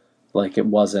 Like it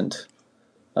wasn't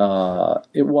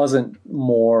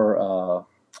more,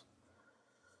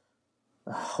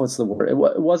 what's the word? It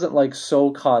wasn't like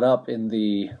so caught up in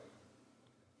the,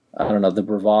 I don't know, the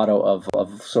bravado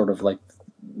of sort of like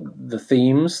the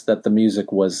themes that the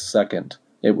music was second.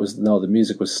 The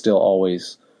music was still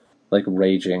always like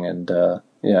raging, and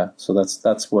so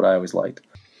that's what I always liked.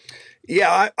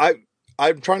 Yeah,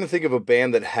 I'm trying to think of a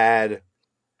band that had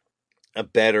a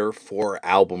better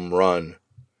 4-album run,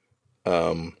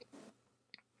 from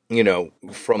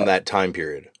that time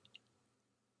period.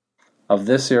 Of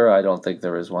this era, I don't think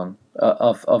there is one.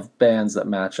 Of bands that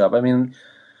match up. I mean,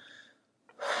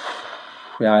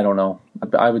 yeah, I don't know.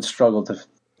 I would struggle to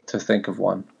think of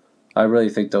one. I really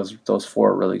think those 4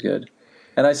 are really good.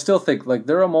 And I still think like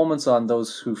there are moments on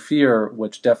Those Who Fear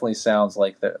which definitely sounds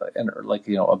like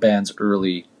a band's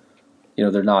early.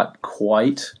 They're not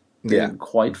quite didn't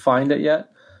quite find it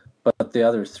yet, but the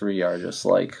other 3 are just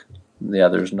like, yeah,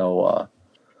 there's no.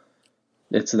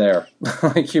 It's there.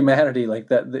 Like Humanity, like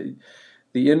that.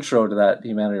 The intro to that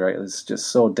Humanity, right, is just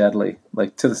so deadly.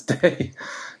 Like to this day,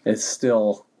 it's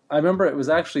still. I remember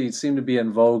it seemed to be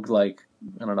in vogue like,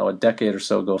 I don't know, a decade or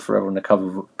so ago for everyone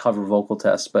to cover vocal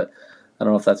tests, but I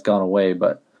don't know if that's gone away.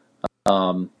 But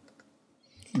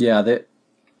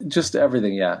just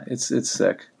everything. Yeah, it's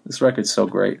sick. This record's so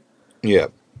great. Yeah.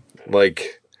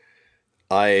 Like,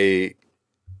 I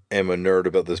am a nerd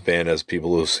about this band, as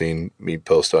people who've seen me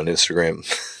post on Instagram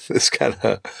this kind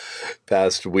of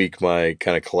past week, my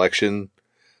kind of collection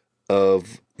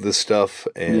of this stuff.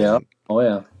 Yeah. And Oh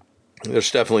yeah.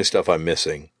 there's definitely stuff I'm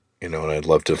missing, and I'd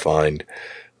love to find,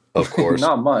 of course.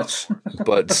 Not much.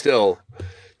 But still,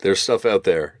 there's stuff out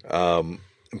there. But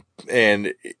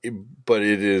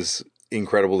it is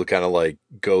incredible to kind of like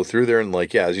go through there and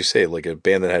like, yeah, as you say, like a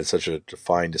band that had such a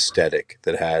defined aesthetic,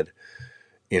 that had,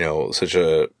 such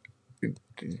a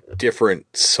different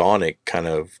sonic kind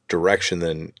of direction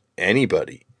than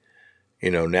anybody.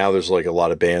 Now there's like a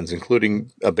lot of bands,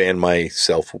 including a band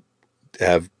myself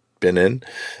have been in,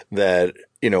 that,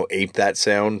 ape that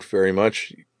sound very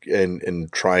much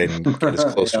and try and get as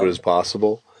close to it as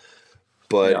possible.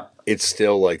 But it's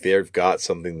still like they've got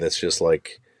something that's just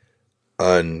like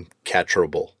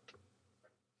uncatchable.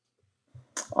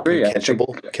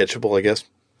 Catchable, I guess.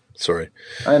 Sorry.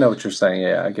 I know what you're saying.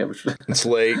 Yeah, I get what you're saying. It's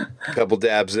late. A couple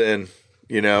dabs in.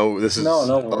 This is a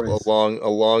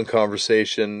long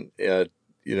conversation. To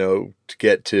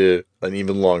get to an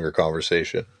even longer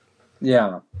conversation.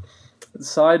 Yeah.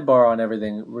 Sidebar on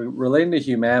everything relating to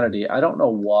Humanity. I don't know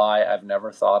why I've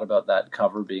never thought about that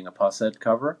cover being a Pushead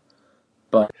cover,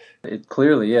 but it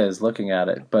clearly is looking at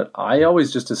it. But I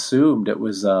always just assumed it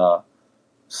was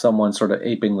someone sort of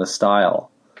aping the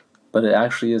style, but it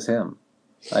actually is him.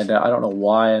 I don't know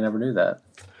why I never knew that.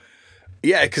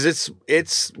 Yeah, because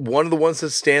it's one of the ones that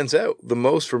stands out the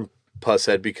most from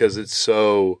Pushead because it's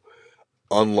so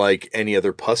unlike any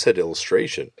other Pushead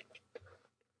illustration.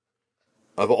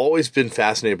 I've always been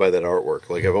fascinated by that artwork.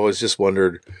 Like, I've always just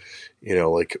wondered,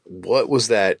 like, what was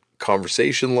that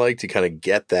conversation like to kind of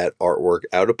get that artwork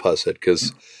out of Pushead?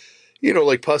 Because,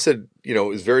 like Pushead,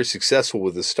 is very successful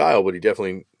with his style, but he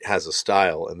definitely has a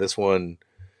style. And this one,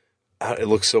 it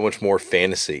looks so much more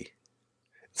fantasy.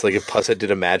 It's like if Pushead did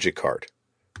a magic card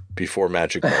before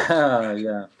magic cards.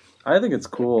 Yeah, I think it's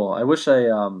cool. I wish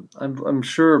I'm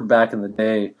sure back in the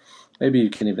day, maybe you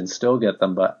can even still get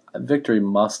them, but Victory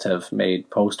must have made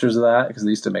posters of that because they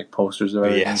used to make posters of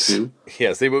everything too.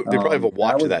 Yes, they probably have a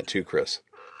watch of that too, Chris.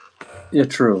 Yeah,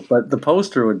 true. But the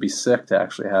poster would be sick to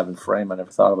actually have in frame. I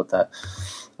never thought about that.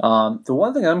 The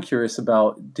one thing I'm curious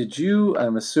about,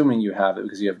 I'm assuming you have it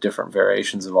because you have different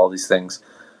variations of all these things.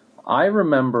 I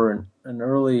remember an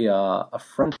early, a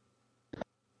friend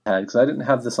had, because I didn't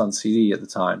have this on CD at the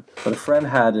time, but a friend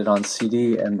had it on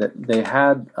CD, and they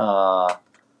had,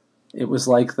 it was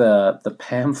like the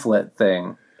pamphlet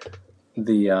thing. For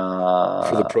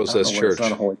the Process Church. It's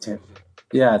not a Holy Tarot.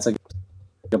 Yeah, it's like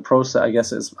a process. I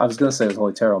guess I was going to say it was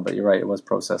Holy Tarot, but you're right, it was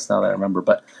Process now that I remember.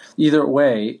 But either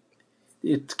way,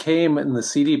 it came in the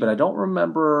CD, but I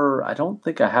don't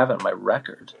think I have it in my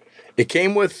record. It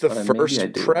came with the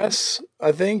first press,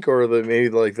 I think, or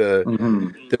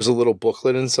there's a little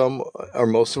booklet in some, or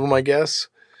most of them, I guess.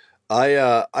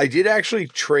 I did actually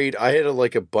trade. I had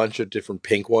a bunch of different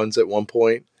pink ones at one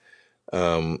point,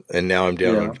 and now I'm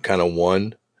down to kind of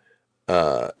one,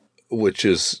 which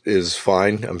is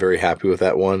fine. I'm very happy with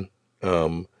that one.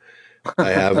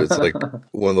 It's like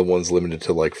one of the ones limited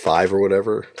to like 5 or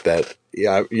whatever. That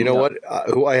what?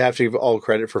 Who I have to give all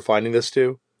credit for finding this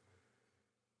to?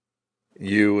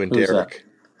 You and Who's Derek.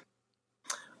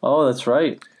 That? Oh, that's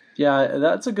right. Yeah,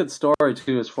 that's a good story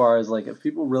too. As far as like, if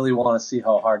people really want to see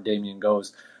how hard Damian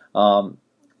goes,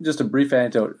 just a brief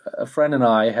anecdote. A friend and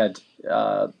I had,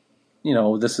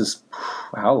 this is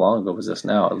how long ago was this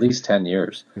now? At least 10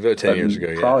 years. About 10 years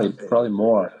ago, probably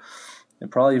more,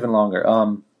 and probably even longer.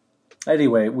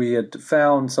 Anyway, we had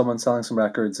found someone selling some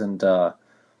records, and had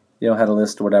a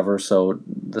list or whatever. So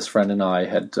this friend and I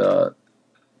had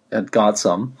got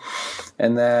some,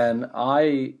 and then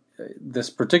this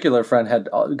particular friend had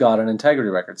got an Integrity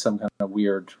record, some kind of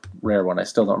weird, rare one. I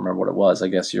still don't remember what it was. I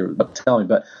guess you're about to tell me,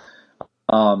 but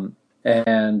I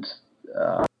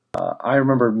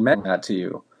remember mentioning that to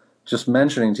you, just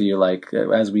mentioning to you, like,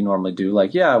 as we normally do,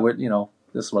 like, yeah,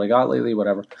 this is what I got lately,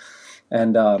 whatever,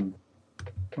 and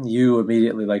you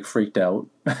immediately like freaked out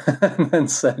and then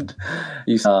said,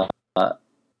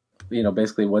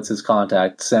 basically, what's his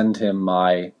contact? Send him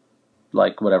my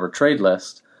whatever trade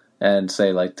list. And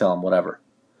say, tell him whatever.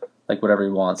 Whatever he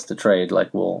wants to trade,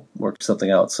 we'll work something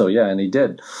out. So, yeah, and he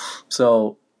did.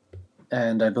 So,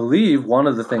 and I believe one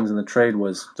of the things in the trade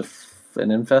was an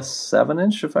Infest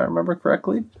 7-inch, if I remember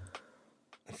correctly.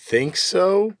 I think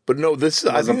so. But no, I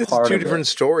think this is two different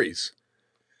stories.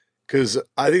 Because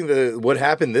I think what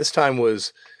happened this time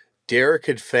was Derek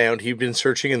had found, he'd been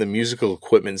searching in the musical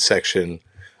equipment section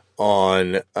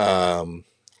on,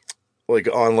 like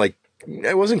on like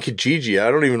it wasn't Kijiji. I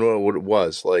don't even know what it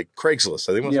was. Like Craigslist.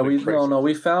 I think it was Craigslist.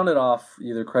 We found it off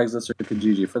either Craigslist or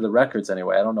Kijiji for the records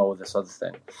anyway. I don't know this other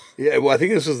thing. Yeah, well, I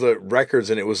think this was the records,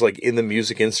 and it was like in the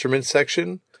music instruments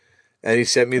section. And he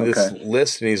sent me this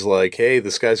list, and he's like, "Hey,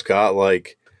 this guy's got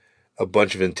like a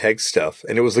bunch of Integ stuff,"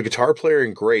 and it was the guitar player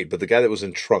in Great, but the guy that was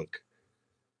in Trunk.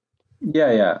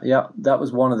 Yeah. That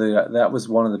was one of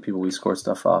the people we scored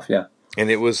stuff off. Yeah.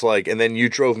 And it was like, and then you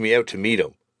drove me out to meet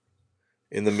him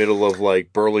in the middle of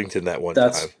like Burlington that one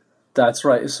time. That's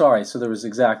right. Sorry. So there was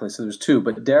two,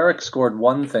 but Derek scored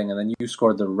one thing, and then you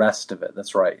scored the rest of it.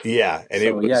 That's right. Yeah, and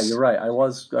you're right. I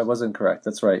was incorrect.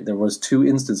 That's right. There was two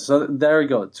instances. So there we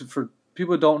go. For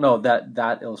people who don't know,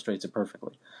 that illustrates it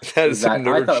perfectly. That is some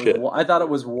nerd shit. I thought it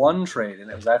was one trade,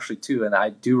 and it was actually two. And I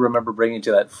do remember bringing it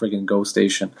to that friggin' Go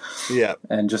station. Yeah.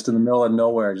 And just in the middle of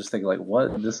nowhere, just thinking like,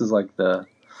 what? This is like the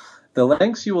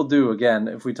lengths you will do. Again,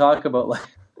 if we talk about like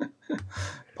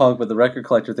punk, but the record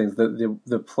collector things,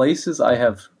 the places I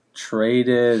have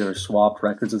traded or swapped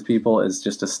records with people is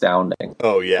just astounding.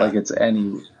 Oh yeah.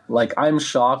 Like I'm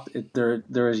shocked.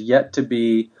 There is yet to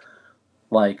be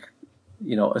like,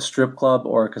 a strip club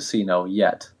or a casino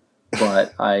yet.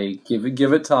 But I give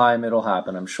it time, it'll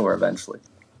happen, I'm sure, eventually.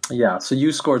 Yeah, so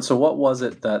you scored. So what was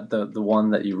it that the one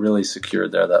that you really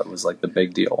secured there that was like the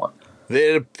big deal one?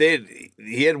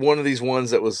 He had one of these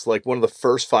ones that was like one of the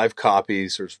first 5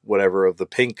 copies or whatever of the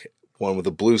pink one with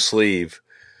the blue sleeve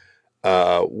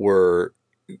were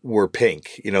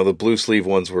pink. The blue sleeve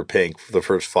ones were pink for the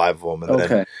first 5 of them.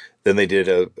 And then they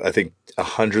did I think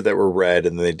 100 that were red,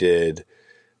 and then they did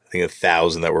I think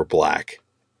 1,000 that were black.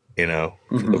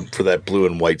 For that blue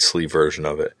and white sleeve version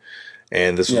of it.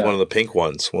 And this was one of the pink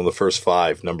ones, one of the first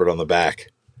 5 numbered on the back.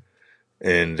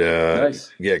 And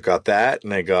nice. Got that,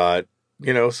 and I got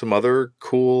some other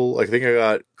cool. I think I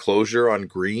got Closure on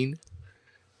green,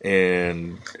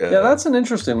 and that's an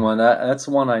interesting one. That's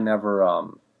one I never.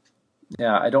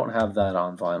 I don't have that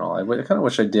on vinyl. I kind of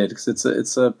wish I did, because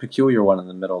it's a peculiar one in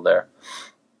the middle there.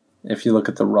 If you look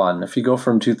at the run, if you go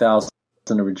from 2000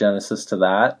 to Regenesis to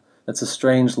that, it's a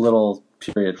strange little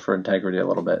period for Integrity a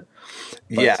little bit.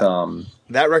 But,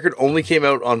 that record only came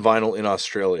out on vinyl in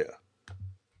Australia.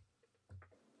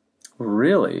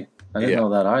 Really? I didn't know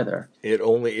that either.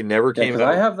 It never came out.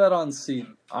 I have that on CD.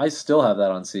 I still have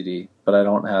that on CD, but I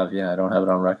don't have it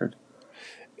on record.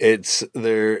 It's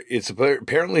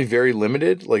apparently very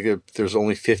limited. Like there's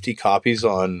only 50 copies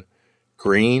on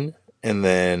green, and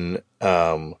then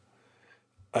I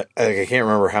can't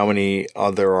remember how many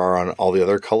there are on all the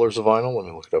other colors of vinyl. Let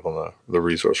me look it up on the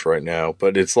resource right now.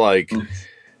 But it's like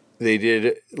they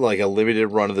did like a limited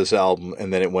run of this album,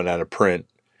 and then it went out of print.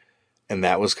 And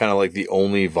that was kind of like the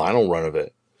only vinyl run of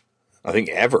it, I think,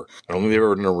 ever. I don't think they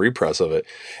ever done a repress of it.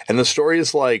 And the story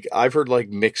is like, I've heard like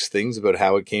mixed things about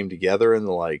how it came together, and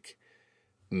like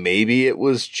maybe it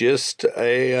was just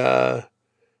a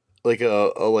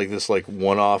this like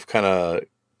one-off kind of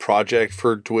project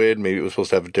for Dwid. Maybe it was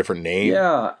supposed to have a different name.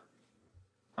 Yeah.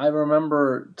 I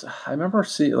remember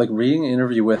seeing, like, reading an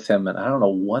interview with him, and I don't know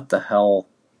what the hell.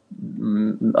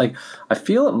 Like, I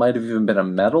feel it might have even been a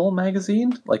metal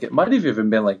magazine. Like, it might have even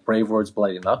been like Brave Words,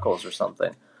 Bloody Knuckles or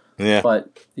something. Yeah.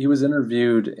 But he was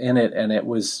interviewed in it, and it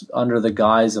was under the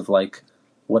guise of like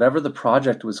whatever the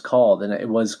project was called, and it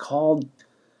was called,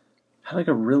 had like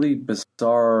a really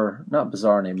bizarre, not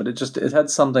bizarre name, but it had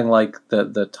something like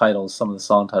the titles, some of the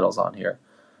song titles on here.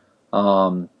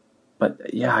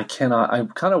 But yeah, I kind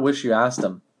of wish you asked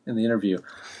him in the interview.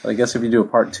 But I guess if you do a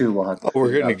part 2, we'll have to.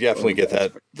 We're going to definitely get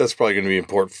that. That's probably going to be in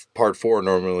part 4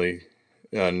 normally,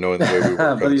 knowing the way we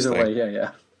work. But either way,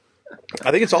 yeah.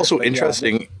 I think it's also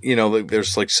interesting, like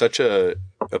there's like such a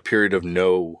period of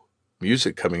no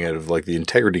music coming out of like the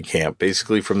Integrity camp,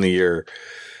 basically from the year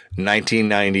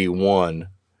 1991,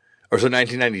 or so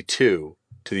 1992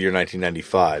 to the year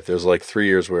 1995. There's like 3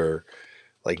 years where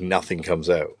like nothing comes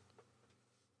out.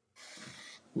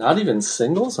 Not even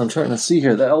singles? I'm trying to see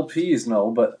here. The LPs,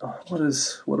 no, but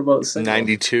what about singles?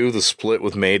 92, the split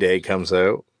with Mayday comes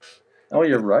out. Oh,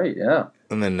 you're right, yeah.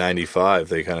 And then 95,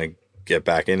 they kind of get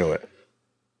back into it.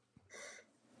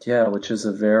 Yeah, which is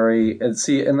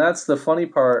and that's the funny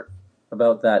part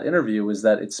about that interview, is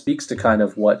that it speaks to kind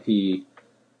of what he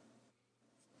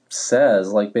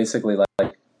says, like basically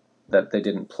like that they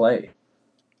didn't play.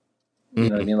 You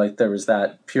know what I mean? Like there was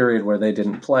that period where they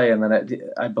didn't play, and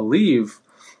then I believe,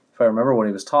 if I remember when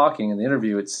he was talking in the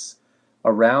interview, it's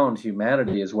around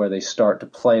Humanity is where they start to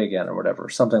play again or whatever,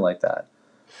 something like that.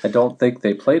 I don't think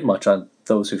they played much on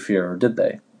Those Who Fear, or did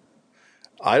they?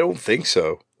 I don't think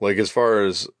so. Like as far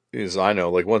as I know,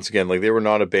 like once again, like they were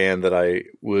not a band that I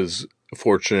was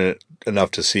fortunate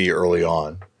enough to see early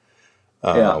on.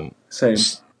 Same.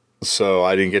 So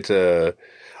I didn't get to.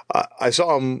 I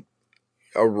saw them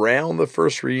around the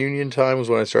first reunion time was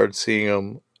when I started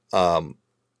seeing them.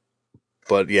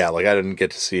 But yeah, like I didn't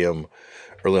get to see them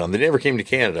early on. They never came to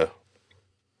Canada.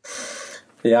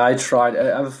 Yeah, I tried.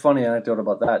 I have a funny anecdote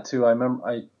about that too. I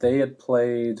remember they had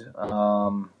played,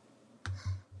 or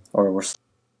were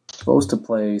supposed to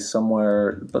play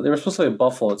somewhere, but they were supposed to play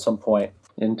Buffalo at some point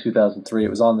in 2003. It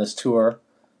was on this tour,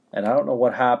 and I don't know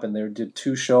what happened. They did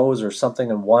 2 shows or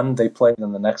something, and one they played,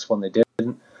 and the next one they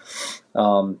didn't.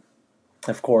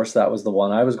 Of course, that was the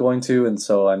one I was going to, and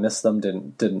so I missed them.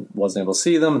 Wasn't able to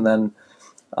see them, and then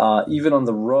even on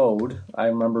the road, I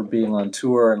remember being on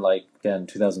tour in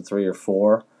 2003 or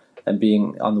 4, and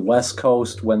being on the West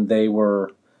Coast when we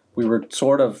were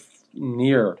sort of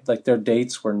near, like their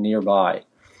dates were nearby,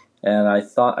 and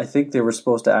I think they were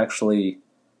supposed to actually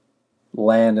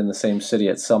land in the same city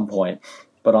at some point,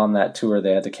 but on that tour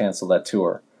they had to cancel that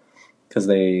tour because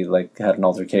they had an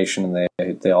altercation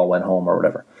and they all went home or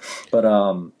whatever.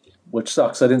 But which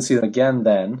sucks. I didn't see them again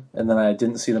then, and then I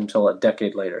didn't see them till a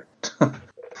decade later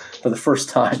for the first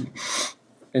time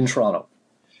in Toronto.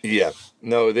 Yeah.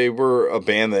 No, they were a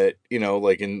band that,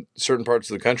 like in certain parts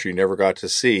of the country you never got to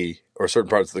see, or certain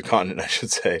parts of the continent, I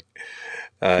should say,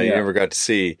 you never got to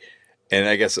see. And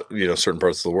I guess, certain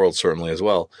parts of the world certainly as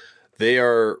well. They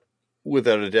are,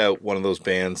 without a doubt, one of those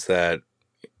bands that,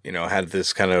 had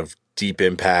this kind of deep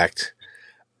impact,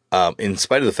 in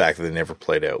spite of the fact that they never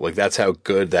played out. Like, that's how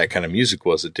good that kind of music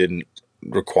was. It didn't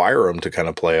require them to kind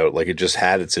of play out. Like, it just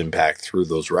had its impact through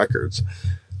those records.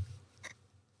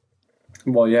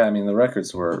 Well, yeah, I mean, the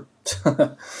records were,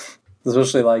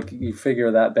 especially you figure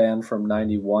that band from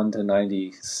 91 to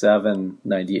 97,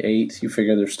 98, you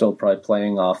figure they're still probably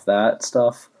playing off that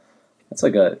stuff. That's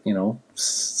like a,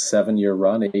 7-year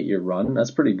run, 8-year run. That's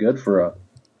pretty good for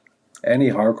any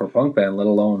hardcore punk band, let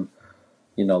alone,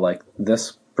 like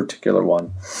this particular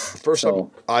one. First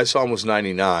time I saw them was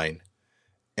 99,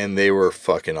 and they were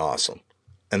fucking awesome.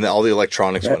 And all the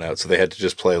electronics went out, so they had to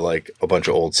just play a bunch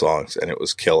of old songs, and it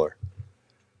was killer.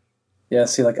 Yeah,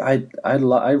 see,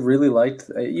 I really liked,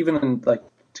 even in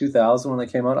 2000 when they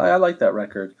came out, I liked that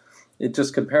record. It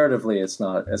just comparatively, it's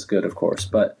not as good, of course,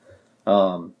 but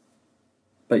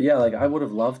yeah, I would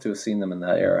have loved to have seen them in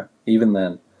that era, even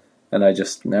then, and I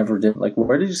just never did.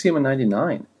 Where did you see them in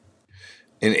 99?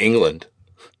 In England.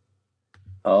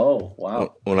 Oh,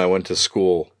 wow. When I went to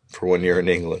school for 1 year in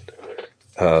England,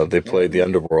 they played the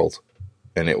Underworld,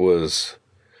 and it was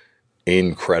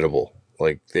incredible.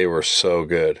 They were so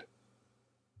good.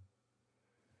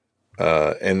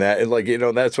 And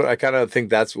that, that's what I kind of think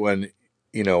that's when,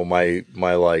 my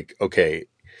okay,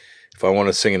 if I want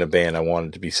to sing in a band, I want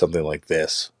it to be something like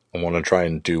this. I want to try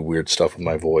and do weird stuff with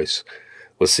my voice.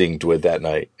 Was seeing Dwid that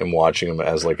night and watching him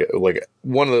as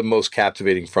one of the most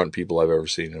captivating front people I've ever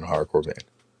seen in a hardcore band.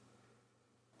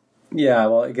 Yeah,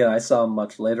 well, again, I saw him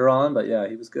much later on, but yeah,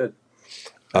 he was good.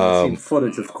 I've seen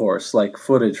footage, of course,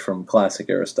 footage from classic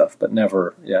era stuff, but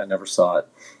never saw it,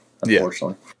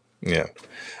 unfortunately. Yeah.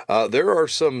 There are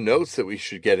some notes that we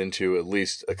should get into, at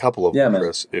least a couple of them,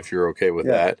 Chris, if you're okay with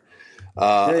that.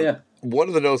 Yeah. One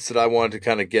of the notes that I wanted to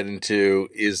kind of get into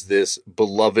is this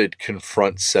beloved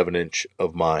Confront 7-inch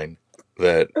of mine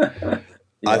that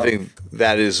I think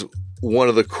that is one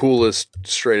of the coolest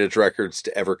straight edge records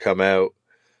to ever come out.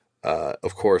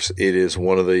 Of course, it is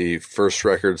one of the first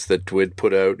records that Dwid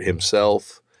put out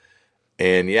himself.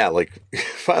 And yeah,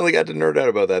 finally got to nerd out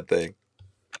about that thing.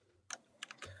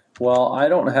 Well, I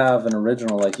don't have an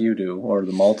original like you do, or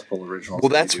the multiple originals.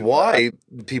 Well, that's why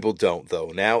people don't,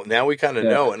 though. Now we kind of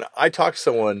know. And I talked to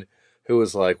someone who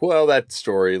was like, well, that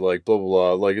story, blah,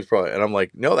 blah, blah, it's probably... And I'm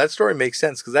like, no, that story makes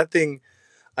sense, because I think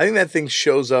that thing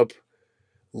shows up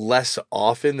less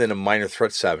often than a Minor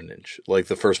Threat 7-inch,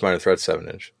 the first Minor Threat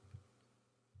 7-inch.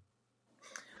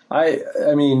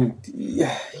 I mean,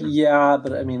 yeah,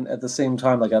 but I mean, at the same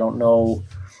time, I don't know.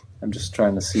 I'm just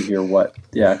trying to see here what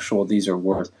the actual these are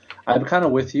worth. I'm kind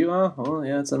of with you. Well,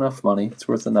 yeah, it's enough money. It's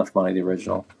worth enough money, the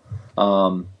original.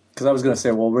 Because I was going to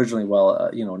say, well, originally,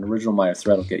 an original Minor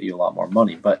Threat will get you a lot more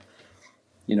money, but,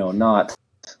 not,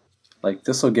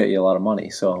 this will get you a lot of money.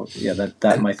 So, yeah,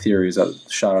 that my theory is a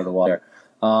shot out of the water.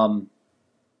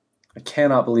 I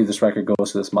cannot believe this record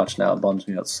goes for this much now. It bums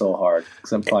me out so hard,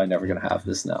 because I'm probably never going to have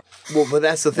this now. Well, but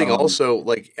that's the thing also,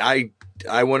 I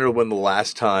wonder when the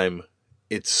last time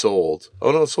it sold.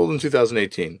 Oh, no, it sold in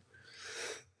 2018.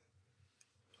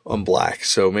 On black,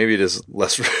 so maybe it is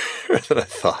less rare than I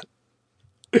thought.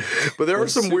 But there are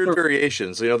It's some weird super.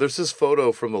 variations. There's this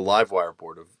photo from the Livewire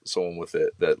board of someone with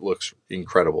it that looks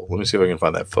incredible. Let me see if I can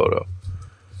find that photo.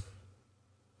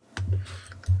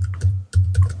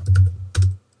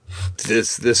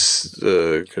 This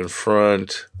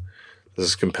confront. This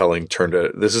is compelling.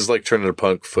 This is like Turn to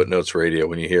Punk Footnotes radio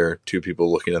when you hear two people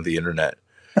looking at the internet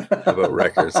about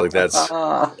records. Like that's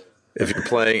if you're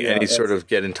playing any sort of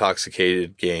get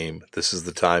intoxicated game, this is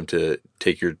the time to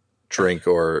take your drink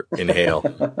or inhale.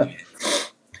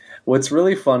 What's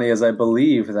really funny is I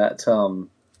believe that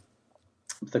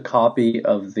the copy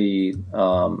of the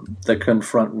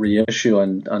Confront reissue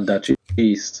on Dutch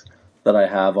East that I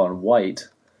have on white,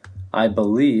 I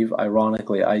believe,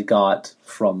 ironically, I got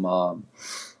from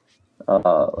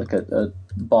like a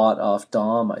bot off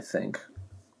Dom, I think.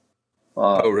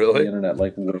 Oh, really? The internet,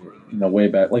 like way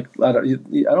back. Like I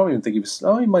don't even think he was.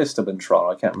 Oh, he might have still been in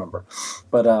Toronto. I can't remember.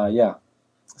 But yeah.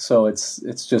 So it's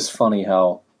just funny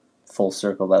how full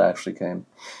circle that actually came.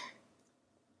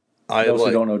 Those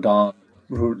who don't know, Dom,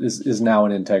 who is now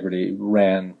in Integrity,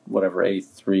 ran whatever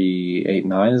A3,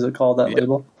 8-9 is it called, that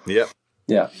label? Yep.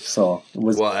 Yeah. So it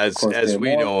was as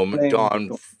we know him,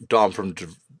 Dom from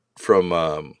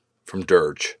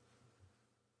Dirge.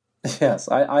 Yes,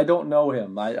 I don't know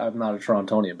him. I'm not a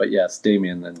Torontonian, but yes,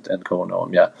 Damian and Co know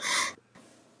him. Yeah.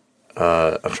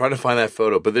 I'm trying to find that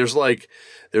photo, but there's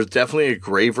definitely a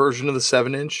gray version of the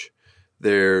 7-inch.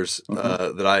 There's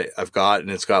that I've got, and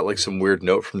it's got like some weird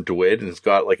note from Dwid, and it's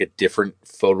got like a different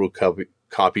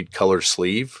photocopied color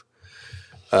sleeve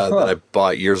that I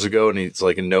bought years ago, and it's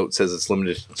like a note says it's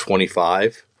limited to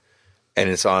 25, and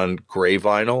it's on gray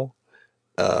vinyl,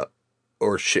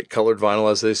 or shit colored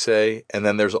vinyl, as they say. And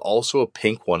then there's also a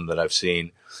pink one that I've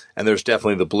seen, and there's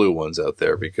definitely the blue ones out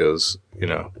there because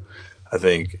I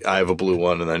think I have a blue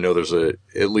one, and I know there's at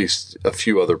least a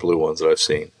few other blue ones that I've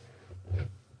seen.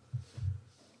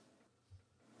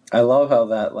 I love how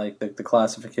that the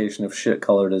classification of shit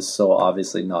colored is so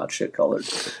obviously not shit colored.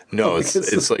 No,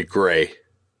 it's like gray.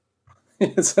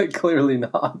 It's like clearly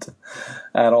not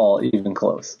at all even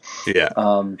close. Yeah.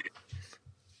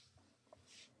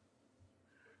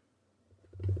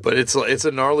 But it's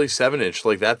a gnarly 7-inch.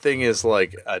 Like that thing is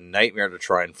like a nightmare to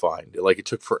try and find. Like it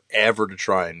took forever to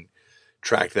try and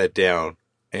track that down,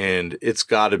 and it's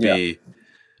got to be. Yeah.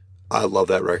 I love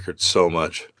that record so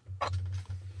much.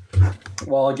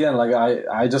 Well, again, like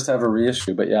I just have a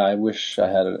reissue, but yeah, I wish I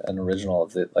had an original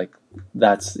of it. Like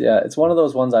it's one of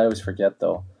those ones I always forget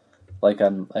though. Like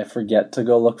I forget to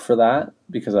go look for that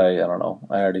because I don't know,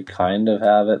 I already kind of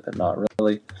have it, but not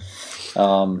really.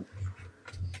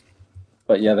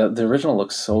 But yeah, the original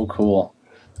looks so cool.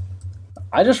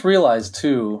 I just realized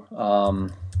too,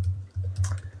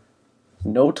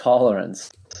 No Tolerance.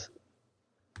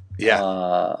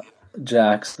 Yeah.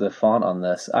 Jack's the font on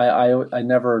this. I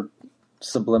never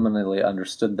subliminally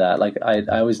understood that. Like I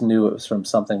always knew it was from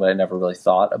something, but I never really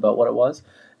thought about what it was.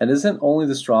 And isn't Only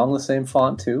the Strong the same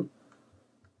font too?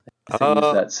 I think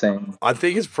it's that same. I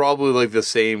think it's probably like the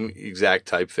same exact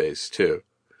typeface too.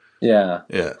 Yeah.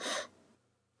 Yeah.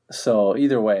 So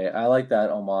either way, I like that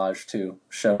homage too.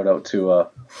 Shout out to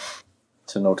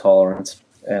No Tolerance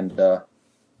and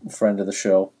friend of the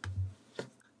show.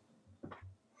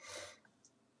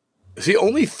 See,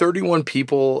 only 31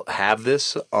 people have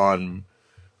this on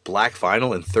black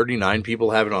vinyl, and 39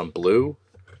 people have it on blue.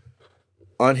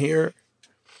 On here,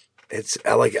 it's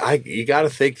like you got to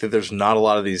think that there's not a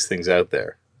lot of these things out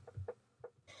there.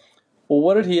 Well,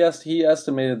 what did he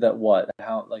estimated that what?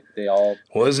 How they all?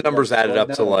 Well, his numbers added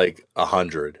up to like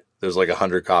 100. There's like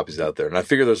 100 copies out there, and I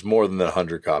figure there's more than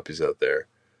 100 copies out there.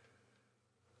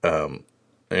 I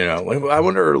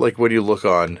wonder, like, when you look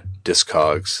on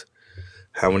Discogs,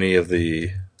 how many of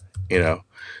the, I'm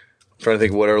trying to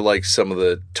think what are like some of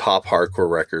the top hardcore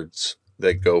records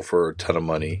that go for a ton of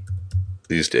money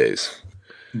these days.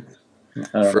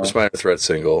 First Minor Threat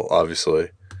single, obviously.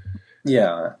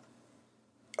 Yeah.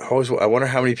 I wonder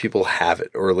how many people have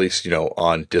it, or at least,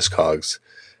 on Discogs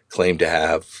claim to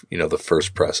have, the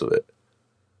first press of it.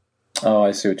 Oh,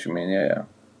 I see what you mean. Yeah.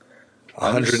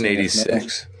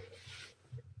 186.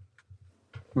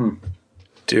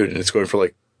 Dude, and it's going for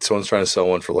like, someone's trying to sell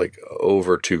one for like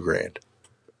over $2,000.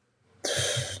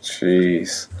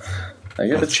 Jeez. I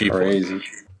guess it's crazy. One.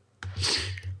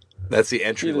 That's the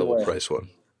entry level price one.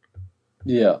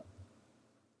 Yeah.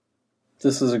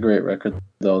 This is a great record,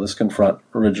 though. This Confront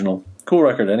original. Cool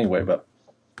record anyway, but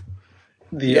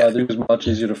the other is much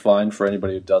easier to find for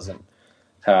anybody who doesn't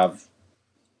have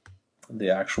the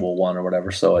actual one or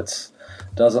whatever. So it's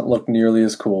doesn't look nearly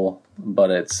as cool, but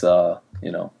it's, it'll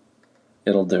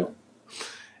do.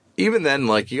 Even then,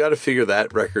 like, you got to figure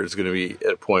that record is going to be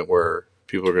at a point where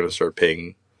people are going to start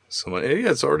paying some money.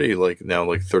 Yeah, it's already like now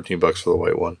like $13 for the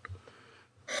white one.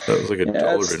 That was like a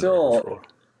dollar. It's still.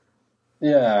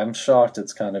 Yeah, I'm shocked.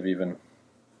 It's kind of even,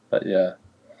 but yeah.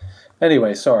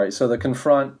 Anyway, sorry. So the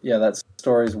confront. Yeah, that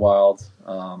story's wild.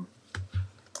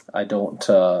 I don't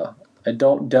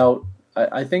doubt.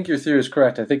 I think your theory is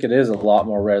correct. I think it is a lot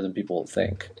more rare than people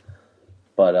think.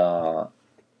 But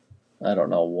I don't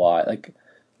know why. Like,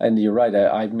 and you're right.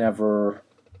 I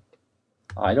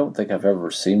don't think I've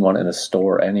ever seen one in a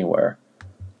store anywhere,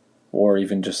 or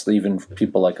even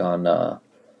people like on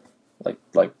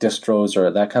like distros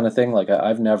or that kind of thing. Like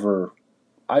I've never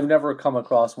come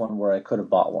across one where I could have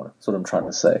bought one. That's what I'm trying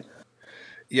to say.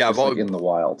 Yeah, I've like in the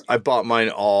wild. I bought mine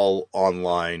all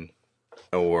online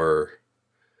or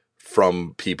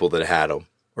from people that had them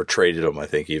or traded them. I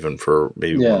think even for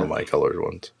maybe one of my colored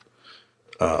ones.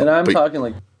 And I'm talking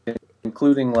like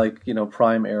including like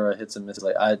prime era hits and misses.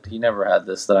 Like he never had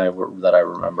this that I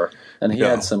remember, and he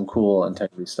had some cool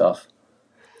integrity stuff.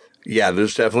 Yeah,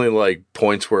 there's definitely like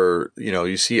points where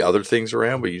you see other things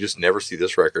around, but you just never see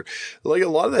this record. Like a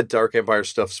lot of that Dark Empire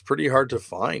stuff is pretty hard to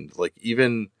find. Like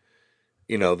even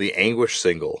the Anguish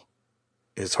single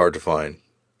is hard to find.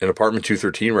 An Apartment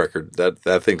 213 record,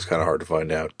 that thing's kind of hard to find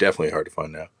now. Definitely hard to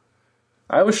find now.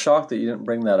 I was shocked that you didn't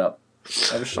bring that up.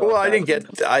 Well, I didn't get.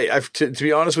 To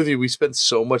be honest with you, we spent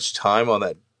so much time on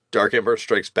that Dark Empire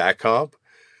Strikes Back comp.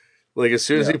 Like as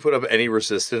soon as he put up any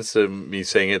resistance to me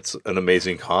saying it's an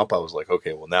amazing comp, I was like,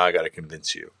 okay, well now I got to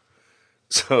convince you.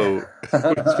 So we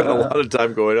spent a lot of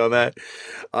time going on that.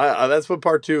 That's what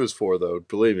part 2 is for, though.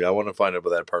 Believe me, I want to find out about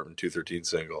that Apartment 213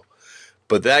 single.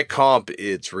 But that comp,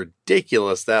 it's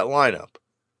ridiculous. That lineup.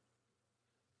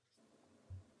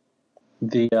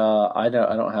 I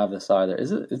don't have this either.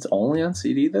 Is it? It's only on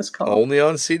CD. This comp only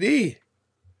on CD.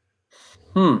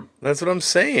 That's what I'm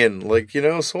saying. Like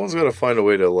someone's got to find a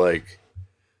way to like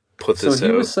put this. So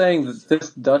he was saying that this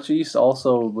Dutch East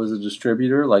also was a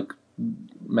distributor, like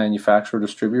manufacturer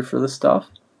distributor for this stuff.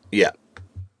 Yeah.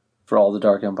 For all the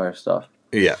Dark Empire stuff.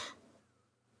 Yeah.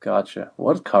 Gotcha.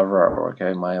 What cover artwork?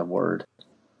 My word.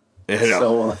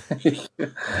 So, the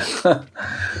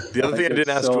other thing I didn't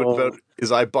ask Dwid about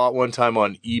is I bought one time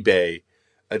on eBay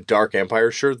a Dark Empire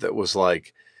shirt that was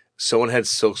like someone had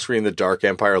silkscreened the Dark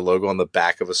Empire logo on the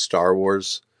back of a Star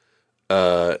Wars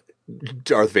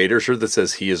Darth Vader shirt that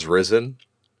says "He is risen."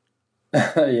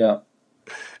 Yeah.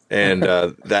 And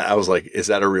that I was like, is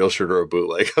that a real shirt or a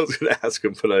bootleg? I was going to ask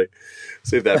him, but I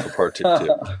saved that for part 2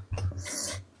 too.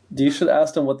 You should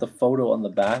ask him what the photo on the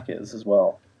back is as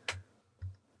well.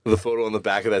 The photo on the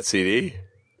back of that CD?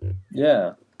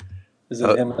 Yeah. Is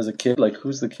it him as a kid? Like,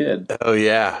 who's the kid? Oh,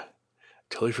 yeah.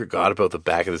 Totally forgot about the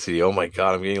back of the CD. Oh, my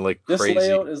God. I'm getting, like, crazy. This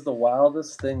layout is the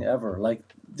wildest thing ever. Like,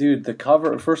 dude, the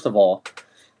cover, first of all,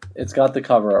 it's got the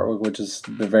cover artwork, which is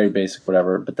the very basic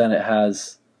whatever, but then it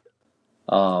has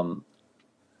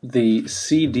the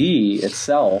CD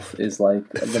itself is, like,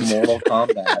 the Mortal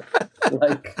Kombat,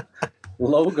 like,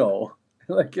 logo.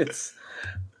 Like, it's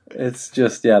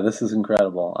just, this is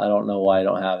incredible. I don't know why I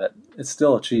don't have it. It's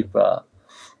still a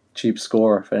cheap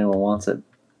score if anyone wants it.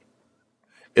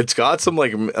 It's got some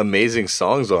like amazing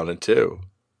songs on it too.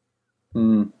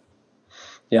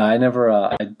 Yeah, I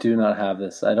do not have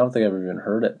this. I don't think I've even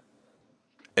heard it.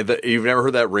 You've never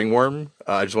heard that Ringworm?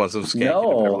 I just want some skanking. No,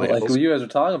 like what you guys are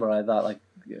talking about, I thought like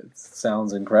it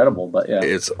sounds incredible, but yeah.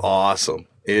 It's awesome.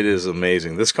 It is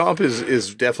amazing. This comp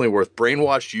is definitely worth.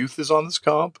 Brainwashed Youth is on this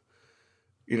comp.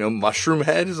 Mushroom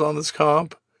Head is on this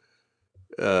comp.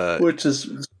 Which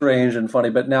is strange and funny,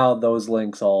 but now those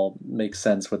links all make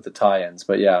sense with the tie-ins.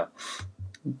 But yeah,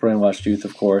 Brainwashed Youth,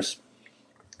 of course.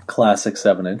 Classic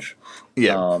 7-inch.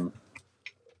 Yeah.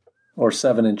 Or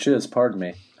 7 inches, pardon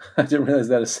me. I didn't realize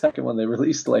that a second one they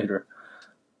released later.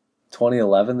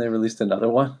 2011, they released another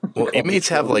one. Well, Inmates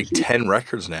have like 10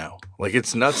 records now. Like,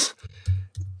 it's nuts.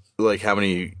 Like, how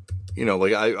many...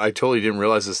 like I totally didn't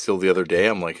realize this till the other day.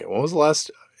 I'm like, when was the last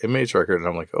Inmates record? And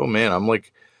I'm like, oh man, I'm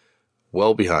like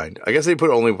well behind. I guess they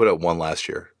only put out one last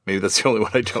year. Maybe that's the only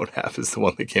one I don't have is the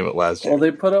one that came out last year. Well,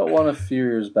 they put out one a few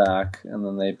years back, and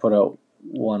then they put out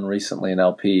one recently in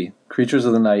LP. Creatures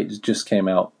of the Night just came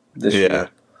out this year.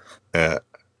 Yeah.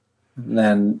 And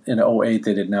then in 2008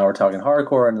 they did Now We're Talking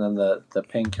Hardcore, and then the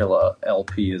Painkiller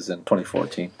LP is in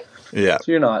 2014. Yeah.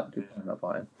 So you're not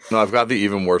buying. No, I've got the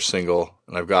Even Worse single,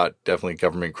 and I've got definitely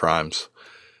Government Crimes.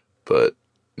 But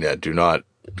yeah, it's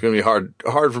going to be hard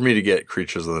for me to get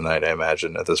Creatures of the Night, I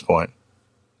imagine, at this point.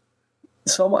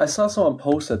 So I saw someone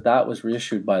post that was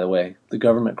reissued, by the way. The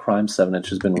Government Crimes 7-inch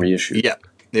has been reissued. Yeah,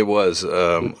 it was.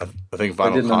 I think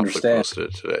Vinyl Conflict posted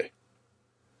it today.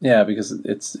 Yeah, because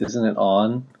isn't it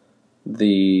on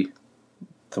the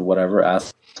the whatever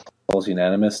Assholes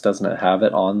Unanimous doesn't have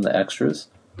it on the extras,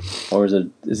 or is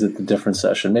it the different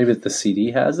session? Maybe the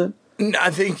CD has it.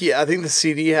 I think the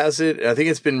CD has it. I think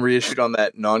it's been reissued on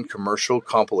that non-commercial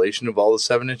compilation of all the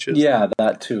 7-inches. Yeah,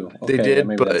 that too. Okay, they did, yeah,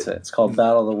 maybe but that's it. It's called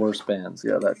Battle of the Worst Bands.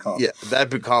 Yeah, that comp. Yeah,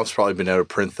 that comp's probably been out of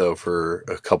print though for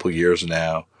a couple years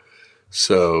now.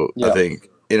 So I think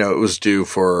it was due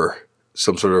for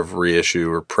some sort of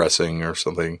reissue or pressing or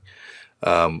something.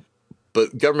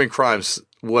 But Government Crimes,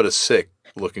 what a sick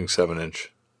looking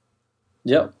 7-inch.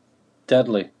 Yep,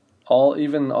 deadly.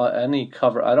 Even any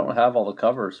cover. I don't have all the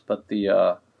covers, but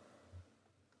the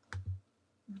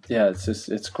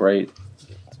it's great.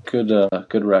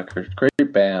 Good record.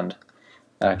 Great band.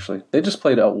 Actually, they just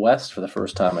played out west for the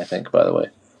first time, I think. By the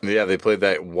way. Yeah, they played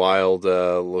that wild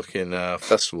looking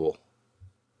festival.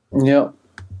 Yep.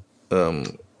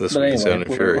 This week in Sound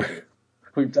and Fury.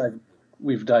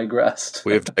 We've digressed.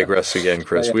 We have digressed again,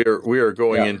 Chris. Yeah. We are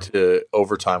going into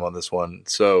overtime on this one,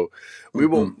 so we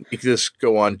won't make this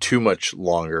go on too much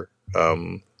longer.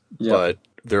 But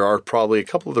there are probably a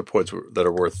couple other points that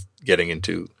are worth getting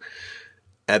into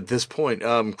at this point.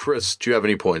 Chris, do you have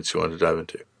any points you want to dive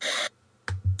into?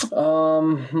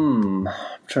 I'm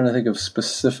trying to think of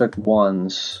specific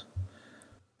ones.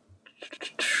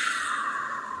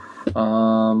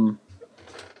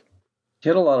 He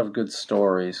had a lot of good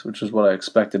stories, which is what I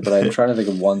expected, but I'm trying to think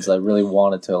of ones I really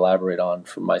wanted to elaborate on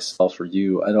for myself or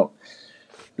you.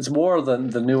 It's more than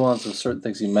the nuance of certain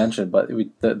things you mentioned, but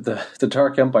the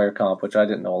Dark Empire comp, which I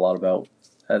didn't know a lot about,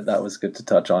 that was good to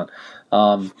touch on.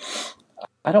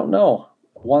 I don't know.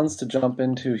 Ones to jump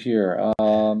into here.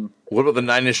 What about the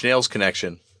Nine Inch Nails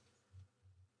connection?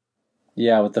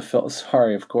 Yeah, with the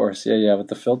sorry, of course. Yeah, with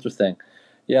the filter thing.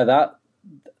 Yeah, that.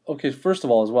 Okay, first of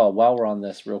all, as well, while we're on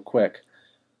this, real quick,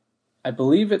 I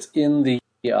believe it's in the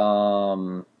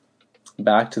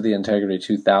Back to the Integrity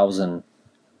 2000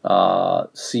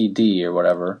 CD or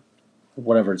whatever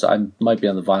it's. I might be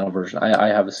on the vinyl version. I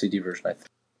have a CD version, I think,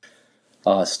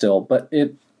 still, but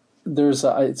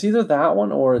it's either that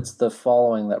one or it's the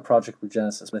following, that Project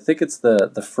Regenesis. I think it's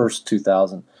the first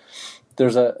 2000.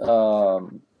 There's a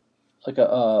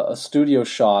studio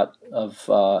shot of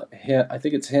him. I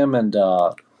think it's him and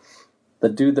the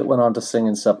dude that went on to sing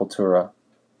in Sepultura.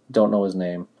 Don't know his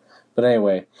name, but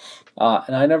anyway,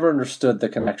 and I never understood the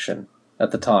connection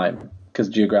at the time because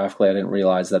geographically I didn't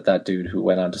realize that dude who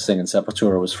went on to sing in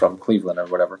Sepultura was from Cleveland or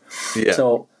whatever. Yeah.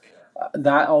 So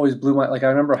that always blew my, I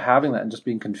remember having that and just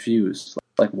being confused.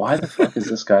 Like, why the fuck is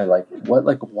this guy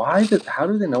what? How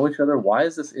do they know each other? Why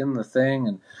is this in the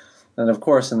thing? And of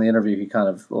course, in the interview, he kind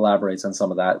of elaborates on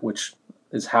some of that, which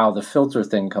is how the filter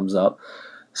thing comes up.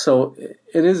 So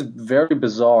it is very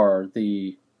bizarre.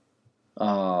 Those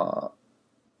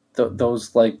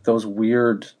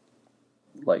weird,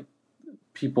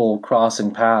 people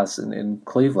crossing paths in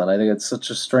Cleveland. I think it's such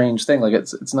a strange thing.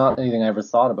 It's not anything I ever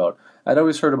thought about. I'd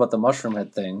always heard about the mushroom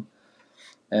head thing,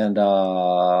 and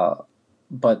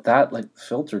but that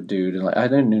filter dude, and I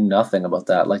didn't knew nothing about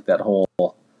that.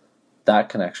 That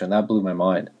connection that blew my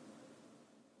mind.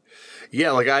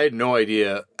 Yeah, I had no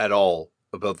idea at all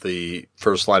about the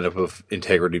first lineup of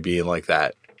Integrity being like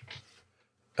that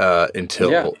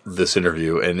until this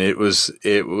interview, and it was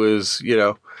it's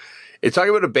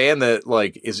talking about a band that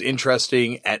is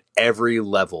interesting at every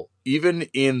level, even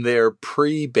in their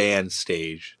pre-band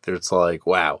stage. It's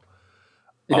wow,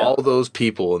 all those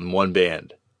people in one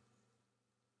band.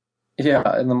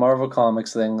 Yeah, in the Marvel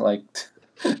Comics thing,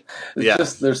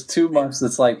 just there's too much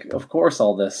that's of course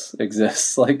all this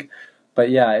exists. But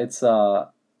yeah, it's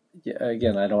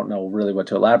again, I don't know really what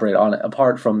to elaborate on it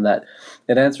apart from that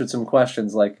it answered some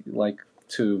questions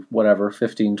to whatever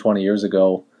 15, 20 years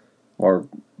ago, or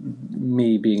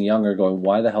me being younger going,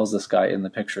 why the hell's this guy in the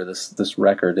picture, this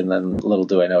record? And then little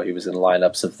do I know he was in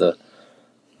lineups of the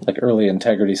early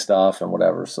Integrity stuff and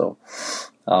whatever. So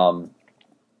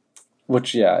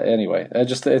anyway,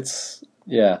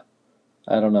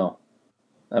 I don't know.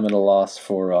 I'm at a loss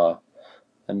for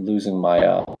I'm losing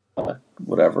my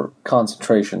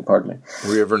concentration, pardon me.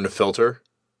 Were you ever in the Filter?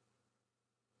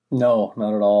 No,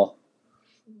 not at all.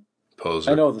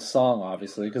 Poser. I know the song,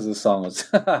 obviously, because the song was...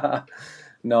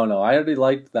 No, I already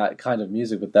liked that kind of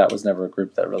music, but that was never a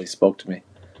group that really spoke to me.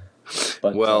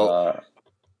 But,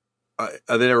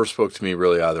 they never spoke to me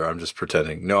really either. I'm just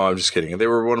pretending. No, I'm just kidding. They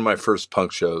were one of my first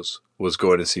punk shows, was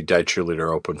going to see Die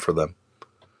Cheerleader open for them.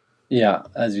 Yeah,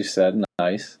 as you said,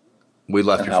 nice. We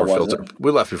left before Filter.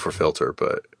 We left before Filter,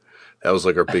 but that was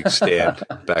our big stand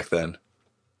back then.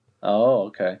 Oh,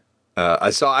 okay.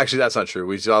 Actually, that's not true.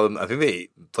 We saw them, I think they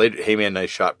played Hey Man, Nice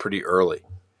Shot pretty early.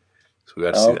 So we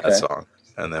got to see that song.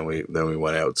 And then we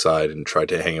went outside and tried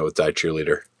to hang out with Die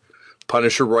Cheerleader.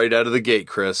 Punish her right out of the gate,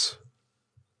 Chris.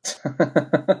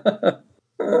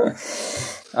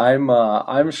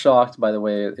 I'm shocked, by the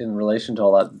way, in relation to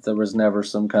all that there was never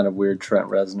some kind of weird Trent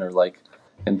Reznor like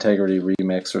Integrity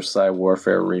remix or Psy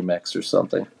Warfare remix or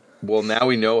something. Well, now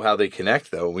we know how they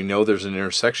connect, though. We know there's an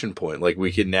intersection point. Like,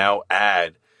 we can now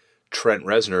add Trent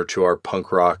Reznor to our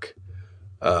punk rock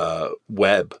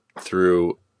web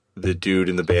through the dude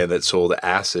in the band that sold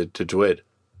acid to Dwid.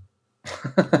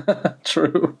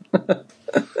 True.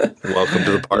 Welcome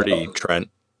to the party, Trent.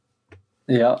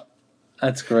 Yeah,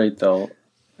 that's great though.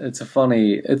 It's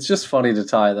just funny to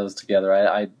tie those together.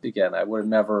 I would have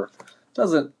never.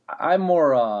 I'm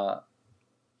more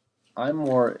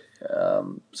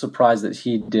surprised that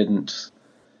he didn't.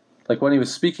 Like when he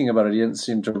was speaking about it, he didn't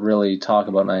seem to really talk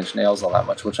about Nine Inch Nails all that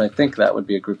much, which I think that would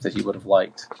be a group that he would have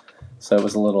liked. So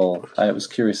I was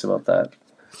curious about that.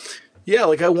 Yeah,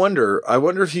 like I wonder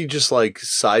if he just like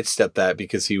sidestepped that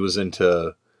because he was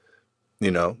into,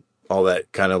 all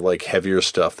that kind of like heavier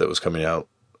stuff that was coming out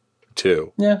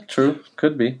too. Yeah, true.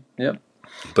 Could be. Yep.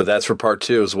 But that's for part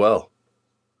 2 as well.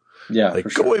 Yeah, like for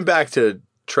sure. Going back to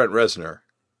Trent Reznor.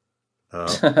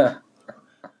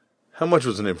 How much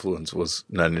was an influence was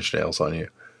Nine Inch Nails on you?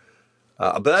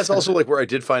 But that's also like where I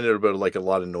did find out about like a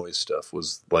lot of noise stuff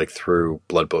was like through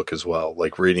Blood Book as well.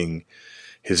 Like reading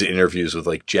his interviews with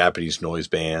like Japanese noise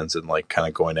bands and like kind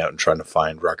of going out and trying to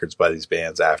find records by these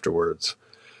bands afterwards.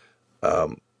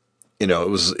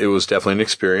 It was definitely an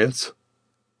experience,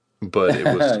 but it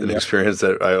was an experience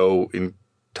that I owe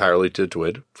entirely to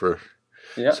Dwid for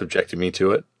subjecting me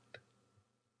to it.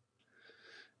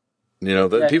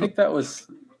 I think that was.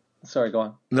 Sorry, go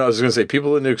on. No, I was going to say,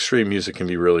 people into extreme music can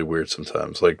be really weird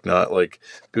sometimes. Like, not like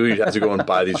people you have to go and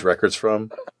buy these records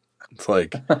from. It's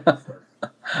like,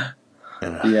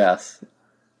 yes,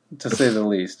 to say the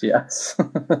least. Yes.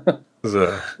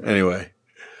 So, anyway,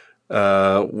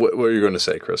 what were you going to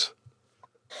say, Chris?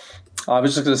 I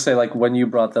was just going to say, like, when you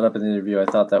brought that up in the interview, I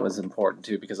thought that was important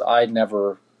too, because I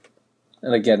never,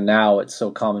 and again, now it's so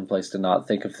commonplace to not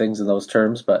think of things in those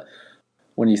terms, but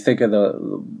when you think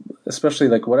of especially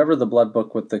like whatever the Blood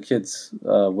Book with the kids,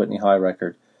 Whitney High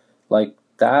record, like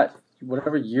that,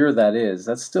 whatever year that is,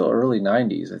 that's still early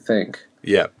 90s, I think.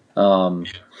 Yeah.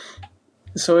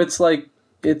 So it's like,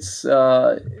 it's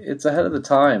ahead of the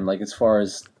time, like as far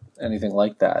as anything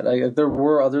like that. There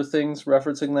were other things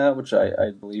referencing that, which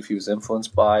I believe he was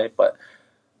influenced by, but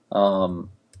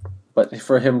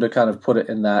for him to kind of put it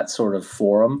in that sort of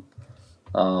forum,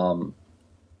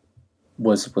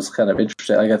 was kind of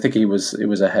interesting. Like I think it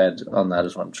was ahead on that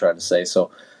is what I'm trying to say. So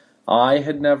I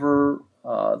had never.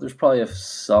 There's probably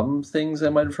some things I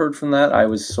might have heard from that. I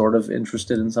was sort of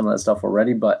interested in some of that stuff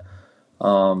already, but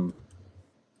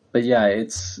yeah,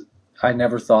 I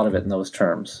never thought of it in those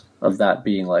terms of that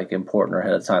being like important or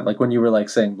ahead of time. Like when you were like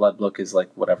saying Blood Book is like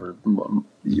whatever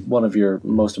one of your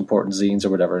most important zines or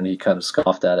whatever, and he kind of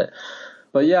scoffed at it.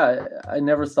 But yeah, I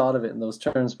never thought of it in those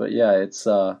terms. But yeah, it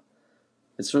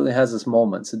certainly has its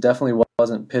moments. It definitely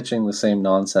wasn't pitching the same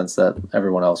nonsense that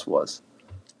everyone else was.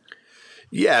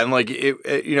 Yeah, and like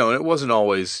it wasn't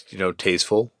always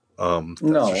tasteful. That's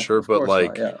for sure. But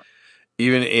like,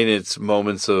 even in its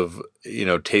moments of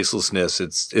tastelessness,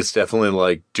 it's definitely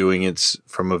like doing it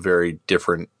from a very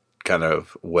different kind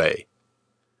of way.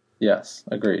 Yes,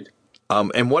 agreed.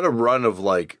 And what a run of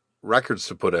like records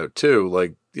to put out too,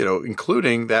 like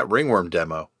including that Ringworm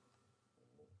demo.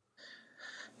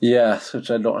 Yes,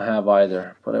 which I don't have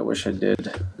either, but I wish I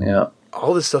did. Yeah.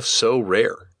 All this stuff's so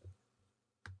rare.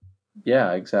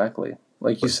 Yeah, exactly.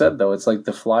 Like you said, though, it's like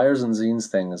the flyers and zines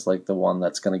thing is like the one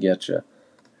that's going to get you.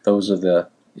 Those are the,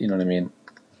 you know what I mean?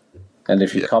 And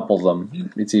if you couple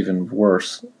them, it's even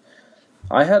worse.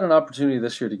 I had an opportunity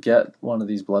this year to get one of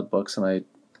these Blood Books, and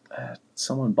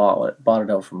someone bought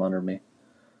it out from under me.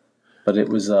 But it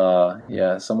was,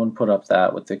 someone put up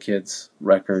that with the kids'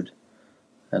 record,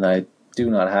 and I do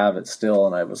not have it still,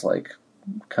 and I was like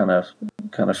kind of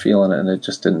feeling it, and it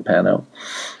just didn't pan out.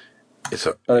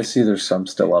 But I see there's some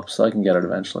still up, so I can get it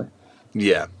eventually.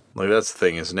 Yeah, like that's the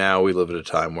thing is now we live at a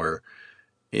time where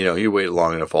you wait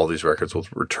long enough, all these records will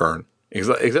return,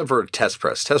 except for test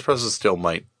press. Test presses still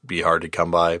might be hard to come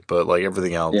by, but like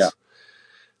everything else,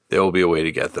 there will be a way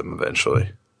to get them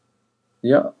eventually.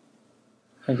 Yeah,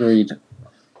 agreed.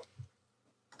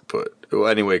 But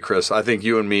anyway, Chris, I think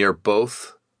you and me are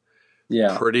both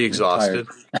pretty exhausted.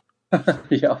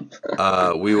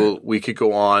 We could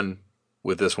go on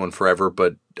with this one forever,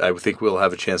 but I think we'll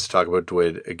have a chance to talk about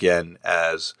Dwid again,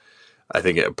 as I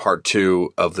think part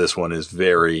 2 of this one is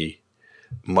very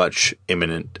much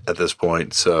imminent at this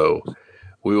point. So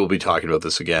we will be talking about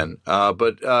this again.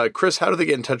 But Chris, how do they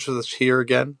get in touch with us here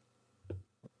again?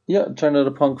 Yeah,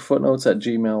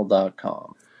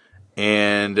 turnitopunkfootnotes@gmail.com.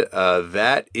 And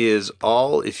that is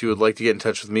all. If you would like to get in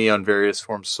touch with me on various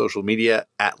forms of social media,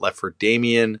 at Lefford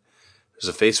Damian. There's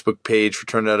a Facebook page for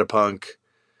Turn Out a Punk.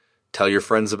 Tell your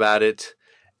friends about it.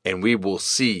 And we will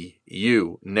see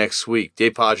you next week.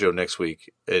 Dave Paggio next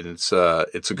week. And it's a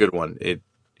good one. It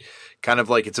kind of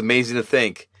like, it's amazing to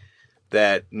think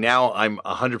that now I'm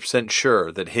 100%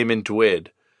 sure that him and Dwid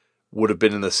would have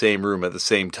been in the same room at the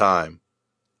same time.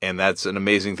 And that's an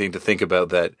amazing thing to think about,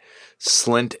 that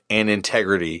Slint and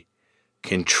Integrity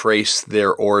can trace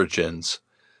their origins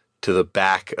to the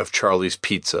back of Charlie's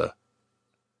Pizza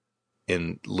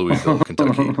in Louisville,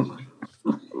 Kentucky.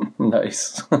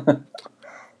 Nice.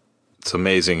 It's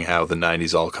amazing how the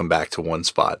 90s all come back to one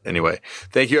spot. Anyway,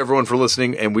 thank you everyone for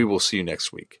listening, and we will see you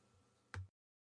next week.